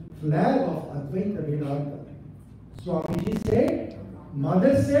the flag of Advaita Vedanta. Swamiji said,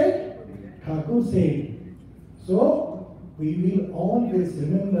 Mother said, Thakur said. So, we will always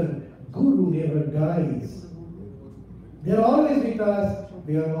remember Guru never dies. They are always with us,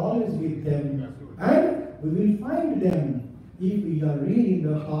 we are always with them, and we will find them if we are really in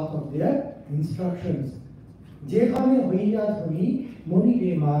the path of their instructions. Jekhane hoiya dhoni, muni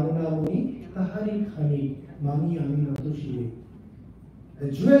de manuna muni, kahari khani, mami amin atushire.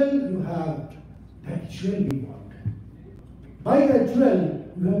 The jewel you have, that jewel we want. By the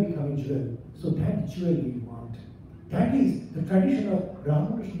jewel, you have become a jewel. So that jewel we want. That is the tradition of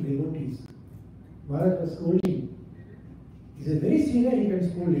Ramakrishna devotees. Maharaj was scolding. He is a very senior, he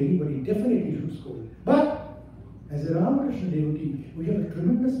can scold anybody, definitely should scold. But as a Ramakrishna devotee, we have a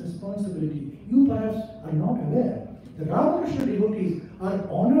tremendous responsibility. You perhaps are not aware. The Ramakrishna devotees are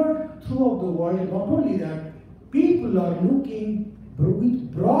honored throughout the world. Not only that, people are looking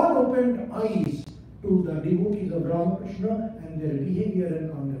with broad opened eyes to the devotees of Ramakrishna and their behavior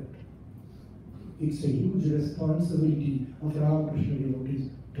and conduct. It's a huge responsibility of Ramakrishna devotees.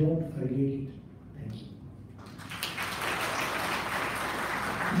 Don't forget it. Thank you.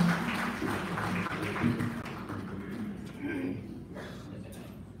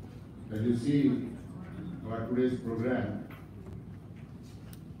 As you see, our today's program,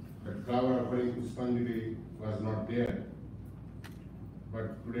 the flower offering Puspanjali was not there. But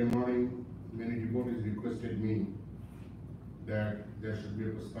today morning, many devotees requested me that there should be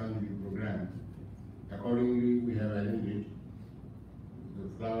a Puspanjali program. Accordingly, we have arranged it. The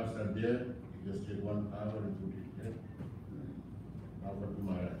flowers are there. You just take one flower and put it there. Offer to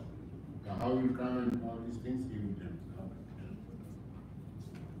Maharaj. Now, how you come and all these things, he will tell.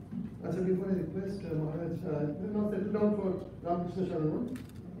 So before I request Maharaj, now settle down for Ramakrishna Sharanam.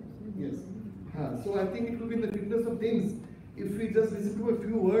 Yes. So I think it will be in the fitness of things if we just listen to a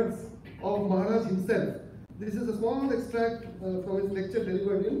few words of Maharaj himself. This is a small extract from his lecture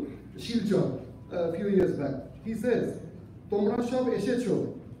delivered in Shilchar a few years back. He says, তোমরা সব এসেছো,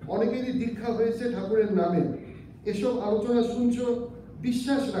 অনেকেরই দীক্ষা হয়েছে ঠাকুরের নামে, এসব আলোচনা শুনছো,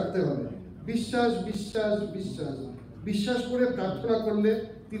 বিশ্বাস রাখতে হবে, বিশ্বাস বিশ্বাস বিশ্বাস বিশ্বাস করে প্রার্থনা করলে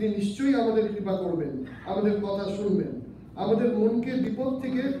তিনি নিশ্চয়ই আমাদের কৃপা করবেন, আমাদের কথা শুনবেন, আমাদের মনকে বিপদ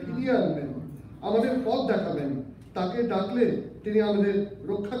থেকে ফিরিয়ে আনবেন, আমাদের পথ দেখাবেন, তাকে ডাকলে তিনি আমাদের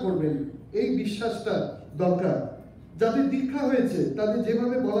রক্ষা করবেন। এই বিশ্বাসটা দরকার। যাদের দীক্ষা হয়েছে তাদের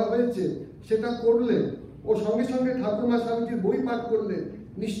যেভাবে বলা হয়েছে সেটা করলে ও সঙ্গে সঙ্গে ঠাকুরমা স্বামীজির বই পাঠ করলে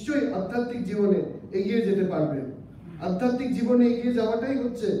নিশ্চয়ই আধ্যাত্মিক জীবনে এগিয়ে যেতে পারবেন। আধ্যাত্মিক জীবনে এগিয়ে যাওয়াটাই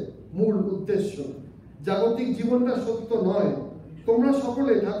হচ্ছে মূল উদ্দেশ্য। জাগতিক জীবনটা সত্য নয়। তোমরা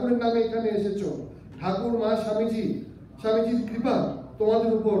সকলে ঠাকুরের নামে এখানে এসেছো, ঠাকুর মা স্বামীজির কৃপা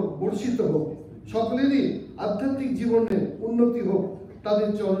তোমাদের উপর বর্ষিত হোক, সকলেরই আধ্যাত্মিক জীবনে উন্নতি হোক তাদের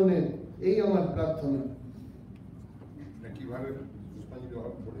চরণে, এই আমার প্রার্থনা।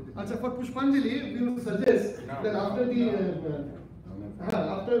 আচ্ছা, for Pushpanjali, we will suggest that after the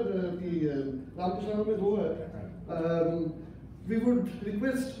Ramakrishna is over, we would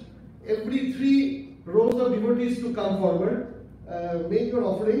request every 3 rows of devotees to come forward, make your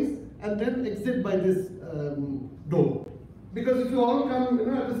offerings, and then exit by this door. Because if you all come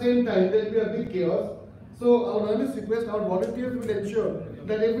at the same time, there will be a big chaos. So our earnest request, our volunteers will ensure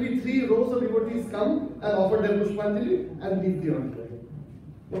that every 3 rows of devotees come and offer their Pushpanjali and leave the altar.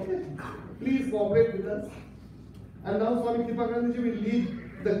 Okay? Please cooperate with us. And now Swami Kripakanandaji will lead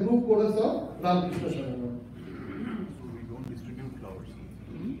the group chorus of Ramakrishna Sharanam. So we don't distribute flowers.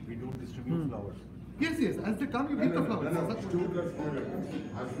 We don't distribute flowers. Yes, yes. As they come, you give the flowers.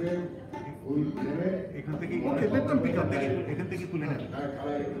 এখান থেকে Okay, let them pick up. এখান থেকে তুলে নেন,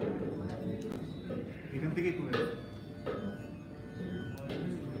 এখান থেকে তুলে নেন।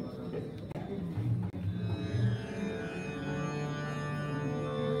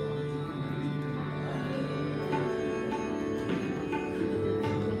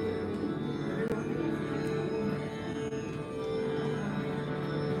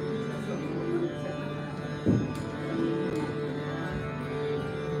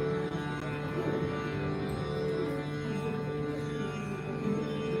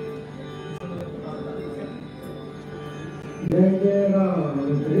 Jai Ram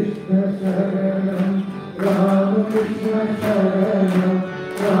Krishna Sharanam, Ram Krishna Sharanam,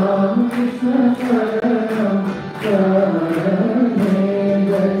 Ram Krishna Sharanam, Sharanam.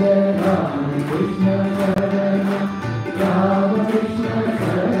 Jai Ram Krishna Sharanam, Ram Krishna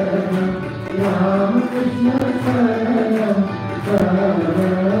Sharanam, Ram Krishna Sharanam, Sharanam.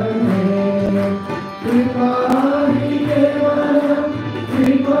 Kripari Kevalam,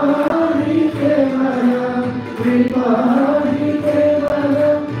 Kripari Kevalam, Kripari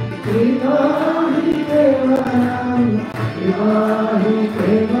Kevalam, Kripari Kevalam, Kripari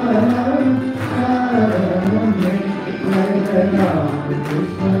Kevalam, Sharanam. Jai Ram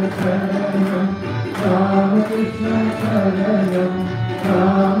Krishna Sharanam, Ram Krishna Sharanam,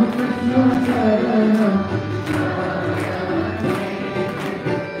 Ram Krishna Sharanam,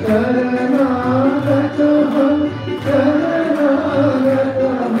 Sharanagatam, Sharanagatam,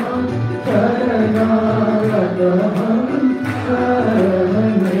 Sharanagatam,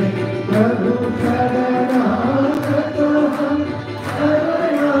 Sharaname, Prabhu Sharanagatam,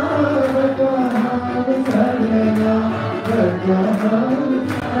 Sharanagatam, Sharanagatam,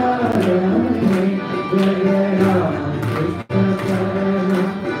 Sharaname. Jai Ram Krishna Sharanam,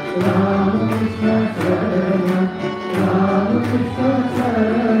 Ram Krishna Sharanam, Ram Krishna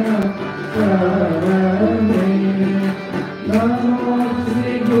Sharanam, Sharaname.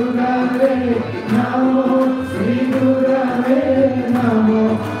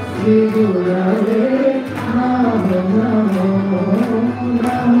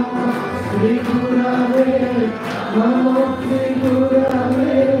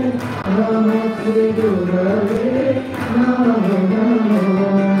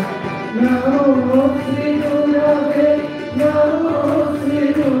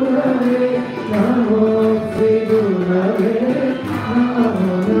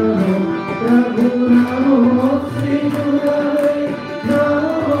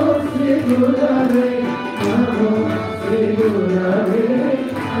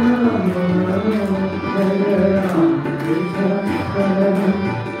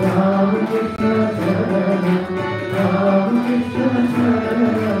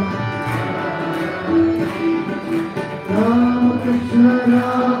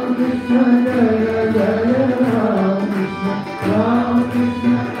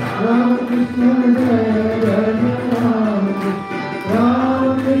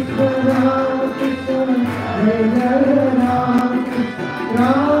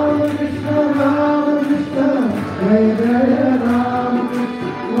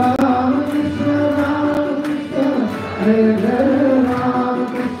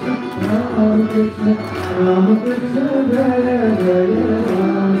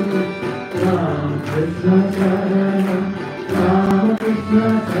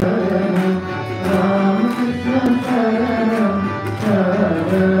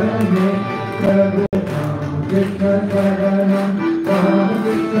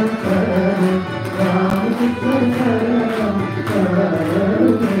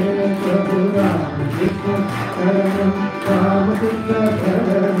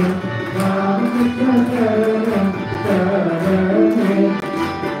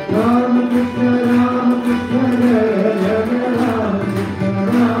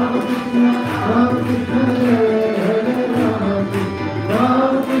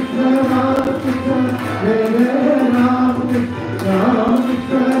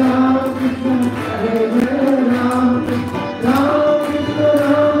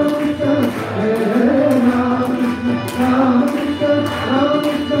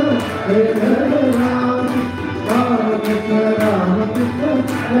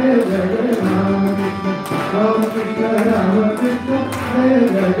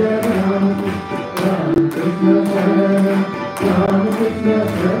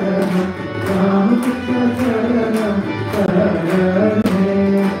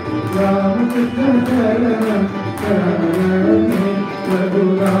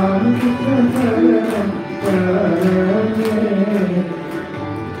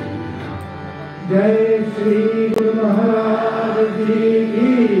 जय श्री गुरु महाराज जी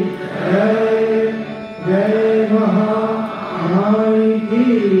की जय, जय महामाई की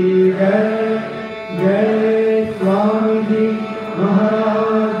जय, जय स्वामी जी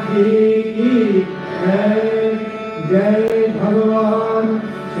महाराज जी की जय, जय भगवान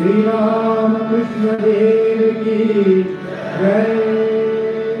श्री राम कृष्ण देव की जय।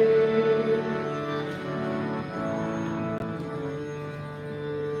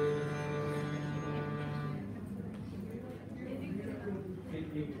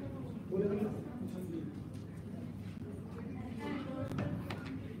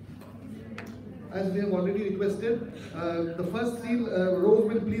 As we have already requested, the first three rows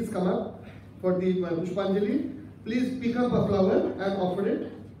will please come up for the Pushpanjali. Please pick up a flower and offer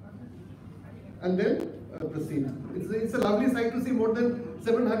it, and then proceed. It's a lovely sight to see more than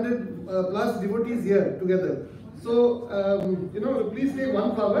 700 plus devotees here together. So, please take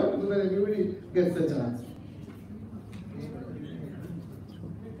one flower so that everybody gets a chance.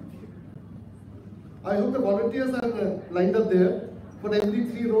 I hope the volunteers are lined up there. For every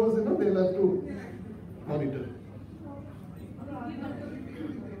 3 rows, they'll have to monitor.